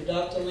God, to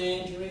Dr.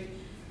 Landry,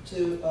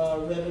 to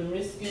Reverend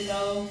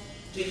Riskino,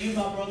 to you,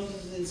 my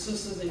brothers and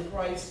sisters in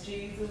Christ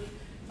Jesus.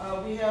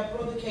 We have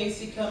Brother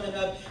Casey coming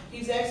up.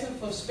 He's asking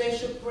for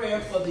special prayer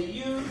for the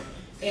youth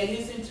and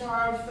his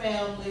entire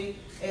family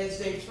as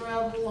they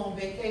travel on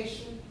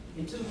vacation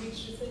in 2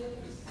 weeks, you said?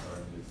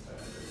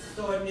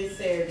 Starting this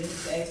Saturday.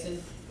 He's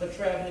asking for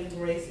traveling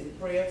grace and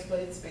prayers for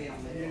his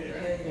family.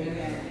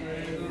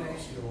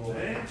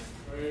 Amen.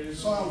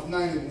 Psalms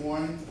 91, I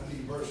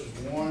need verses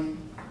 1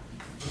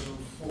 through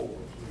 4, please.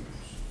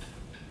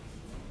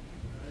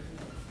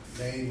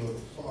 Name of the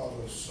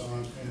Father,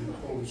 Son, and the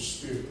Holy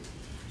Spirit.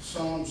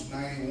 Psalms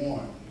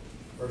 91,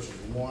 verses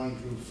 1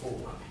 through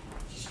 4.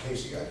 Sister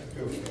Casey, I can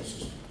feel that,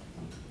 sister.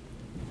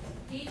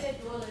 He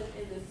that dwelleth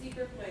in the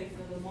secret place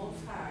of the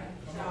Most High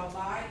shall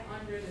abide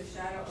under the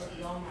shadow of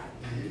the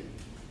Almighty.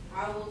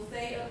 I will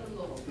say of the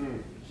Lord,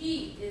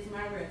 He is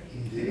my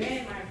refuge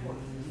and my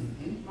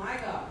fortress, my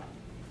God,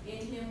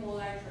 in Him will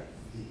I trust.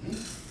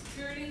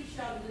 Surely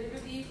shall deliver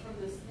thee from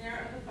the snare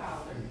of the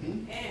fowler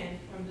and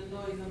from the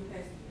noisome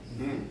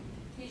pestilence.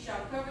 He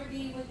shall cover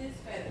thee with His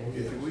feathers,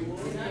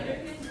 and under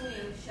His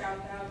wings shalt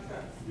thou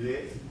trust.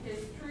 His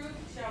truth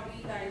shall be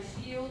thy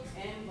shield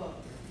and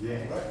buckler.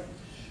 Right.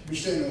 We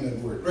stand on that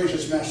word.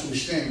 Gracious Master, we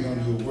stand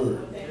on your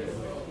word.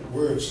 The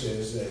word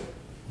says that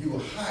you will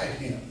hide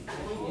him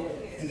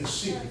in the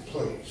secret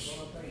place.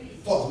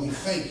 Father, we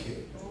thank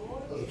you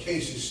for the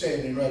case is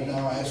standing right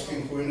now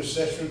asking for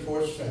intercession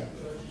for his family,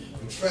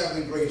 for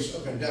traveling grace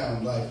up and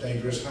down life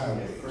dangerous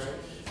highways.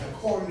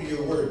 According to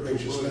your word,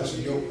 gracious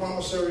Master, your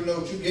promissory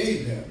note you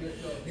gave them,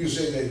 you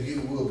say that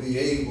you will be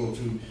able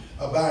to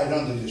abide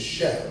under the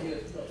shadow,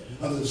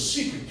 under the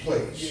secret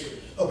place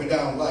up and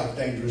down life,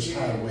 dangerous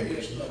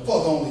highways.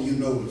 Father, only you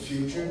know the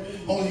future.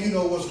 Only you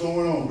know what's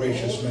going on,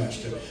 gracious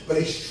Master. But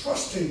he's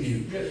trusting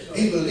you.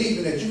 He's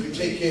believing that you can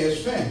take care of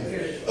his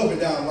family up and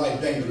down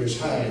life, dangerous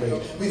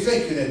highways. We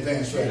thank you in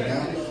advance right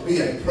now. We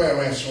have prayer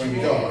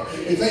answering God.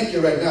 We thank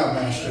you right now,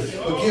 Master,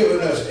 for giving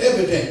us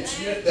evidence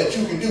that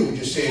you can do what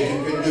you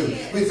said you can do.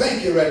 We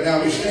thank you right now.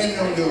 We're standing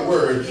on your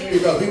word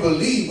because we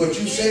believe what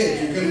you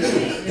said you can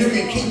do. You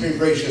can keep him,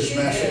 gracious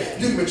Master.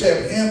 You can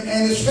protect him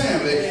and his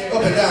family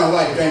up and down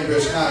life,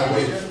 dangerous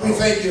highways. We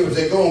thank you as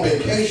they go on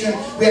vacation.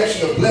 We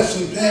ask you to bless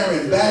them there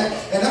and back.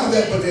 And now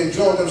that but they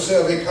enjoy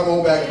themselves and come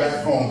on back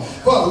home.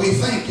 Father, we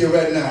thank you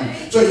right now.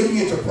 So you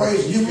get to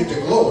praise and you get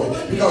to glory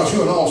because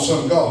you're an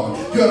awesome God.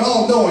 You're an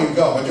all-knowing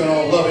God. You're an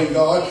all-loving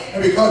God.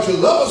 And because you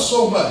love us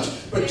so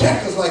much,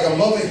 protect us like a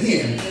mother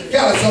hen.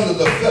 Got us under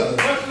the feathers.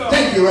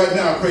 Thank you right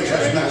now,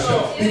 gracious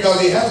Master,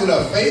 because he has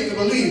enough faith to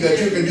believe that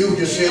you can do what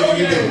you said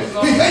you can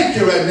do. We thank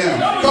you right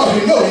now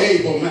because we know you're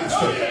able,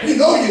 Master. We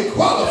know you're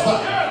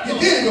qualified. You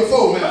did it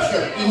before, Master,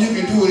 and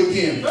you can do it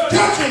again.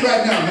 Touch him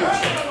right now,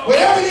 Master.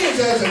 Whatever it is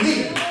as a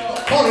need,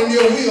 according to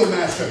your will,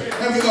 Master.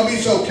 And we're going to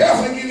be so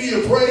careful to give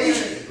you the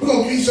praise. We're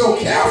going to be so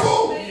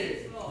careful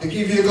to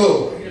give you the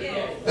glory.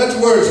 Let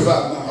the words of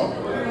our mouth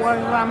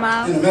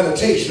and the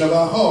meditation of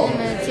our heart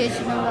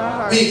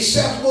be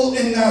acceptable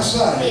in thy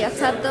sight.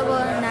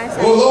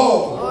 O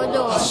Lord,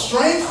 our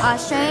strength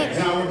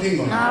and our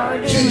Redeemer.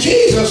 It's in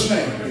Jesus'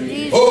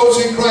 name. Oh,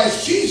 it's in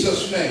Christ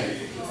Jesus' name.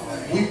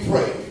 We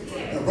pray.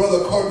 And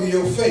brother, according to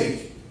your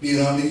faith, be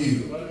it unto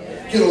you.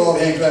 Give the Lord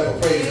a hand clap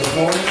of praise this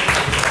morning.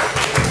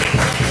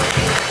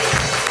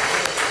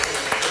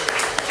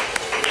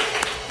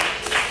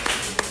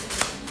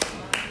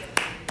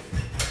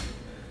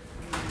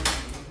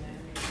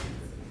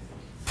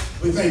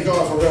 We thank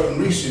God for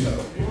Reverend Ricino.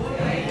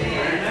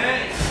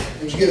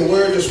 Did you get a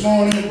word this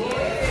morning?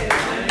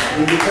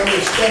 When you come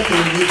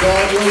expecting,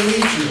 God will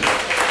lead you.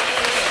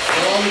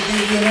 God will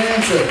give you an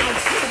answer. I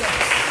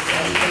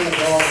thank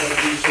God that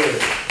we said.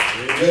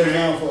 We're ready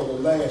now for the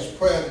last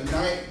prayer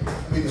tonight,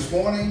 this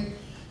morning.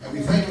 And we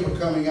thank you for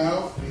coming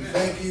out. We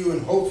thank you,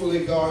 and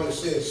hopefully God has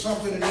said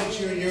something to meet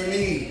you in your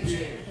needs.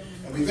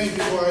 And we thank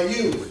you for our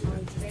youth.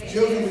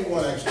 Children, we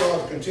want to ask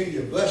God to continue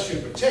to bless you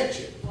and protect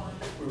you.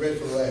 We're ready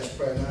for the last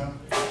prayer now.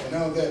 And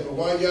now that, but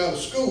while you're out of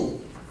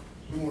school,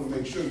 we want to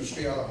make sure you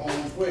stay out of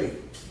harm's way.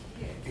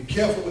 Be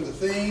careful with the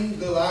things,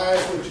 little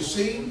eyes, what you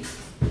see.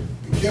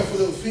 Be careful,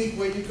 little feet,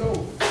 where you go.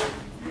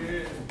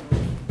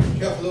 Be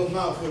careful, little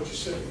mouth, what you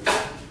say.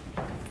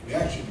 We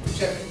ask you to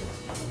protect you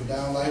from the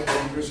down life,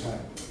 dangerous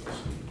highways.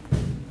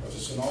 Because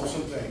it's an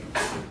awesome thing.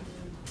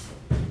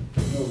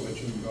 Know that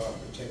you and God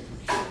protect you.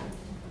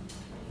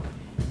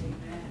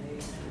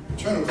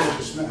 Eternal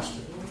gracious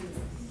Master,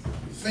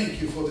 we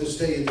thank you for this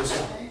day and this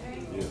hour.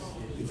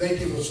 We thank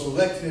you for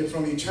selecting it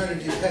from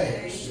eternity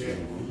past.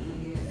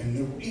 And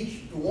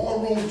the war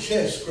room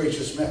chest,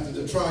 gracious Master,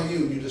 to try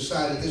you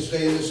decided this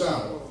day and this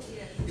hour,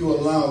 you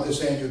allow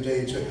this annual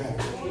day to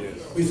happen.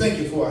 We thank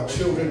you for our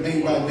children,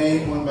 name by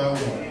name, one by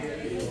one.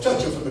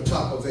 Touch them from the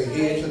top of their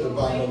head to the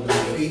bottom of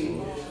their feet.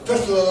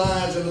 Touch their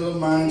lives and little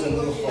minds and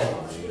little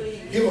hearts.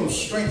 Give them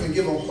strength and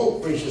give them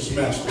hope, gracious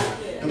Master.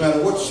 No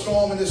matter what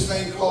storm in this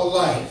thing called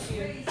life,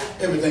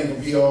 everything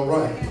will be all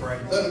right.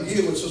 Let them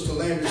hear what Sister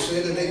Landry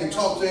said, that they can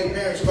talk to their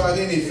parents about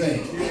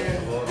anything.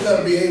 Let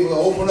them be able to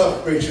open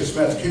up, gracious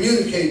Master,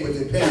 communicate with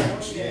their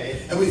parents.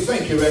 And we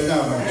thank you right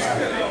now,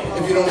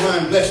 Master. If you don't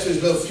mind, bless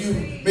this little few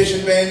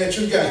mission band that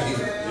you got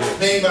here,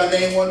 name by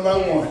name, one by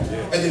one.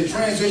 As they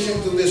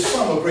transition through this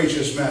summer,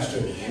 gracious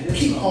Master,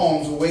 keep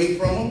harms away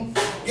from them.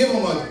 Give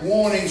them a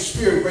warning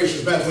spirit,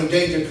 gracious Master, when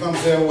danger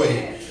comes their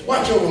way.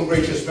 Watch over them,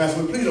 gracious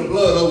Master. We plead the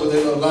blood over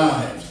their little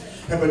lives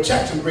and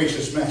protect them,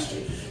 gracious Master.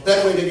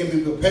 That way they can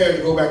be prepared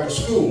to go back to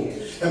school.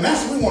 And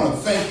Master, we want to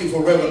thank you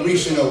for Reverend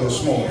Ricino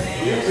this morning.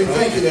 We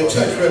thank you that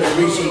touched Reverend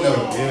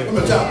Ricino from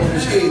the top of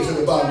his head to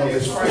the bottom of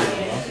his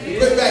feet.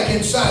 Put back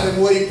inside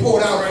him what he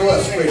poured out for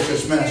us,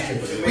 gracious Master.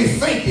 We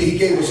thank you he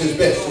gave us his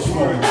best this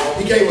morning.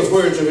 He gave us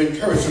words of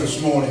encouragement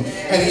this morning.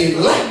 And he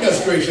enlightened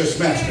us, gracious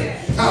Master,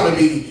 how to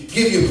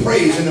give you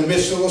praise in the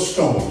midst of a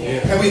storm.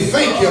 And we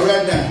thank you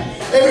right now.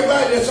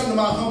 Everybody that's under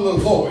my humble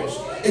voice,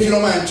 if you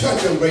don't mind,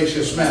 touch them,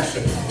 gracious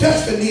Master.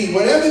 Touch the need,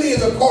 whatever it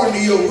is according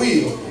to your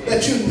will,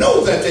 that you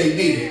know that they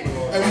need it.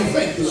 And we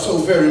thank you so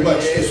very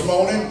much this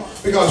morning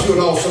because you're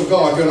an awesome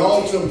God. You're an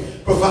awesome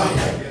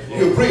provider.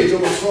 You're a bridge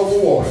over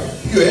troubled water.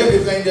 You're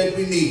everything that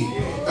we need.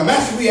 Now,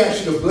 Master, we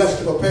ask you to bless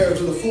the preparers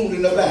of the food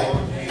in the back.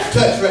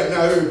 Touch right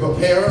now every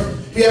preparer.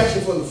 We ask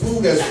you for the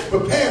food that's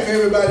prepared for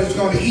everybody that's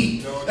going to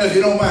eat. And if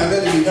you don't mind,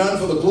 let it be done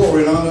for the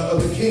glory and honor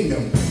of the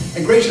kingdom.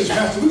 And gracious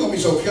Master, we're going to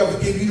be so careful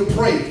to give you the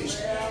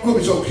praise. We're going to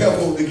be so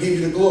careful to give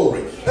you the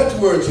glory. Let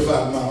the words of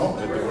our mouth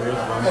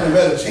and the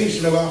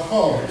meditation of our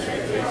hearts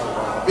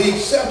be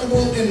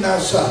acceptable in thy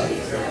sight.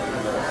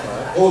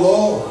 O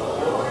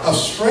Lord, our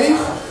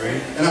strength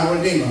and our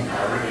Redeemer.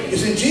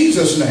 It's in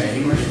Jesus'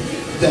 name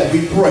that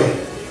we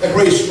pray. That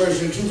grace,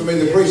 mercy, and truth, and may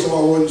the grace of our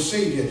Lord and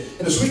Savior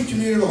and the sweet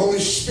communion of the Holy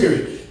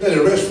Spirit Let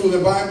the rest rule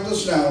their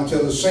Bibles now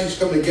until the saints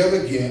come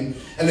together again,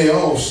 and they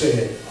all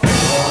said,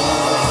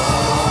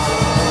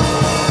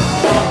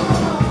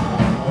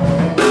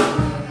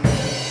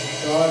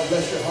 God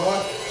bless your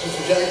heart.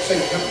 Sister Jack, say,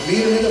 come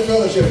meet him in the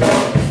fellowship.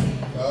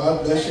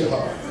 God bless your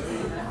heart.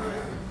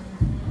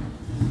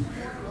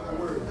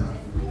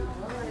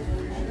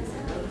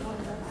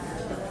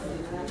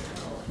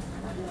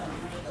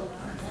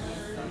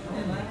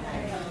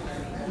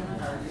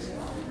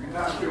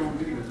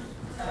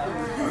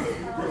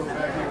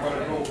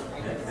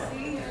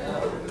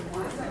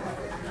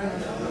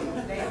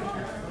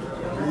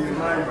 Be in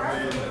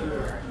line,